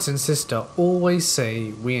parents and sister always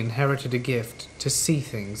say we inherited a gift to see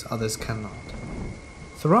things others cannot.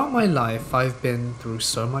 Throughout my life, I've been through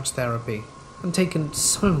so much therapy and taken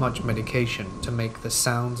so much medication to make the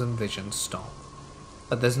sounds and visions stop.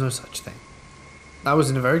 But there's no such thing. I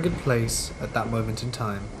was in a very good place at that moment in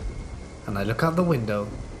time, and I look out the window,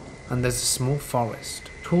 and there's a small forest,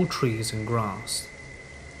 tall trees and grass.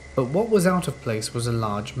 But what was out of place was a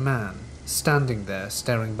large man, standing there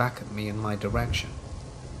staring back at me in my direction.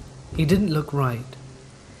 He didn't look right.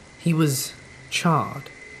 He was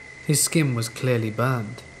charred. His skin was clearly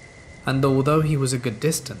burned, and although he was a good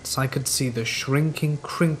distance, I could see the shrinking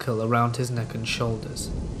crinkle around his neck and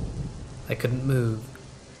shoulders. I couldn't move.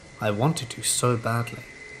 I wanted to so badly.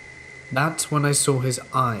 That's when I saw his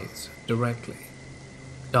eyes directly.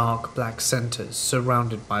 Dark black centers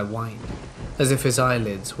surrounded by white, as if his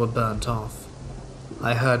eyelids were burnt off.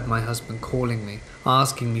 I heard my husband calling me,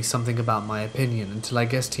 asking me something about my opinion, until I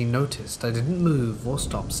guessed he noticed I didn't move or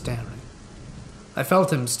stop staring. I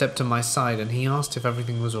felt him step to my side and he asked if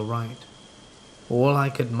everything was alright. All I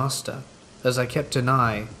could muster, as I kept an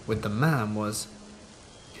eye with the man, was,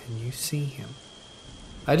 "Can you see him?"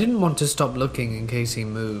 I didn't want to stop looking in case he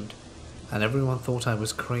moved, and everyone thought I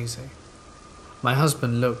was crazy. My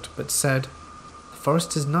husband looked but said, "The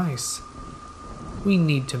forest is nice. We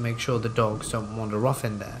need to make sure the dogs don't wander off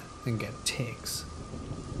in there and get ticks."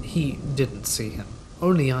 He didn't see him,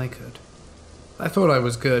 only I could. I thought I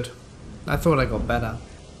was good. I thought I got better.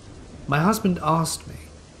 My husband asked me,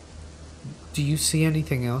 "Do you see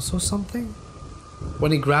anything else or something?"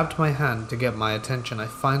 When he grabbed my hand to get my attention, I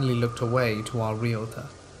finally looked away to our realtor.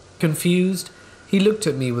 Confused, he looked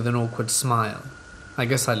at me with an awkward smile. I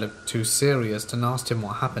guess I looked too serious and asked him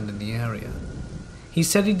what happened in the area. He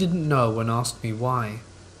said he didn't know and asked me why.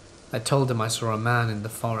 I told him I saw a man in the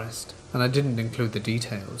forest, and I didn't include the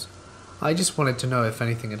details. I just wanted to know if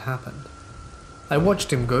anything had happened. I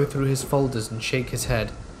watched him go through his folders and shake his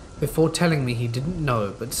head before telling me he didn't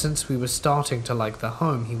know, but since we were starting to like the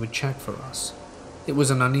home, he would check for us. It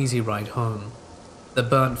was an uneasy ride home. The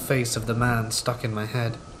burnt face of the man stuck in my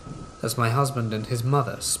head as my husband and his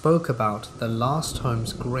mother spoke about the last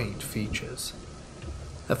home's great features.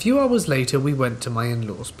 A few hours later, we went to my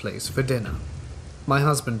in-laws' place for dinner. My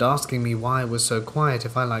husband asking me why I was so quiet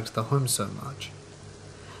if I liked the home so much.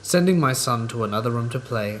 Sending my son to another room to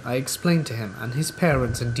play, I explained to him and his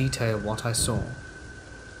parents in detail what I saw.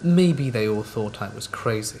 Maybe they all thought I was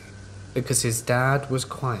crazy, because his dad was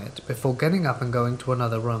quiet before getting up and going to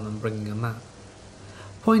another room and bringing a map.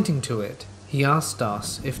 Pointing to it, he asked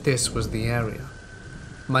us if this was the area.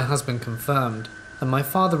 My husband confirmed, and my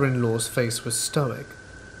father-in-law's face was stoic,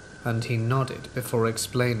 and he nodded before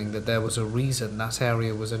explaining that there was a reason that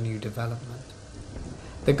area was a new development.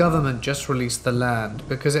 The government just released the land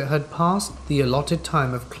because it had passed the allotted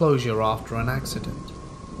time of closure after an accident.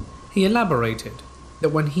 He elaborated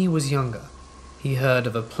that when he was younger, he heard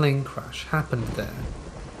of a plane crash happened there,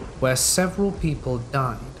 where several people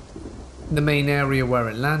died. The main area where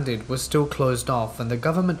it landed was still closed off, and the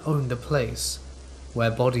government owned the place,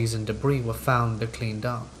 where bodies and debris were found and cleaned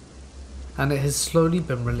up, and it has slowly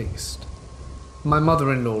been released. My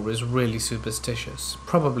mother-in-law is really superstitious,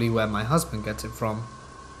 probably where my husband gets it from,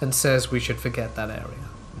 and says we should forget that area.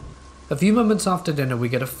 A few moments after dinner, we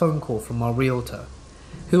get a phone call from our realtor,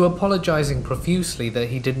 who, apologizing profusely that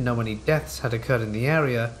he didn't know any deaths had occurred in the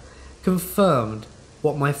area, confirmed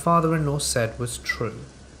what my father-in-law said was true.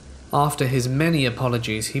 After his many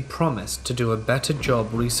apologies, he promised to do a better job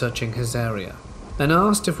researching his area, and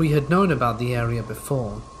asked if we had known about the area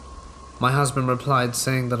before. My husband replied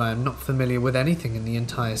saying that I am not familiar with anything in the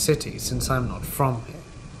entire city since I am not from here,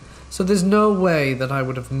 so there's no way that I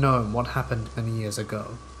would have known what happened many years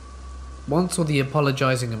ago. Once all the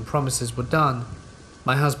apologizing and promises were done,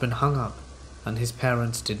 my husband hung up, and his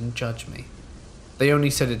parents didn't judge me. They only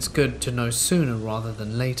said it's good to know sooner rather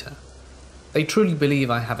than later. They truly believe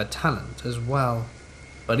I have a talent as well,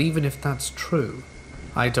 but even if that's true,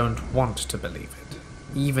 I don't want to believe it,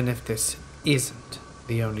 even if this isn't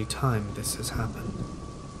the only time this has happened.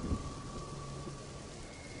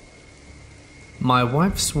 My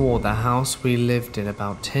wife swore the house we lived in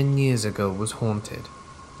about 10 years ago was haunted,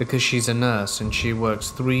 because she's a nurse and she works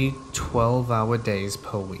 3 12-hour days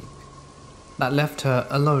per week. That left her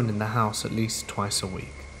alone in the house at least twice a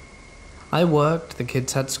week. I worked, the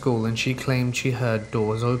kids had school, and she claimed she heard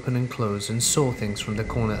doors open and close and saw things from the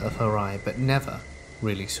corner of her eye, but never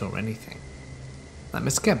really saw anything. I'm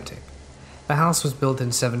a skeptic. The house was built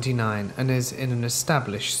in '79 and is in an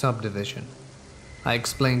established subdivision. I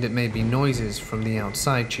explained it may be noises from the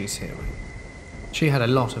outside she's hearing. She had a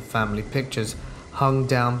lot of family pictures hung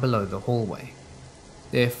down below the hallway.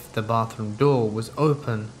 If the bathroom door was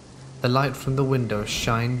open, the light from the window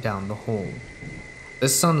shined down the hall. The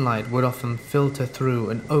sunlight would often filter through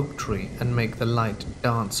an oak tree and make the light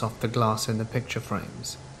dance off the glass in the picture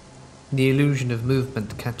frames. The illusion of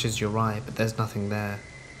movement catches your eye, but there's nothing there.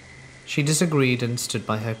 She disagreed and stood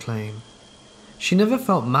by her claim. She never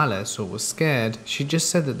felt malice or was scared, she just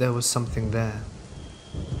said that there was something there.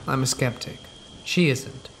 I'm a skeptic. She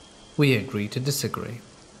isn't. We agree to disagree.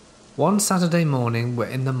 One Saturday morning, we're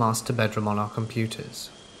in the master bedroom on our computers.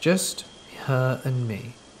 Just her and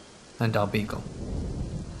me, and our beagle.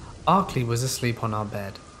 Barkley was asleep on our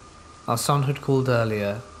bed. Our son had called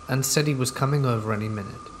earlier and said he was coming over any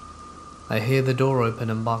minute. I hear the door open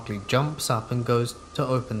and Barkley jumps up and goes to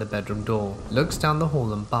open the bedroom door, looks down the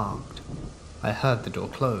hall and barked. I heard the door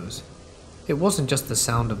close. It wasn't just the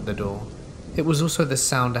sound of the door. It was also the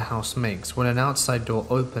sound a house makes when an outside door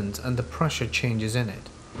opens and the pressure changes in it.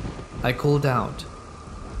 I called out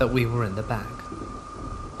that we were in the back.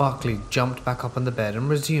 Barkley jumped back up on the bed and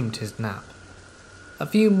resumed his nap. A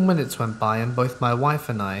few minutes went by and both my wife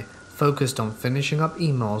and I focused on finishing up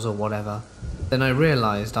emails or whatever. Then I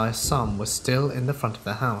realized our son was still in the front of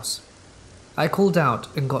the house. I called out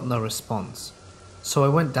and got no response, so I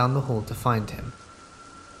went down the hall to find him.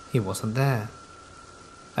 He wasn't there.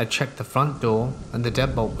 I checked the front door and the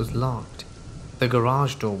deadbolt was locked. The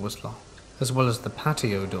garage door was locked, as well as the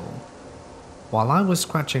patio door. While I was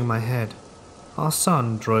scratching my head, our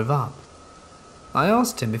son drove up. I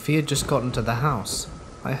asked him if he had just gotten to the house.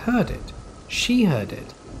 I heard it. She heard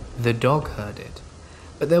it. The dog heard it.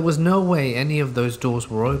 But there was no way any of those doors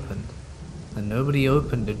were opened, and nobody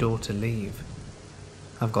opened a door to leave.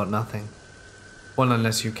 I've got nothing. Well,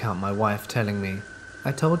 unless you count my wife telling me,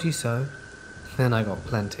 "I told you so." Then I got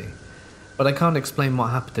plenty. But I can't explain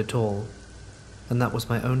what happened at all. And that was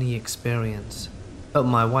my only experience. But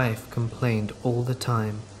my wife complained all the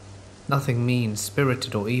time. Nothing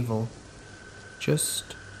mean-spirited or evil.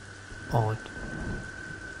 Just odd.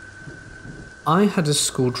 I had a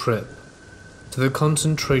school trip to the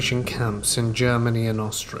concentration camps in Germany and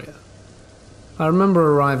Austria. I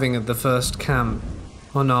remember arriving at the first camp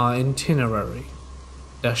on our itinerary,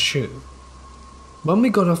 Dachau. When we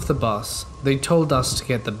got off the bus, they told us to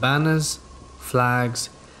get the banners, flags,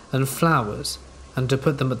 and flowers and to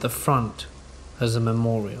put them at the front as a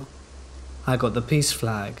memorial. I got the peace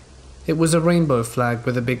flag. It was a rainbow flag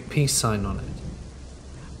with a big peace sign on it.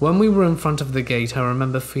 When we were in front of the gate, I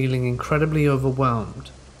remember feeling incredibly overwhelmed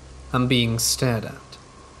and being stared at.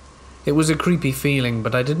 It was a creepy feeling,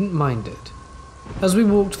 but I didn't mind it. As we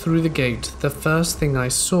walked through the gate, the first thing I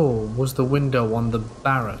saw was the window on the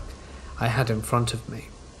barrack I had in front of me.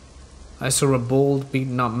 I saw a bald,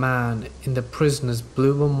 beaten-up man in the prisoner's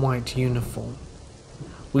blue and white uniform.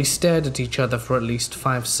 We stared at each other for at least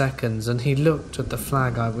 5 seconds, and he looked at the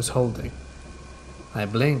flag I was holding. I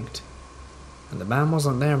blinked, and the man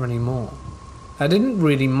wasn't there anymore. I didn't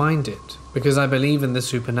really mind it, because I believe in the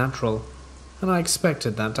supernatural, and I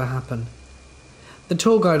expected that to happen. The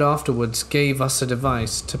tour guide afterwards gave us a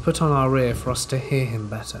device to put on our ear for us to hear him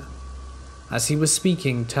better. As he was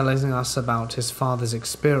speaking, telling us about his father's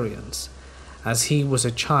experience, as he was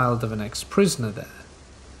a child of an ex-prisoner there,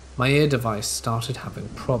 my ear device started having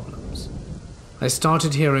problems. I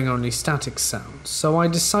started hearing only static sounds, so I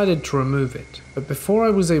decided to remove it, but before I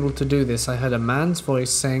was able to do this, I heard a man's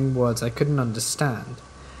voice saying words I couldn't understand,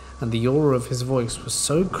 and the aura of his voice was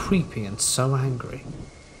so creepy and so angry.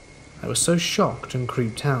 I was so shocked and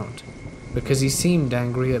creeped out, because he seemed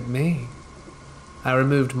angry at me. I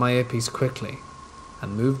removed my earpiece quickly,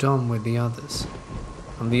 and moved on with the others.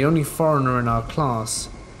 I'm the only foreigner in our class,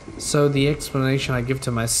 so the explanation I give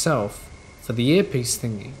to myself for the earpiece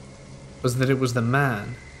thingy was that it was the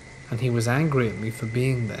man, and he was angry at me for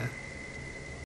being there.